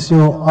request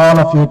you, all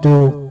of you,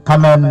 to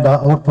come and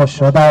vote for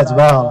Shraddha as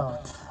well.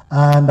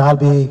 And I'll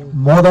be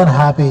more than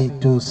happy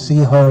to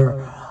see her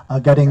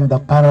getting the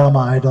Panorama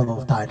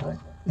Idol title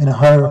in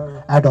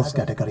her adults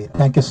category.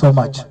 Thank you so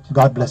much.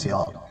 God bless you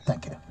all.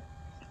 Thank you.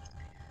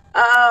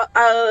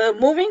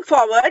 Moving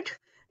forward,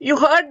 you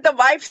heard the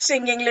wife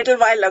singing little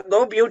while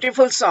ago,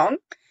 beautiful song.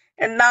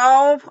 And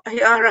now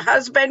her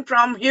husband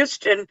from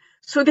Houston,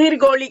 Sudhir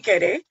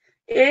Golikere,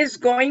 is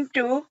going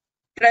to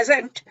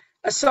present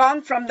a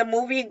song from the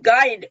movie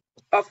Guide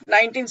of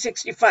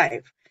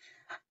 1965.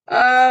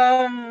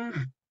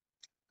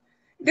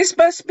 This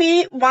must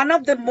be one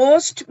of the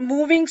most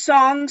moving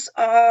songs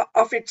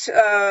of its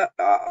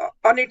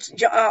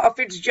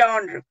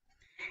genre.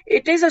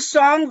 It is a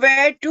song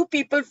where two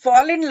people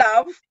fall in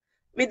love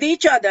with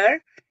each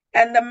other,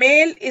 and the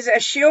male is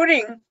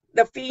assuring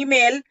the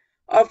female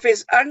of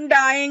his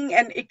undying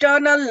and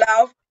eternal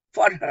love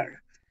for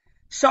her.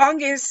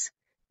 Song is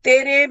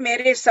Tere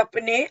Mere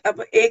Sapne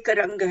Ab Ek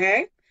Rang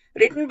Hai,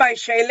 written by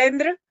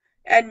Shailendra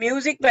and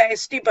music by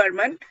S.T.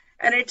 Burman.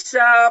 and it's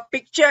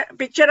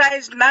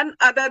picturized none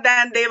other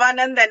than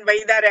Devanand and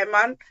Vaida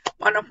Rahman,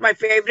 one of my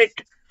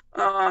favorite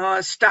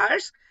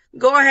stars.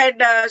 Go ahead,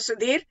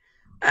 Sudhir,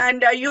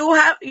 and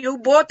you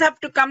both have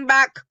to come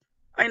back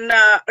in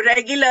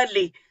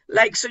regularly,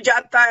 like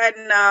Sujata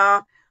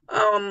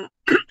and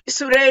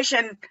Suresh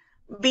and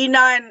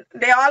Beena, and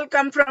they all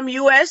come from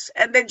US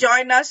and they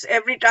join us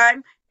every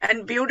time,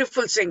 and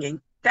beautiful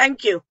singing.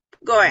 Thank you.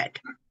 Go ahead.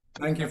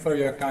 Thank you for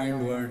your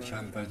kind words,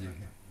 Shantaji.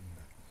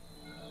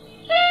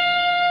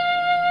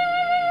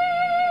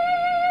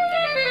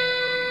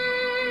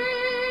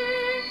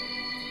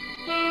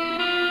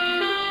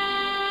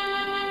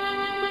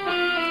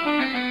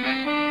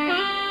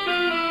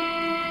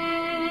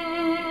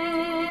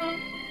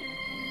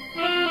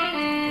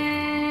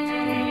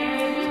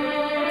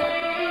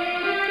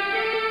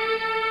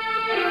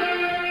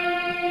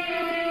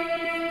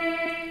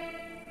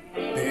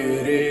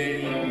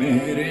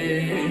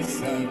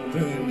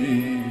 सपने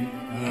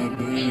अब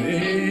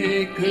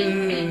एक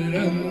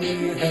रंग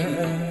है,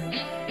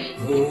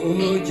 हो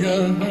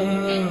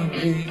जहाँ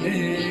भी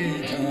ले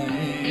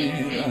जाए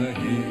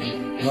राहे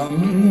हम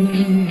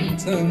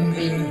संग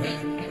है।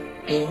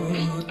 ओ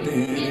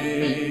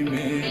तेरे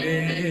मेरे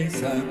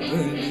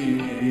सपने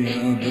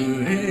अब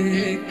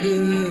एक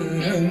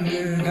रंग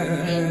है,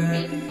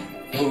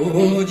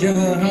 हो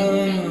जहाँ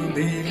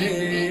भी ले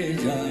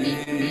जाए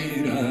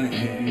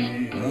राहे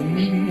हम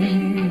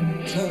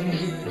संग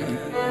है।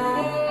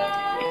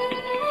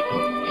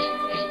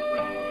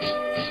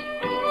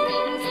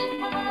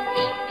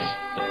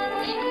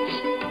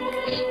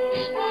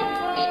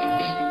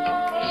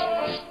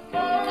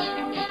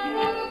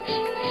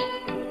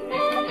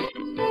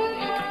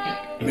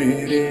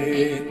 मेरे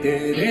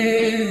तेरे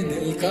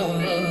दिल का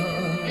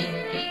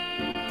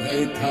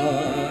तय था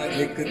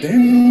एक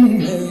दिन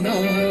मिलना,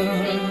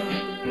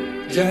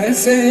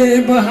 जैसे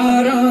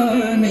बहार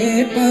आने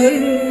पर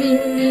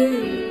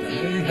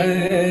तय है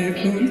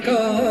फूल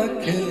का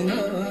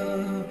खिलना।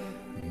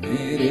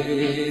 मेरे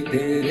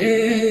तेरे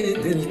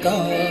दिल का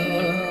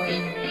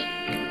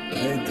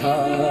तय था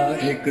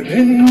एक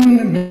दिन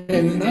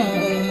मिलना,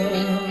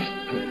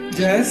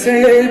 जैसे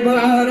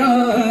बहार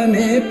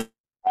आने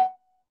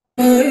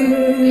तय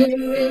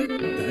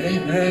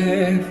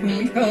है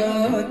फूल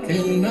का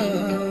खिलना।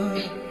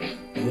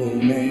 ओ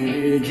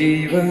मेरे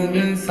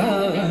जीवन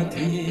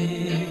साथी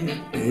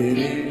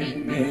तेरे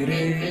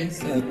मेरे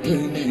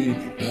सपने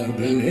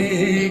अब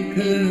एक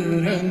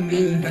रंग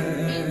है,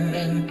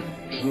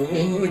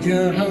 ओ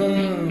जहाँ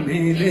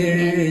भी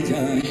ले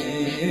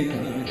जाए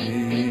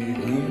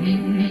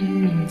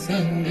हम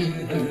संग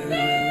है।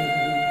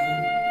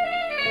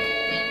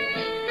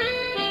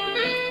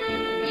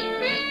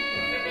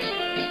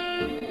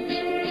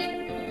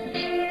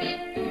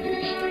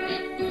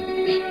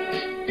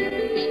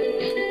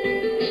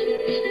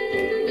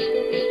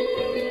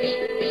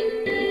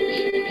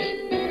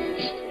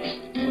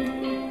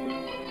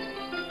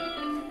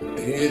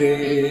 तेरे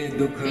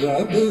दुख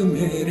अब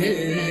मेरे,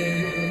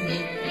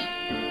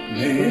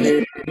 मेरे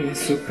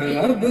सुख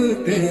अब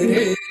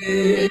तेरे,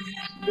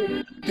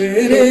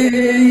 तेरे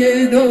ये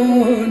दो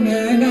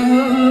नैना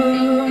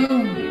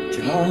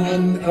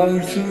चांद और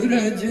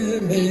सूरज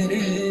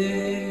मेरे।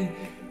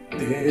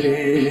 तेरे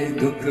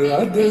दुख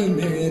अब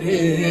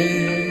मेरे,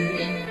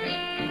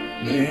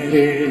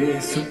 मेरे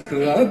सुख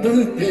अब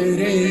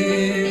तेरे,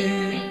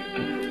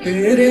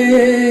 तेरे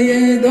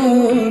ये दो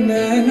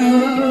नैना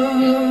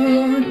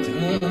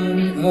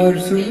और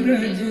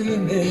सूरज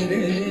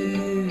मेरे।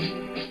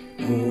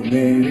 ओ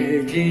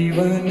मेरे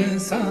जीवन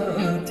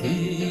साथी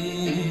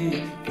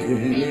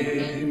तेरे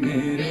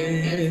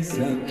मेरे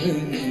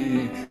सपने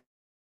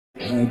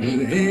अब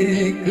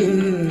एक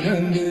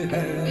रंग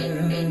है,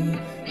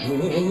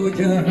 हो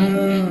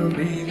जहाँ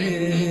भी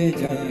ले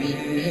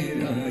जाए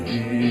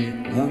राहे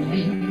हम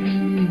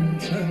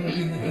संग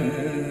है।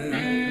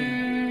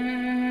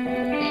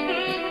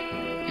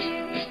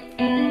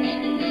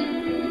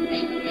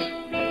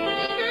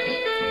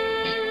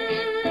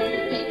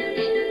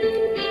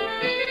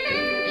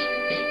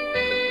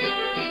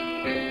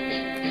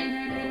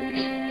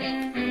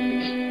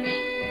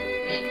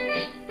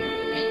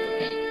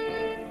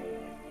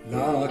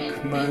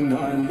 लाख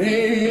मना ले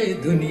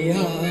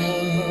दुनिया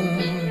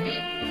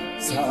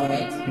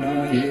साथ ना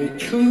ये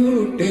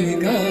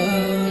छूटेगा,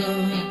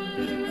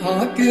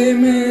 आके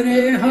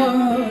मेरे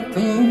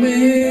हाथों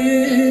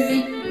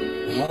में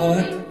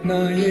हाथ ना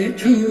ये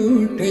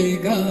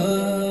छूटेगा।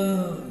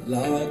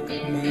 लाख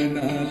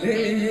मना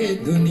ले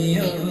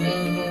दुनिया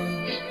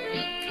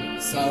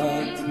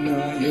साथ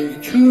ना ये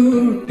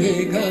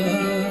छूटेगा,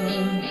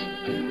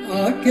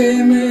 आके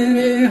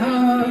मेरे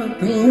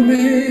हाथों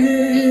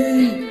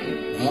में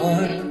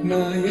हाथ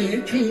ना ये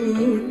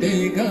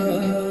छूटेगा।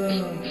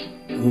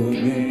 ओ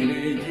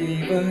मेरे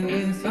जीवन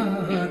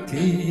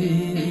साथी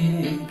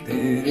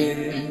तेरे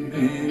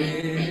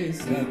मेरे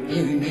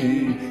सपने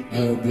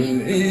अब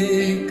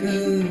एक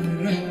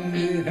रंग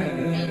है,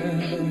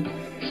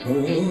 हो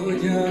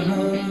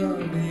जहाँ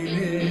भी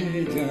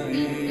ले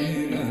जाए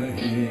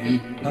राहे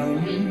हम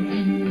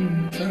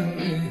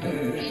संग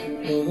है।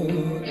 ओ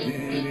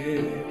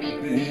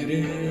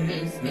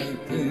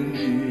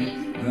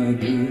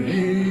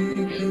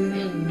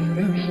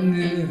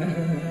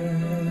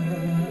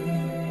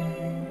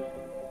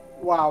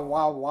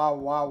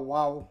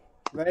Wow.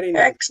 Very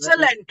nice.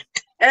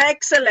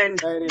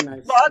 Excellent. Very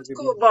nice. बहुत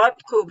खूब,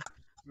 बहुत खूब.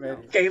 Very.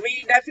 Okay, we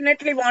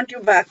definitely want you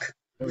back.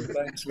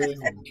 Thanks very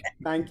much.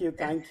 Thank you.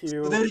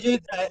 Sudhir ji,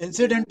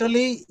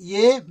 incidentally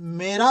ये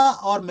मेरा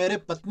और मेरे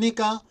पत्नी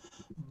का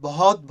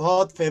बहुत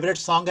बहुत फेवरेट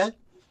सॉन्ग है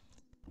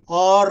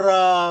और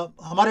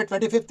हमारे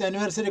 25th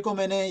एनिवर्सरी को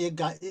मैंने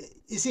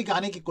इसी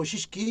गाने की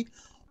कोशिश की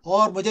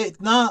और मुझे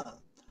इतना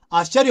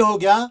आश्चर्य हो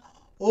गया,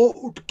 वो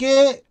उठ के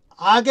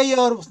आ गई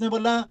और उसने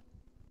बोला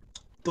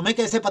तुम्हें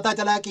कैसे पता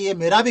चला कि ये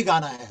मेरा भी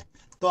गाना है।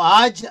 तो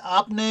आज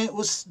आपने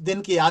उस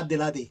दिन की याद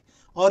दिला दी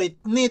और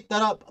इतनी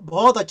तरह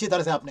बहुत अच्छी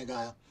तरह से आपने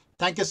गाया।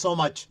 Thank you so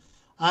much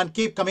and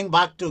keep coming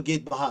back to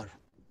Geet Bahar.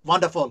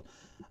 Wonderful.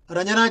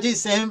 Ranjana ji,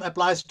 same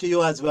applies to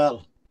you as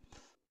well.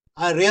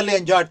 I really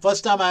enjoyed.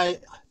 First time I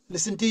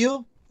listened to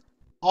you.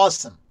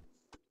 Awesome.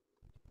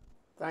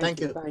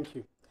 Thank you. Thank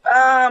you.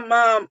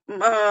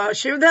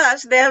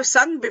 Shivdas, they have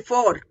sung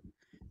before.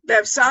 They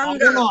have sung. I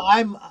don't know.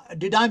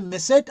 Did I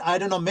miss it? I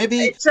don't know. Maybe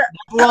that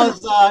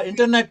was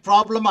internet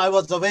problem. I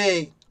was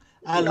away.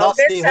 I lost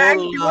they the sang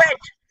whole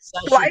duet.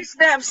 session. Twice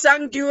they have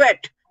sung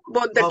duet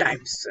both the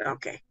times.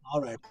 Okay.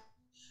 All right.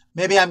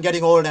 Maybe I'm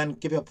getting old and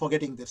keep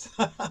forgetting this.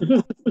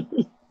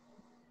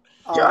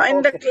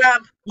 Join the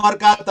club. उम्र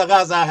का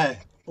तकाजा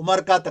है,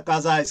 उम्र का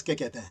तकाजा इसके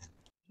कहते हैं.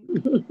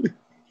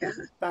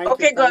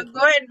 Okay, go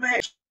ahead,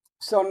 Mahesh.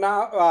 So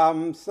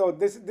now, so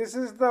this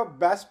is the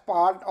best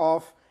part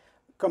of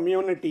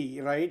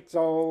community, right?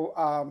 So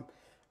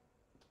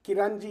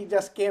Kiranji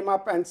just came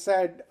up and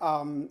said,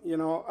 on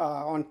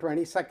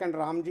 22nd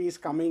Ramji is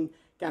coming.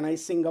 Can I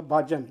sing a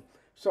bhajan?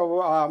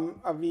 So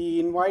we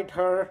invite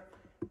her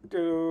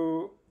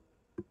to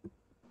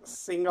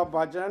sing a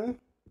bhajan.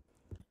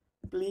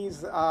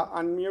 Please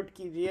unmute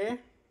कीजिए.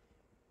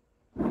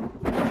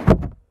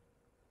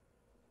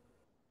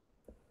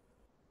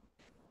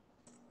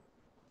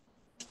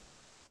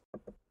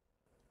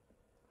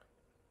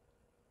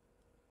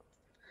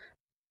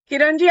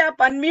 किरण जी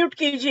आप unmute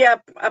कीजिए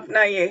आप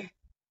अपना ये.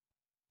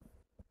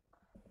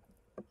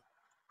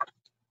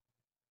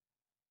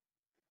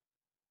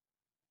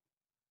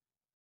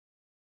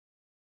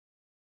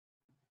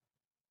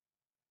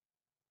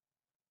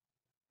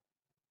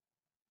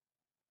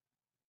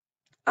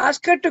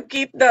 Ask her to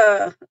keep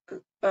the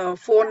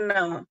phone.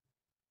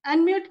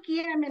 Unmute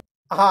किया मैंने.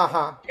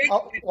 हाँ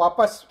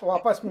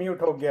वापस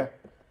म्यूट हो गया.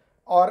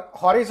 और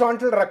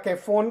हॉरिजॉन्टल रखें,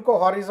 फोन को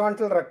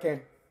हॉरिजॉन्टल रखें.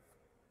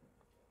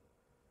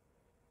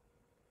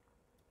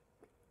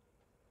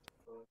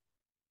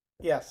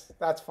 Yes,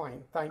 that's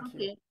fine. Thank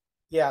you.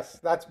 Yes,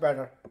 that's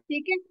better.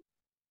 ठीक है.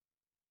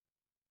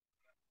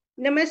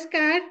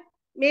 नमस्कार,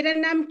 मेरा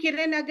नाम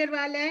किरण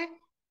अग्रवाल है.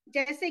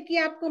 जैसे कि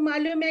आपको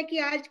मालूम है कि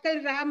आजकल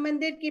राम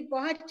मंदिर की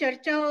बहुत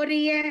चर्चा हो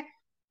रही है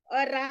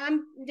और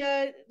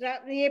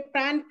ये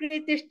प्राण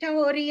प्रतिष्ठा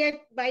हो रही है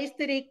 22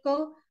 तारीख को.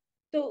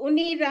 तो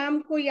उन्हीं राम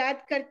को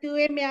याद करते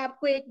हुए मैं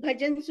आपको एक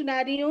भजन सुना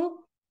रही हूँ.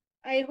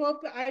 I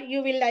hope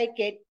you will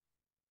like it.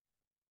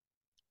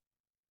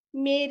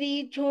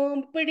 मेरी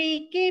झोंपड़ी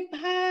के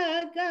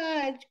भाग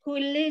आज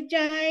खुल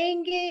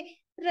जाएंगे,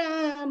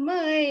 राम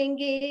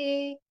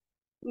आएंगे.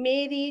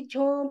 मेरी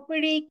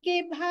झोंपड़ी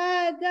के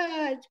भाग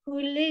आज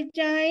खुल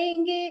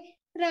जाएंगे,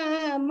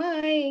 राम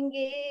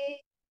आएंगे.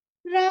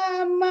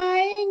 राम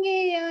आएंगे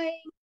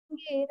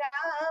आएंगे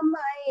राम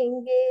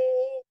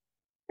आएंगे.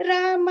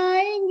 राम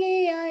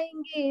आएंगे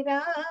आएंगे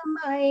राम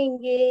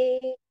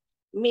आएंगे.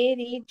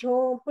 मेरी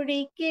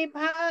झोंपड़ी के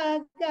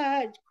भाग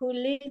आज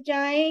खुल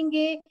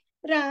जाएंगे,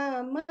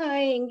 राम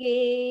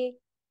आएंगे.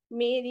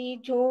 मेरी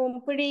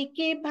झोंपड़ी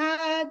के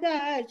भाग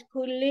आज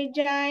खुल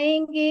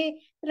जाएंगे,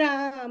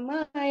 राम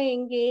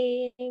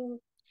आएंगे.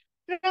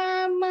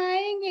 राम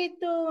आएंगे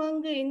तो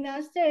अंगना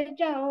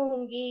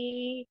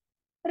सजाऊंगी.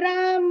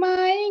 राम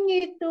आएंगे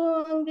तो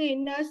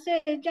अंगना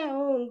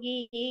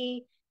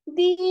सजाऊंगी.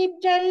 दीप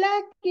जला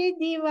के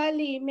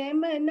दिवाली मैं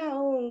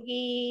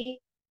मनाऊंगी.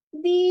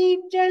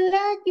 दीप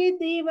जला के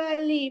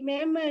दिवाली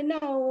मैं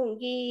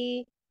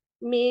मनाऊंगी.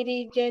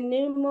 मेरे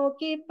जन्मों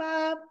के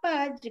पाप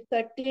आज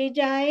कट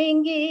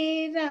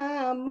जाएंगे,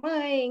 राम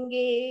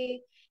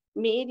आएंगे.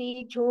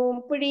 मेरी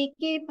झोंपड़ी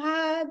के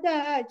भाग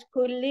आज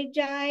खुल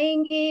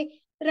जाएंगे,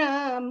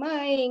 राम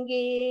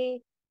आएंगे.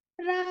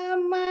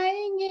 राम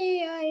आएंगे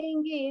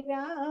आएंगे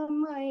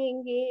राम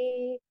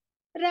आएंगे.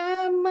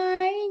 राम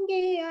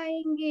आएंगे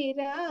आएंगे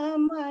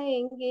राम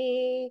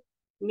आएंगे.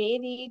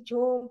 मेरी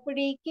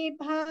झोंपड़ी के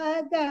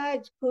भाग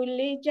आज खुल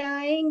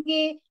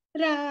जाएंगे,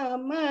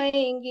 राम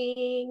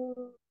आएंगे.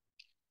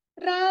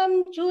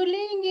 राम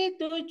झूलेंगे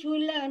तो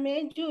झूला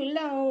मैं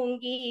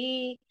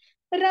झूलाऊंगी.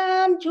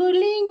 राम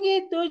झूलेंगे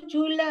तो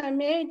झूला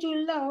मैं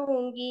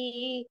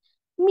झूलाऊंगी.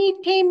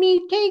 मीठे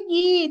मीठे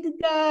गीत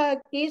गा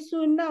के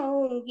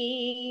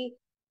सुनाऊंगी.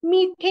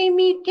 मीठे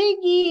मीठे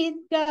गीत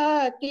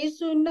गा के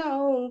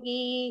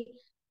सुनाऊंगी.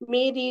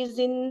 मेरी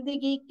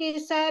जिंदगी के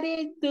सारे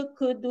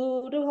दुख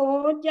दूर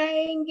हो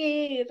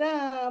जाएंगे,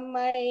 राम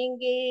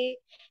आएंगे.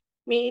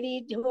 मेरी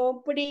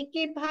झोपड़ी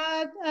के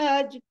भाग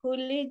आज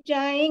खुल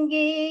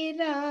जाएंगे,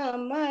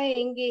 राम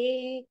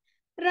आएंगे.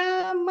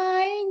 राम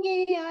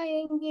आएंगे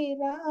आएंगे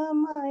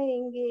राम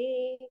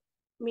आएंगे,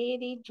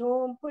 मेरी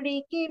झोंपड़ी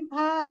के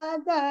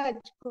भाग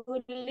आज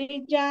खुल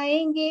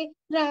जाएंगे,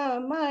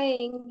 राम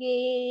आएंगे।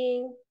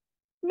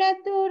 मैं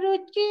तो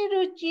रुचि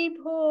रुचि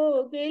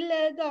भोग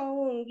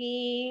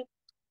लगाऊंगी,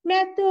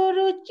 मैं तो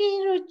रुचि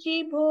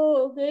रुचि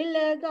भोग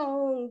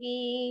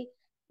लगाऊंगी,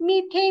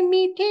 मीठे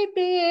मीठे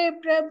बेर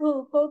प्रभु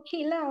को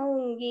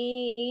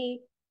खिलाऊंगी,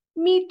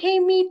 मीठे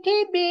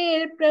मीठे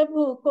बेर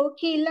प्रभु को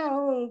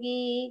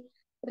खिलाऊंगी।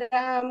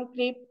 राम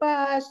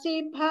कृपा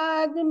से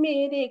भाग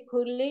मेरे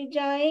खुल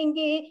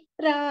जाएंगे,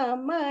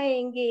 राम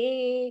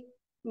आएंगे,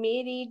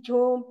 मेरी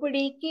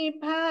झोंपड़ी के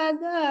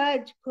भाग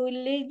आज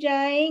खुल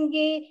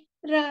जाएंगे,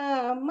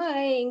 राम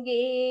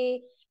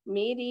आएंगे,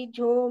 मेरी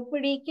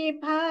झोंपड़ी के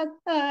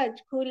भाग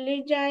आज खुल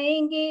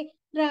जाएंगे,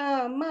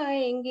 राम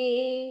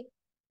आएंगे।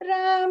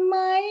 राम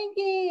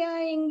आएंगे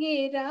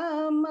आएंगे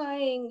राम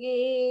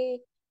आएंगे,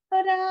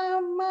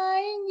 राम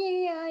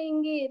आएंगे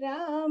आएंगे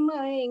राम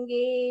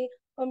आएंगे,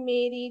 और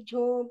मेरी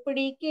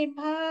झोंपड़ी के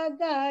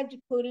भाग आज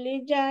खुल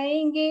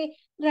जाएंगे,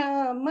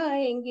 राम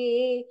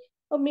आएंगे,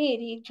 और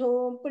मेरी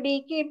झोंपड़ी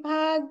के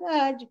भाग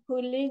आज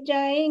खुल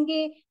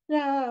जाएंगे,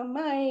 राम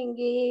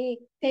आएंगे।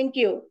 Thank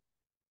you.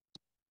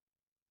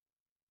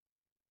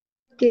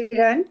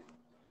 Kiran.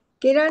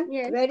 Kiran,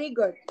 Yes. very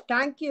good.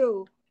 Thank you.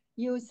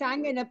 You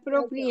sang an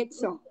appropriate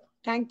song.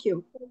 Thank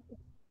you.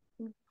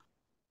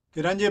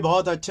 Kiran ji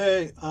बहुत अच्छे।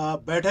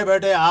 बैठे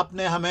बैठे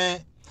आपने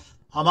हमें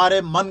हमारे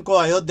मन को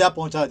अयोध्या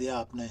पहुंचा दिया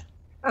आपने।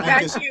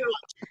 Thank you Thank you.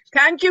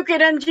 Thank you,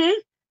 Kiranji.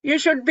 You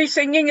should be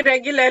singing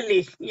regularly.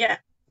 Yeah.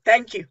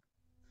 Thank you.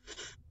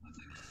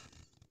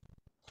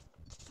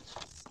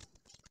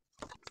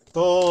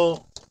 तो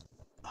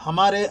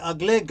हमारे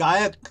अगले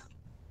गायक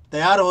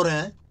तैयार हो रहे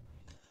हैं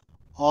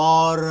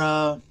और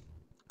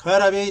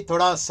खैर अभी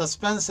थोड़ा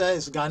सस्पेंस है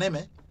इस गाने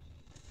में।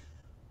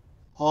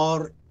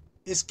 और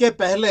इसके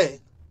पहले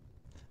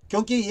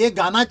क्योंकि ये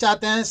गाना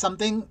चाहते हैं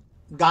समथिंग,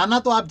 गाना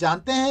तो आप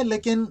जानते हैं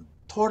लेकिन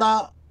थोड़ा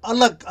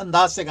अलग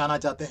अंदाज से गाना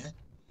चाहते हैं,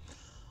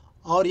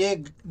 और ये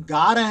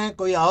गा रहे हैं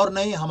कोई और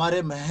नहीं,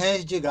 हमारे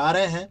महेश जी गा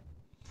रहे हैं,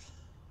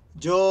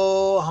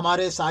 जो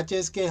हमारे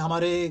साचेस के,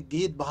 हमारे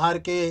गीत बहार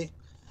के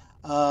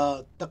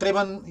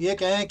तकरीबन ये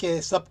कहें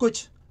कि सब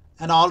कुछ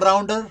एन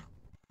ऑलराउंडर,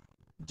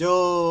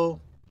 जो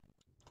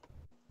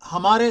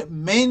हमारे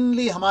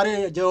मेनली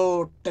हमारे जो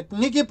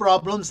टेक्निकी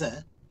प्रॉब्लम्स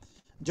हैं,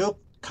 जो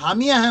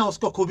खामियां हैं,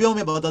 उसको खूबियों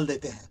में बदल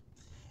देते हैं।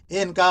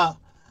 ये इनका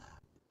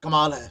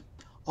कमाल है।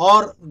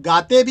 और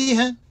गाते भी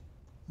हैं,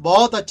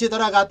 बहुत अच्छी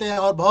तरह गाते हैं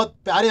और बहुत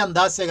प्यारे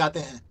अंदाज से गाते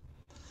हैं।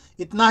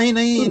 इतना ही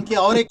नहीं, इनकी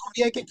और एक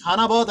खूबी है कि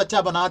खाना बहुत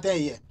अच्छा बनाते हैं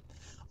ये,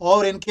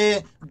 और इनके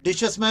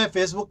डिशेस में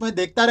फेसबुक में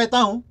देखता रहता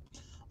हूँ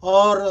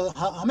और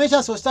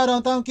हमेशा सोचता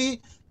रहता हूँ कि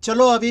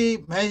चलो अभी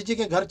महेश जी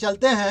के घर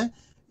चलते हैं,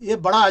 ये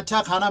बड़ा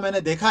अच्छा खाना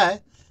मैंने देखा है।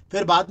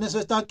 फिर बाद में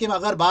सोचता हूँ कि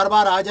अगर बार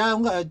बार आ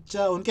जाऊँगा,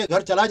 उनके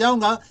घर चला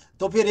जाऊँगा,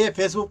 तो फिर ये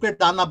फेसबुक पे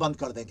डालना बंद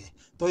कर देंगे,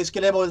 तो इसके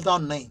लिए बोलता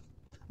हूँ नहीं।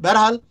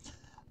 बहरहाल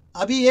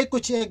अभी ये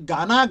कुछ एक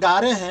गाना गा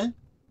रहे हैं,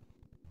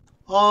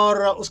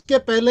 और उसके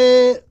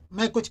पहले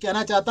मैं कुछ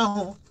कहना चाहता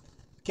हूँ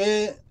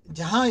कि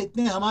जहाँ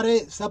इतने हमारे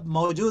सब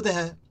मौजूद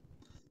हैं,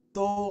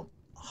 तो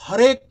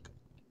हर एक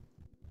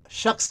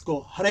शख्स को,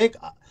 हर एक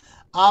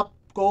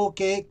आपको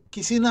के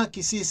किसी ना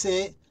किसी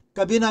से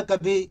कभी ना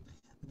कभी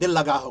दिल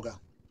लगा होगा,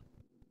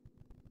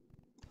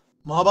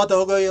 मोहब्बत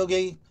हो गई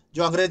होगी,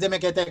 जो अंग्रेजी में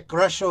कहते हैं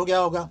क्रश हो गया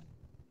होगा।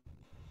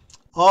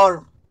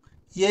 और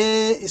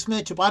ये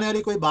इसमें छुपाने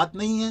वाली कोई बात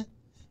नहीं है,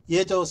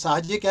 ये जो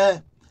साहजिक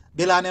है,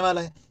 दिल आने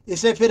वाला है।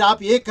 इसे फिर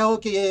आप ये कहो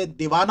कि ये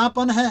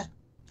दीवानापन है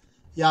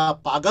या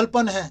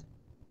पागलपन है।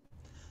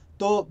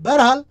 तो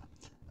बहरहाल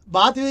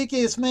बात हुई कि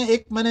इसमें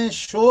एक मैंने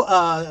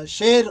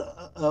शेर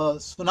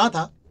सुना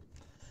था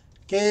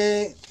कि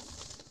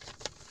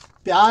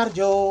प्यार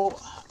जो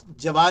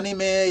जवानी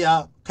में, या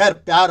खैर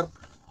प्यार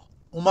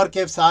उम्र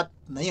के साथ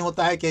नहीं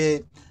होता है,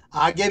 कि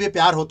आगे भी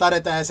प्यार होता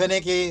रहता है, ऐसे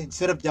नहीं कि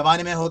सिर्फ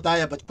जवानी में होता है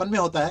या बचपन में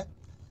होता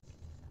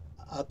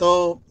है।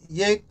 तो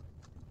ये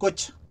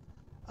कुछ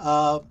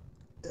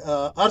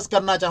अर्ज़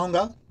करना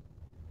चाहूँगा।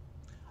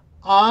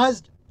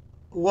 आज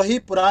वही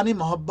पुरानी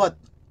मोहब्बत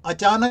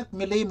अचानक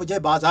मिली मुझे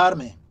बाज़ार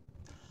में,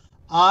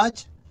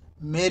 आज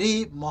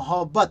मेरी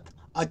मोहब्बत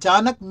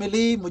अचानक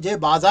मिली मुझे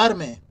बाज़ार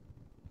में,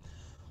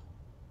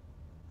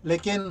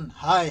 लेकिन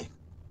हाय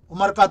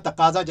उम्र का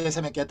तकाजा,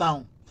 जैसे मैं कहता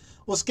हूँ।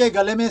 उसके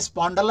गले में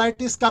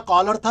स्पॉन्डिलाइटिस का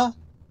कॉलर था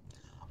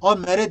और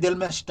मेरे दिल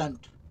में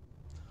स्टंट।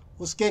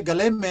 उसके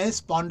गले में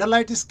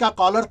स्पॉन्डिलाइटिस का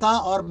कॉलर था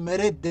और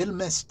मेरे दिल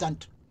में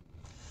स्टंट।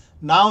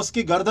 ना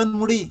उसकी गर्दन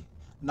मुड़ी,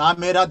 ना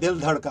मेरा दिल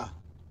धड़का।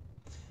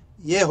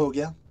 ये हो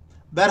गया।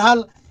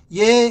 बहरहाल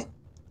ये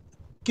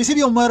किसी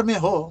भी उम्र में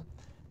हो,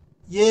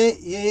 ये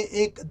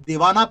एक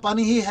दीवानापन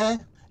ही है,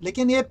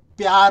 लेकिन ये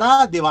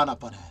प्यारा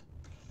दीवानापन है।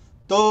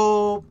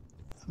 तो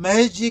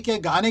महेश जी के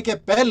गाने के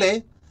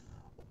पहले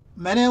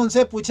मैंने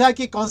उनसे पूछा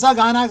कि कौन सा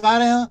गाना गा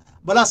रहे हैं,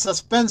 बोला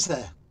सस्पेंस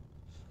है,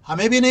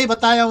 हमें भी नहीं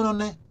बताया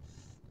उन्होंने,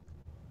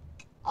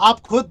 आप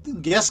खुद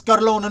गेस कर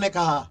लो उन्होंने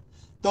कहा।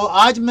 तो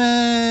आज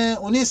मैं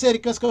उन्हीं से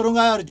रिक्वेस्ट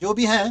करूंगा, और जो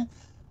भी हैं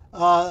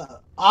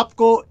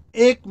आपको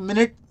 1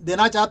 मिनट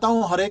देना चाहता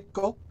हूं हर एक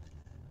को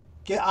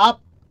कि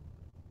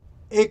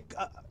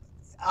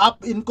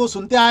आप इनको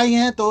सुनते आए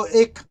हैं तो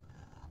एक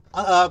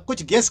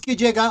कुछ गेस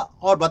कीजिएगा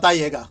और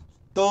बताइएगा।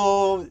 तो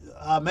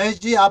महेश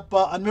जी आप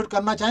अनम्यूट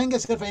करना चाहेंगे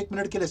सिर्फ 1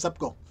 मिनट के लिए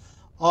सबको,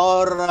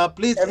 और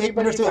प्लीज 1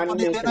 मिनट से ऊपर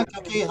नहीं देना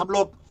क्योंकि हम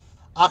लोग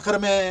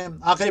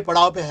आखिरी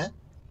पड़ाव पे हैं।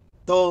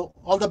 तो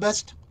ऑल द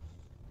बेस्ट।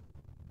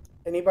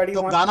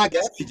 तो गाना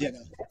गेस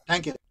कीजिएगा।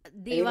 Thank you.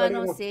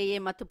 दीवानों से ये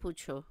मत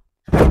पूछो।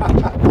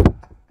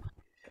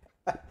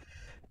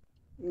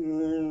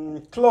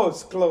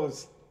 क्लोज।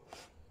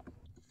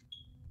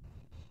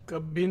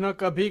 कभी ना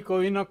कभी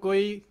कोई ना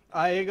कोई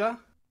आएगा।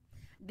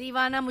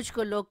 दीवाना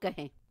मुझको लोग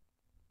कहें।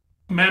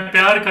 मैं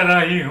प्यार कर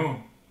रही हूँ।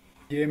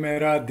 ये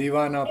मेरा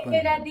दीवानापन।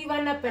 मेरा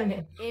दीवानापन है।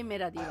 ये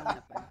मेरा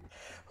दीवानापन है।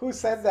 Who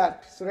said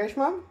that? Suresh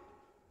ma'am?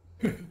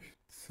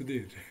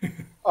 Sudhir.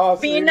 Oh,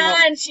 Veena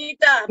and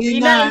Sheeta.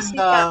 Veena and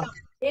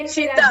and,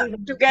 Sheeta.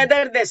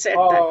 Together they said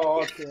that.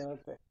 Oh,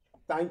 okay.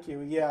 Thank you.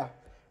 Yeah.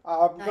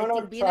 I'm I going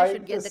think to Veena try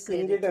should to get the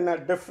sing credit. it in a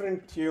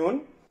different tune.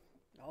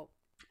 Oh.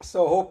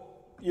 So hope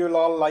you'll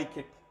all like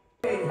it.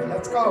 Hey,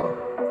 let's go.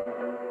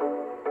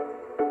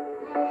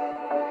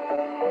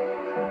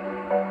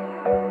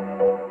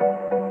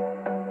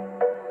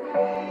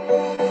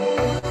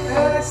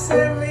 ऐसे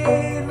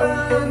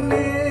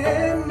वीराने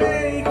में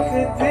एक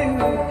दिन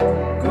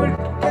घुट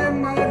के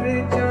मर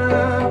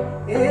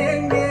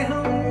जाएंगे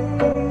हम।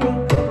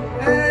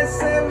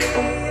 ऐसे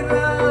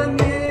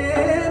वीराने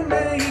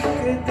में एक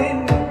दिन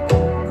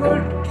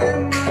घुट के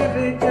मर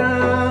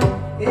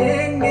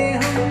जाएंगे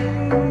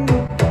हम।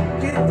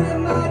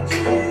 जितना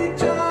जी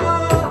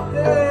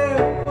चाहे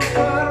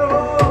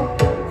पुकारो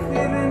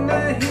फिर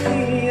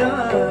नहीं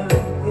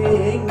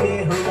आएंगे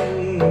हम।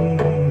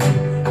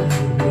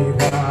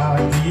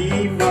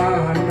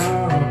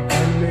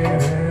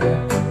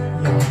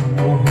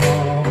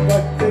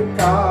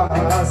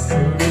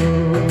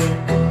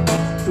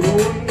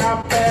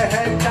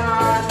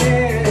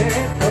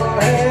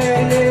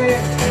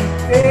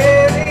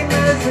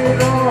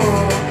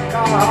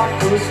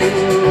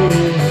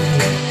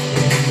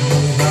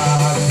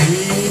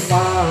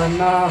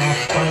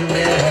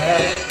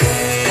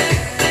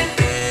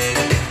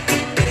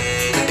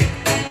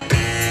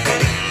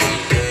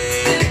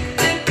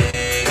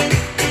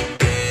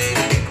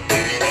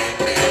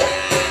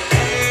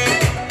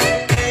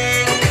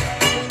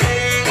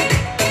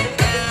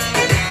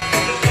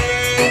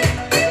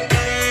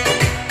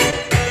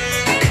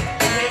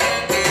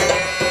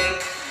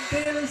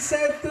 दिल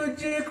से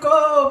तुझको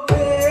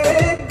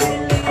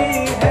बेदिली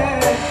है,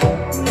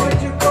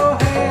 मुझको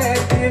है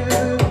दिल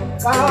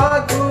का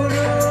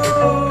गुरु।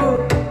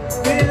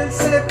 दिल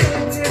से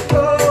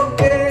तुझको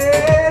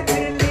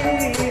बेदिली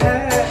है,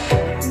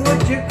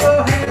 मुझको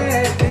है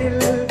दिल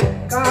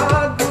का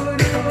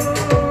गुरु।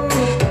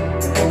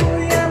 तू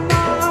ये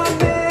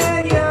माने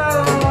या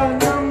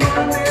न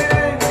माने,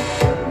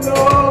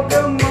 लोग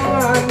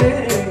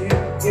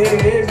मानेंगे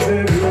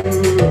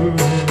जरूर।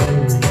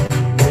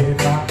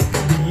 मेरा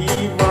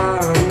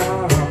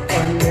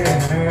दीवानापन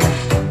है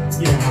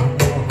या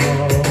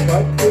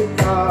मोहब्बत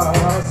का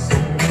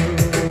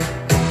सुर।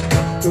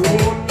 तू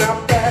न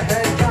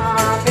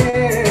पहचाने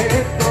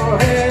तो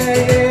है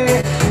ये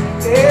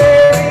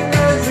तेरी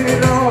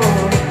नजरों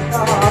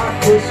का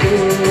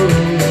कसूर।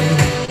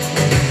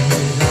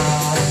 मेरा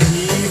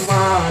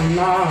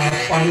दीवानापन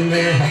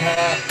है।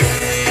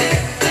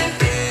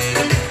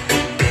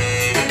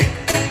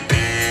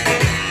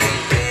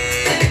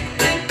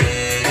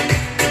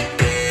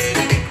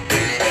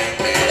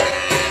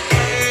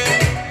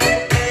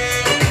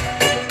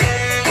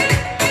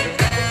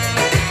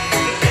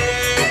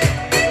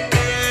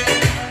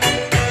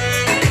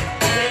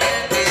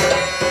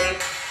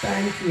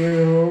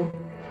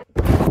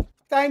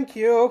 Thank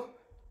you.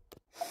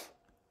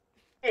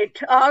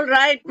 All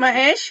right,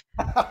 Mahesh.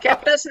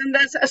 Kept us in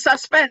the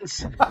suspense.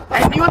 I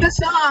knew the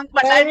song,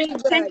 but I Very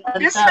didn't think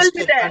good. this will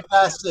be there.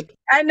 Fantastic.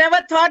 I never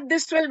thought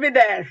this will be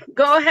there.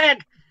 Go ahead.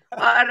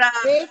 Or,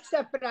 Great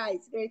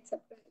surprise.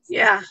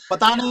 yeah.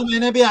 पता नहीं,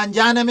 मैंने भी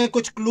अनजाने में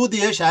कुछ clue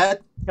दिए शायद।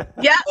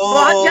 Yeah,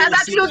 बहुत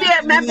ज्यादा क्लू दिए।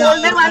 मैं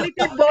बोलने वाली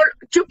थी,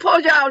 चुप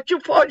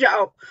हो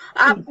जाओ।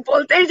 आप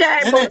बोलते ही जाए।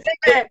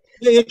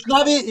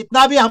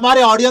 इतना भी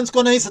हमारे ऑडियंस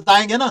को नहीं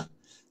सताएंगे ना।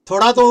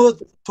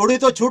 थोड़ी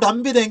तो छूट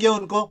हम भी देंगे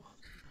उनको,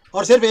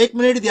 और सिर्फ 1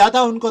 मिनट दिया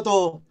था उनको,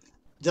 तो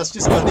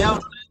जस्टिस कर दिया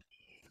उन्होंने।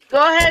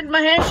 Go ahead,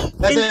 Mahesh.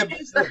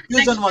 The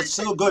fusion was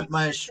so good,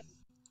 Mahesh.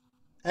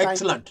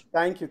 Excellent.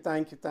 Thank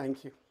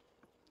you.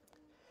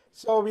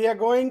 So we are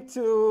going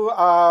to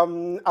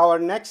our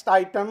next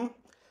item,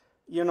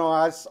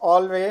 as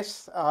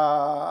always,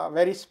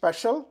 very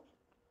special.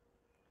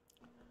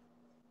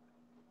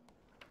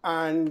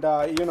 And,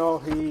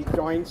 he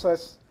joins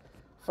us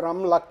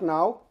from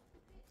Lucknow.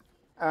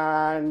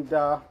 And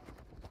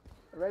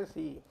where is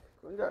he?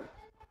 Gunjan?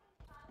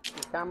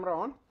 The camera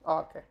on?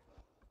 Okay.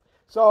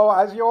 So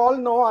as you all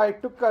know, I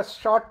took a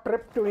short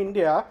trip to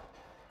India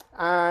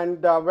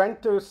and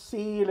went to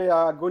see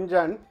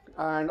Gunjan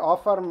and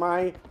offer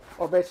my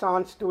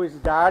obeisance to his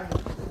dad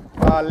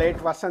late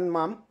Vasant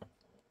Mam,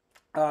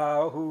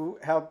 who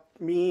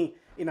helped me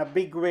in a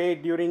big way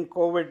during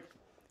COVID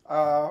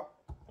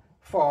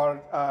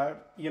for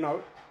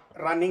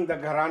running the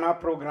Gharana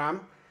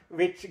program,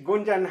 which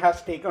Gunjan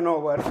has taken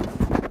over.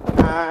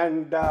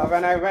 And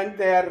when I went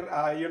there,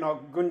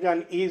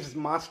 Gunjan is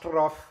master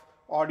of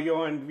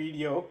audio and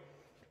video.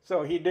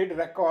 So he did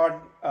record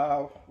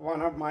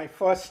one of my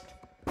first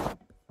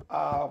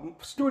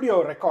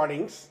studio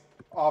recordings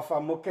of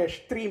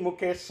three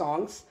Mukesh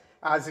songs,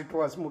 as it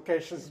was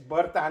Mukesh's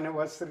birth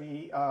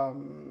anniversary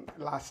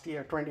last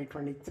year,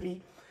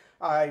 2023.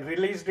 I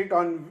released it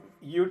on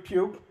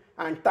YouTube,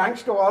 and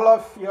thanks to all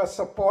of your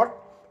support,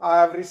 I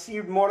have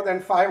received more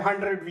than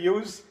 500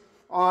 views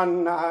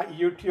on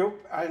YouTube,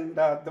 and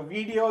the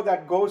video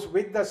that goes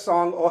with the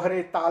song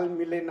Ohre Tal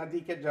Mile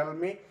Nadi Ke Jal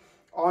Mein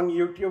on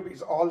YouTube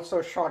is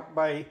also shot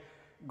by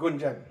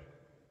Gunjan.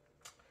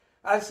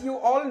 As you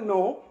all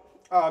know,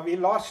 we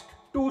lost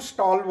two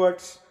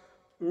stalwarts,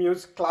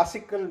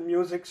 classical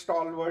music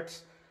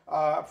stalwarts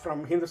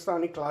from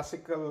Hindustani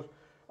classical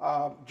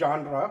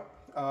genre,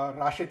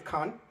 Rashid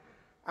Khan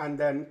and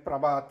then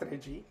Prabha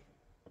Atreji.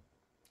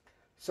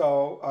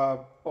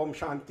 So, Om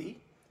Shanti.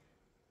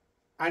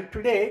 And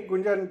today,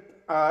 Gunjan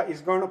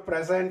is going to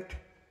present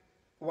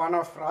one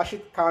of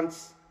Rashid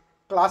Khan's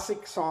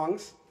classic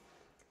songs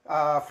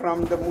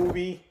from the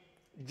movie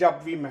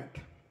Jab We Met,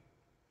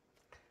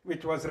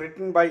 which was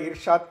written by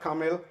Irshad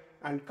Kamil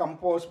and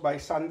composed by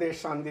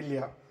Sandesh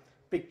Sandilya,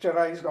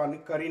 picturized on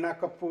Kareena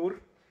Kapoor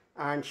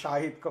and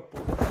Shahid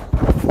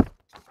Kapoor.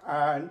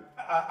 And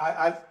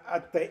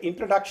at the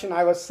introduction,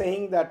 I was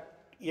saying that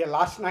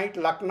last night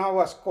Lucknow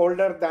was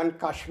colder than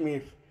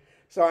Kashmir.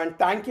 So, and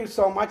thank you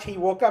so much. He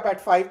woke up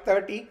at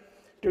 5:30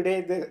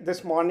 today,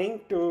 this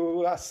morning,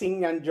 to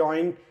sing and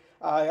join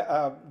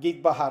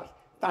Geet Bahaar.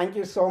 Thank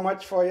you so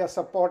much for your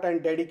support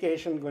and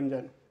dedication,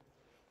 Gunjan.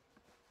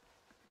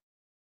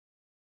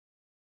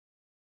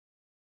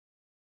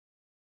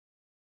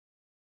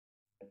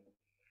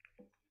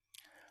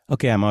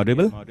 Okay, I'm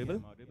audible.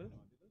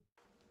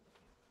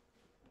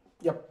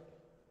 Yep.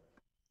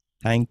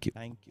 Thank you.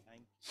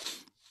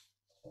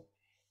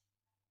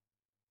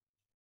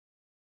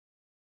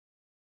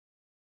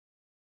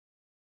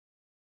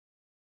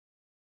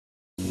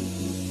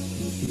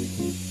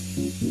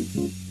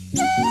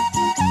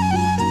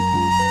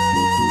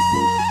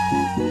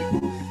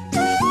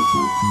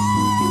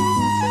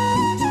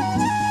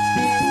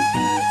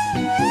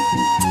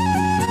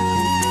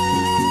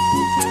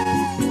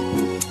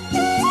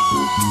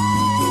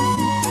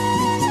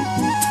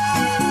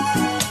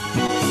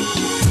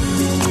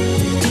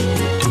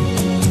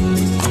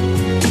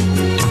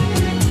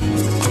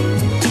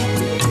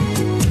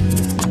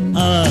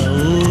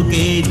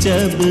 आओगे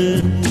जब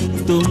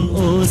तुम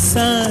ओ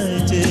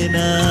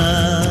साजना,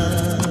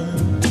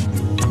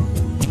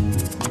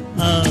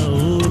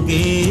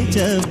 आओगे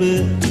जब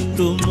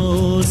तुम ओ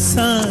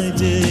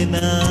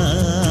साजना,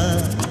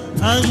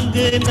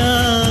 अंगना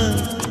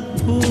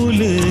फूल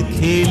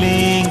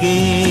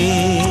खिलेंगे,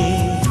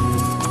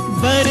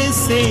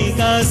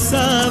 बरसेगा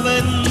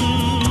सावन,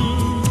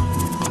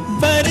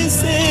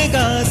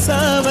 बरसेगा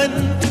सावन,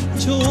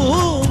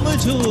 झूम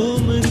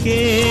झूम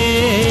के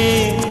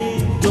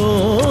दो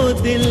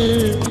दिल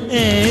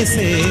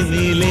ऐसे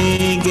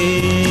मिलेंगे।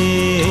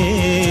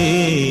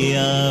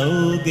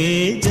 आओगे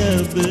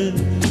जब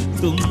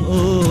तुम ओ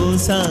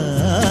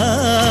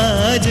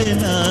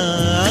साजना,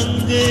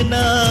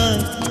 अंगना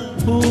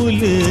फूल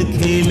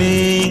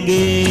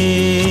खिलेंगे।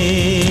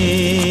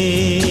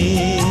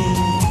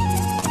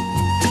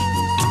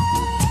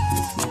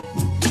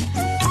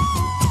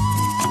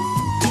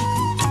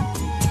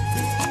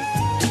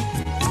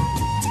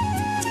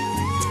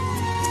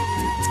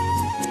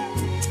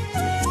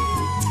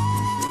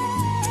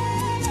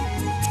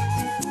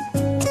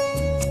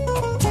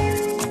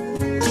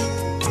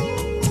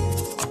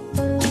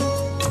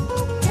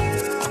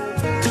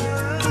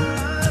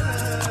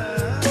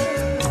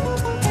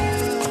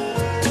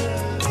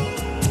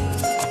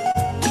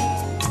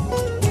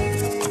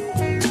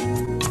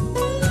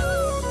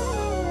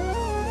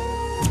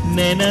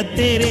 नैना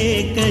तेरे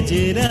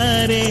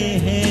कजरारे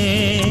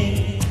हैं,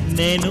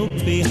 नैनों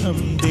पे हम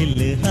दिल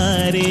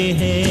हारे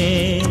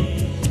हैं,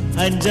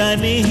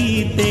 अनजाने ही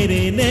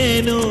तेरे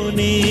नैनों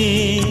ने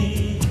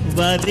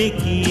वादे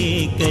किए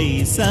कई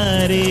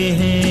सारे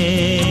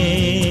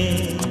हैं।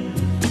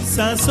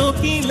 सांसों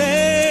की ले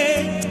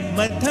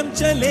मध्यम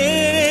चले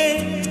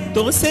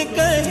तो से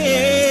कहे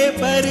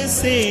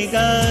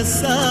बरसेगा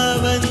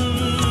सावन,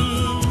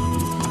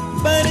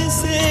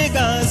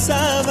 बरसेगा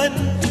सावन,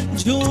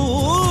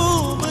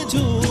 झूम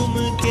झूम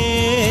के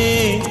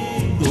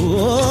दो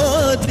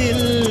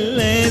दिल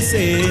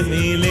ऐसे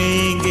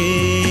मिलेंगे।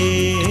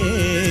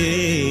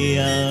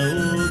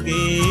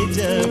 आओगे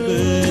जब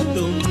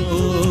तुम ओ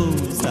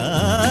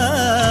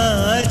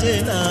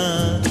साजना,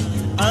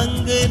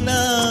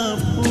 अंगना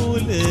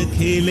फूल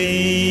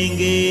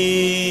खिलेंगे।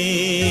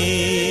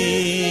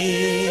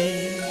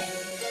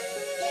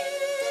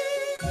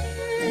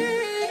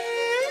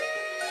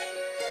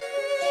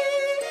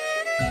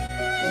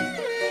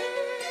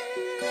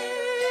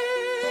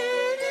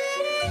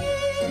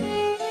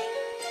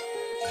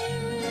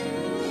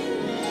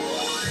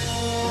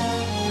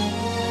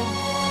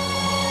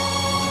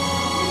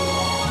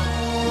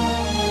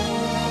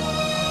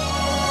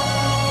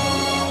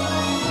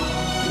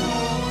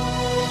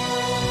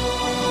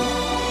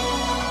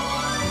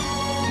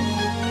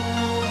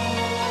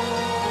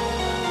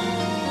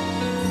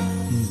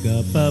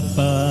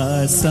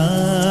 पपा सा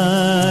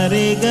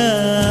रे गा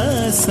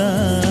सा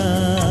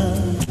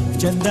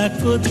चंदा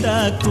को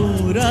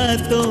ताकूं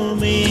रातों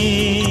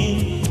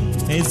में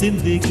है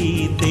जिंदगी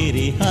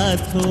तेरे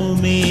हाथों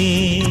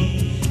में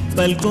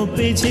पलकों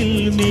पे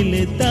झिलमिल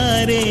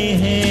तारे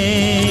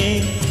हैं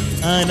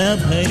आना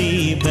भरी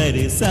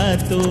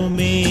बरसातों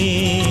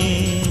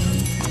में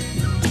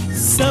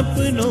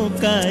सपनों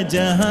का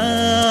जहां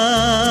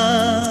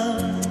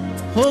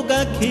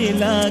होगा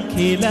खिला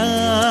खिला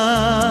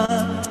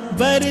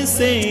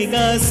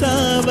बरसेगा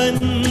सावन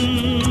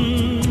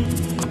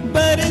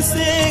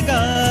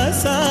बरसेगा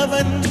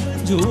सावन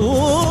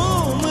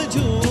झूम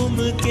झूम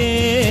के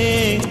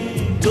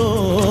दो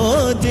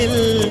दिल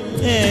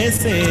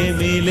ऐसे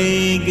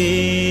मिलेंगे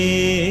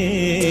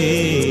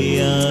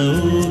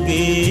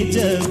आओगे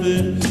जब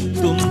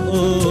तुम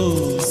ओ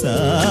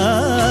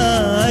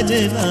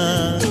साजना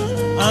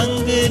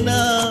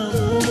अंगना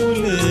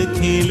फूल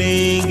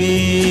खिलेंगे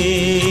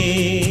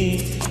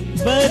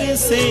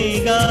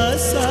बरसेगा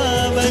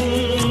सावन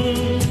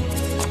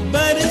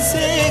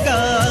बरसेगा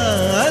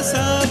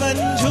सावन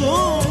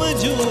झूम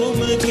झूम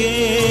के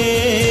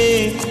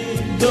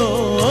दो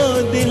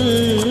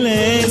दिल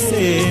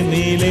ऐसे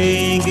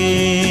मिलेंगे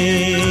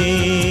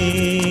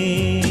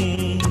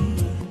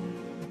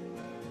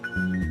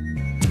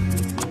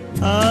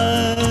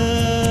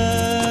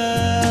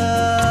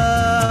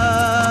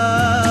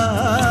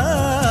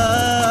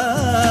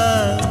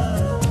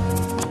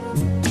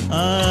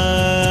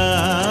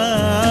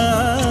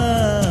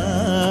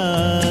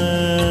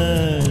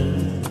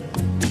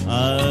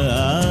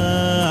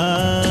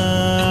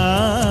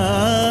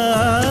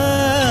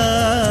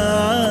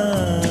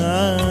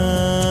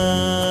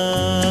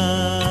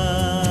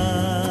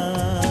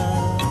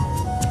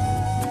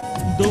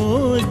दो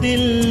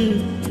दिल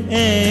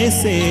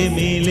ऐसे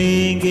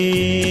मिलेंगे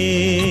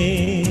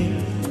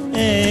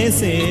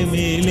ऐसे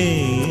मिलेंगे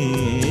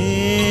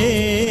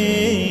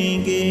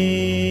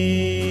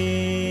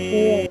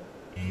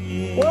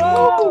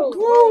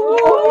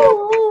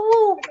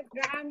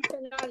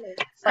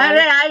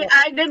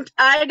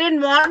I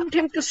didn't want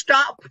him to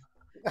stop.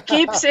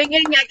 Keep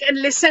singing. I can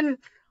listen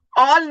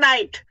all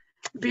night.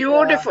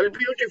 Beautiful,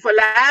 beautiful,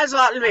 as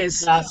always.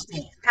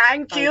 Fantastic.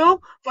 Thank you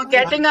for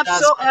getting up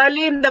so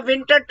early in the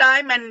winter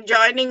time and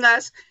joining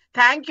us.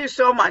 Thank you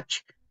so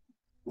much.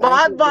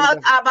 बहुत बहुत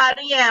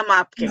आभारी हैं हम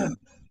आपके.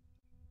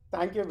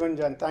 Thank you,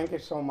 Gunjan. Thank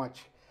you so much.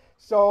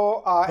 So,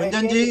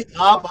 Gunjan जी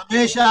आप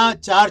हमेशा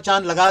चार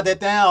चांद लगा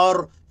देते हैं और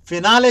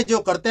फिनाले जो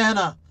करते हैं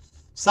ना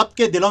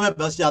सबके दिलों में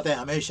बस जाते हैं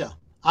हमेशा.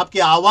 आपकी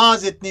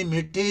आवाज इतनी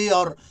मीठी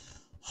और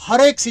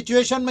हर एक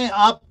सिचुएशन में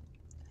आप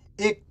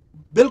एक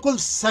बिल्कुल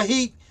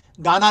सही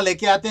गाना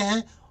लेके आते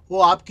हैं.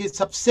 वो आपकी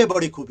सबसे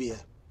बड़ी खूबी है.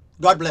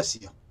 God bless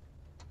you.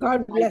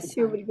 God bless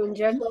you,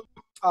 Gunjan.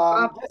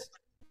 Just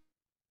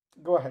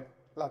go ahead,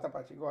 Lata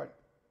Pachi, go ahead.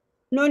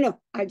 No,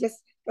 I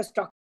just was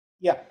talking.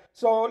 Yeah.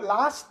 So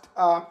last,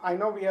 I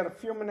know we are a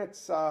few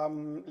minutes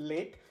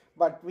late,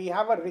 but we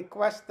have a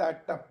request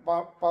that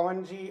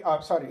Pavanji,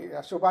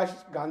 Subhash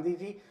Gandhi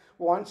ji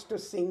wants to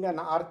sing an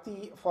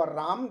arti for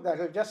Ram. That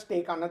will just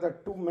take another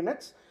 2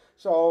 minutes.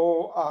 So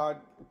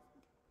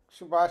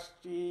Subhash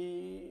ji,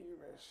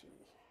 where's he?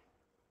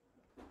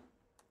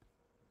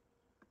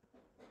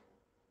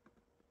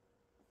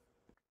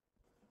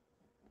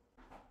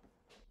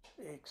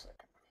 One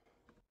second.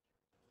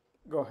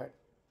 Go ahead.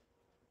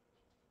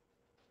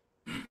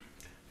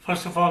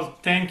 First of all,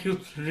 thank you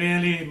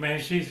really,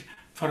 Maheshi,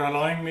 for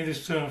allowing me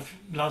this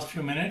last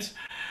few minutes.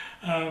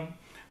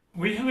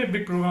 We have a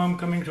big program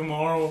coming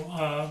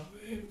tomorrow,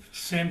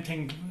 same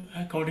thing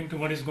according to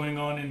what is going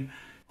on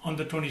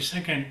the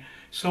 22nd.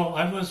 So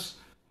I was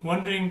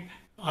wondering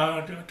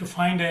to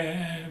find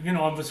I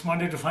was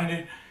wanting to find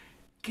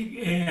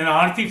an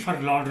Aarti for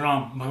Lord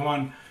Ram,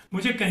 भगवान.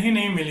 मुझे कहीं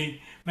नहीं मिली.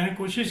 मैंने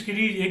कोशिश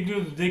करी, एक जो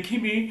देखी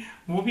भी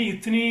वो भी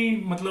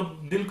इतनी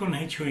मतलब दिल को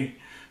नहीं छुई.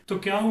 तो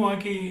क्या हुआ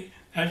कि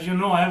as you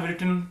know, I have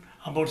written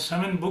about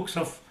 8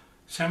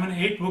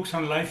 books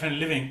on life and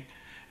living,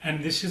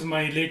 and this is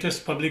my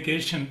latest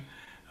publication,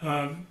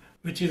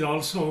 which is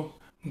also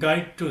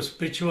Guide to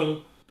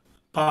Spiritual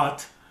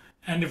Path,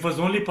 and it was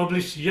only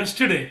published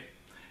yesterday.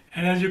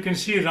 And as you can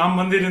see, Ram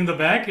Mandir in the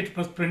back, it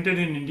was printed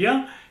in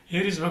India.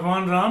 Here is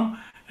Bhagwan Ram,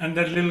 and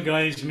that little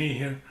guy is me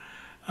here.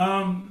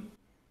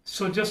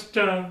 So just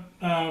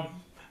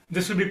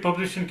this will be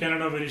published in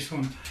Canada very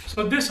soon.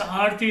 So this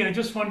Aarti, I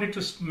just wanted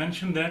to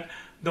mention that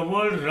the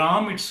word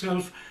Ram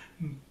itself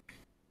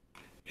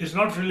is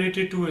not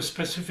related to a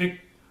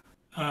specific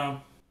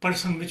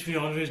person, which we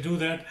always do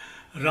that.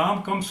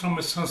 Ram comes from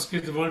a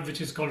Sanskrit word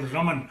which is called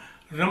Raman.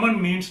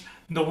 Raman means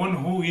the one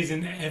who is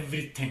in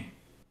everything.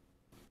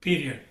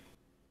 Period.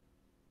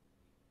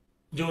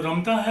 जो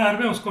रमता है हर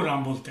में उसको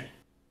राम बोलते हैं.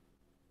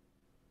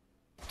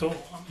 तो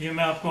ये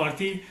मैं आपको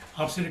आरती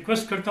आपसे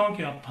रिक्वेस्ट करता हूँ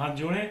कि आप हाथ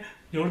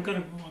जोड़कर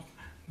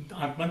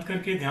आंख बंद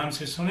करके ध्यान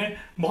से सुने.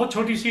 बहुत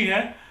छोटी सी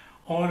है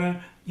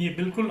और ये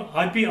बिल्कुल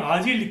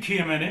आज ही लिखी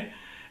है मैंने,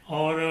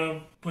 और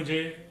मुझे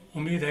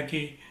उम्मीद है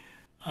कि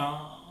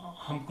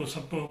हमको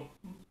सबको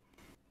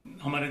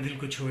हमारे दिल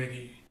को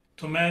छुएगी.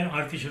 तो मैं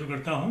आरती शुरू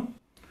करता हूँ।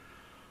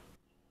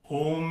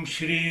 ओम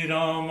श्री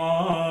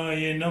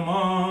रामाय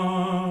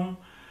नमः,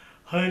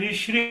 हरि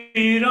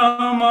श्री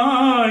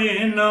रामाय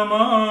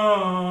नमः।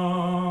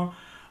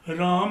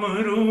 राम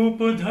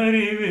रूप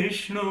धरि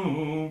विष्णु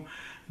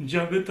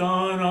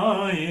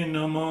जगताराय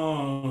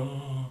नमः।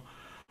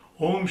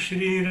 ओम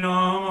श्री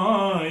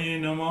रामाय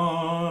नमः।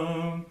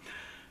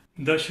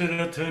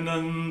 दशरथ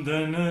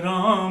नंदन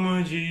राम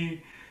जी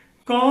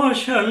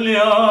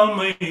कौशल्या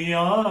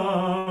मैया,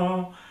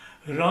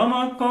 राम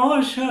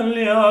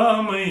कौशल्या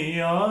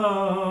मैया।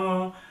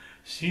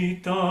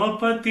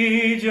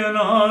 सीतापति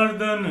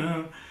जनार्दन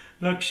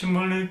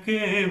लक्ष्मण के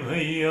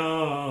भैया।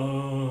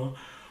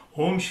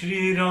 ओम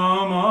श्री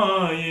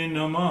रामाय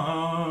नमः।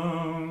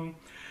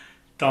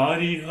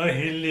 तारी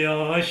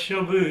अहिल्या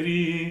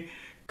शबरी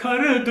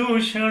खर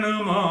दूषण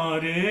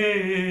मारे,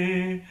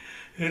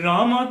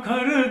 राम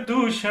खर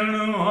दूषण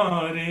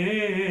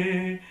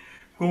मारे।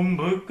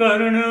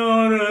 कुंभकर्ण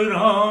और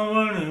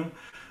रावण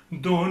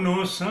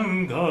दोनों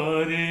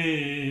संघारे।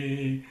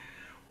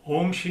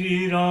 ओम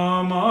श्री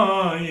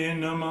रामाय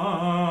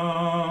नमः।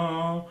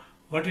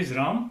 What is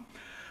Ram?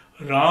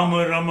 राम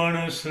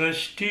रमण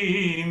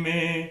सृष्टि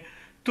में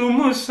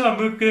तुम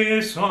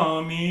सबके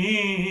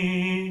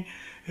स्वामी,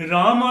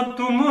 राम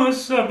तुम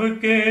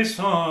सबके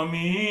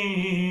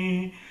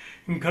स्वामी।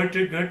 घट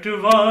घट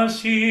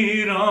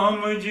वासी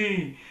राम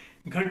जी,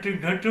 घट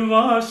घट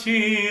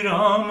वासी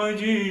राम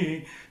जी,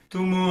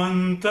 तुम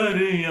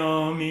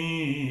अंतर्यामी।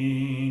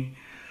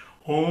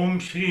 ओम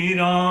श्री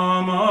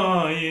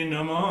रामाय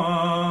नमः।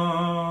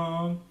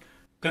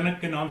 कनक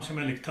के नाम से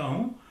मैं लिखता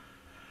हूँ।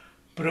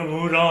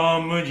 प्रभु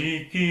राम जी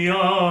की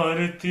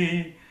आरती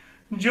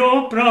जो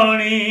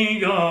प्राणी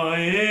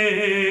गाए,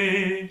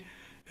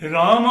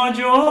 राम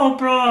जो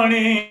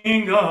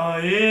प्राणी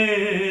गाए।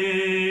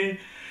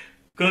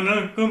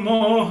 कनक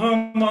मोह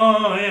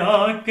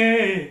माया के,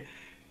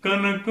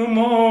 कनक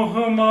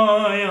मोह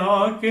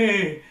माया के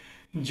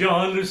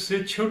जाल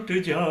से छुट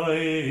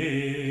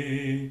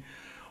जाए।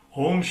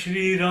 ओम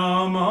श्री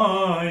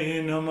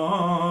रामाय नमः,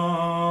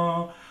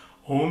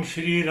 ओम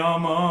श्री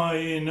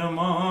रामाय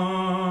नमः।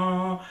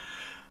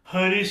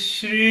 हरि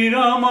श्री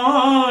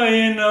रामाय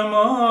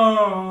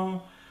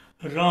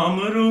नमः। राम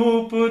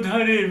रूप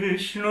धरि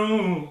विष्णु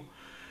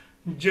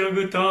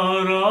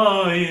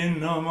जगताराय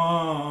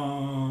नमः।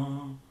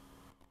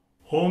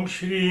 ओम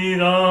श्री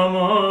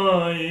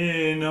रामाय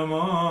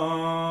नमः।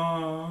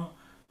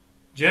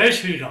 जय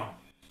Shri Ram.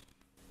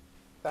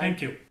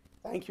 Thank you.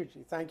 Thank you, Ji.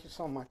 Thank you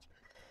so much.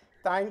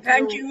 Thank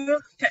Thank you. you.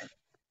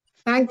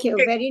 Thank you.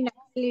 Very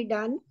nicely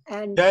done.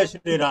 And Jai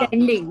Shri Ram. good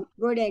ending.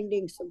 Good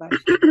ending, Subhash.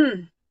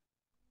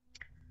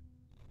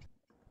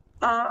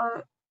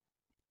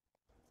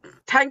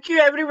 Thank you,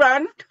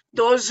 everyone.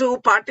 Those who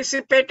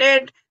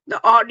participated, the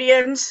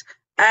audience,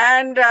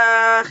 and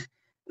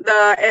the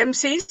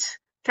MCs.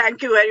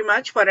 Thank you very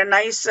much for a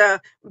nice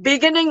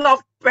beginning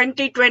of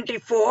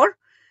 2024.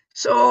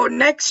 So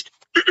next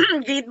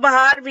Geet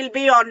Bahaar will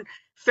be on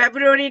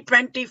February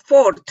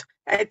 24th.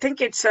 I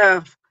think it's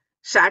a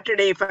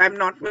Saturday, if I'm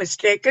not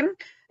mistaken.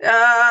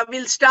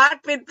 We'll start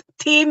with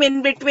theme.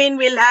 In between,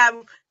 we'll have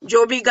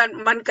Jo Bhi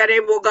Man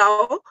Kare Wo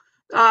Gao.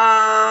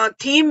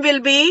 Theme will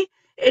be,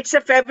 it's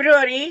a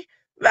February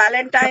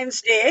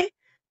Valentine's Day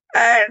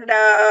and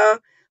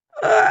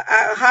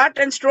Heart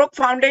and Stroke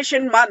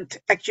Foundation month,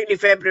 actually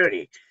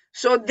February.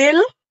 So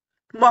Dil,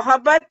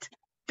 Mohabbat,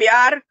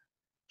 Pyar,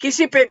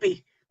 Kisi Pe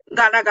Bhi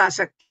गाना गा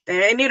सकते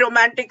हैं. Any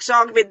romantic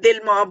song with Dil,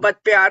 Mohabbat,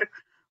 Pyar,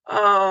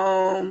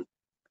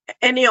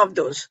 any of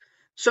those.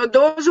 So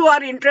those who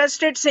are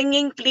interested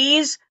singing,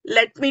 please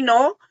let me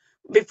know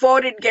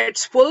before it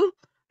gets full.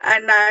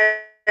 And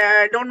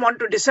I don't want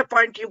to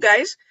disappoint you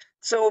guys.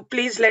 So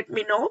please let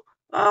me know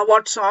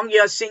what song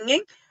you're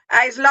singing,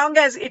 as long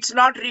as it's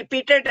not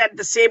repeated at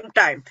the same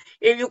time.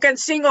 If you can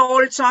sing an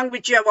old song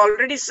which you have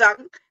already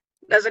sung,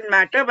 doesn't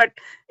matter, but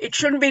it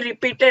shouldn't be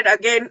repeated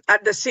again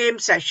at the same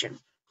session.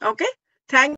 Okay? Thank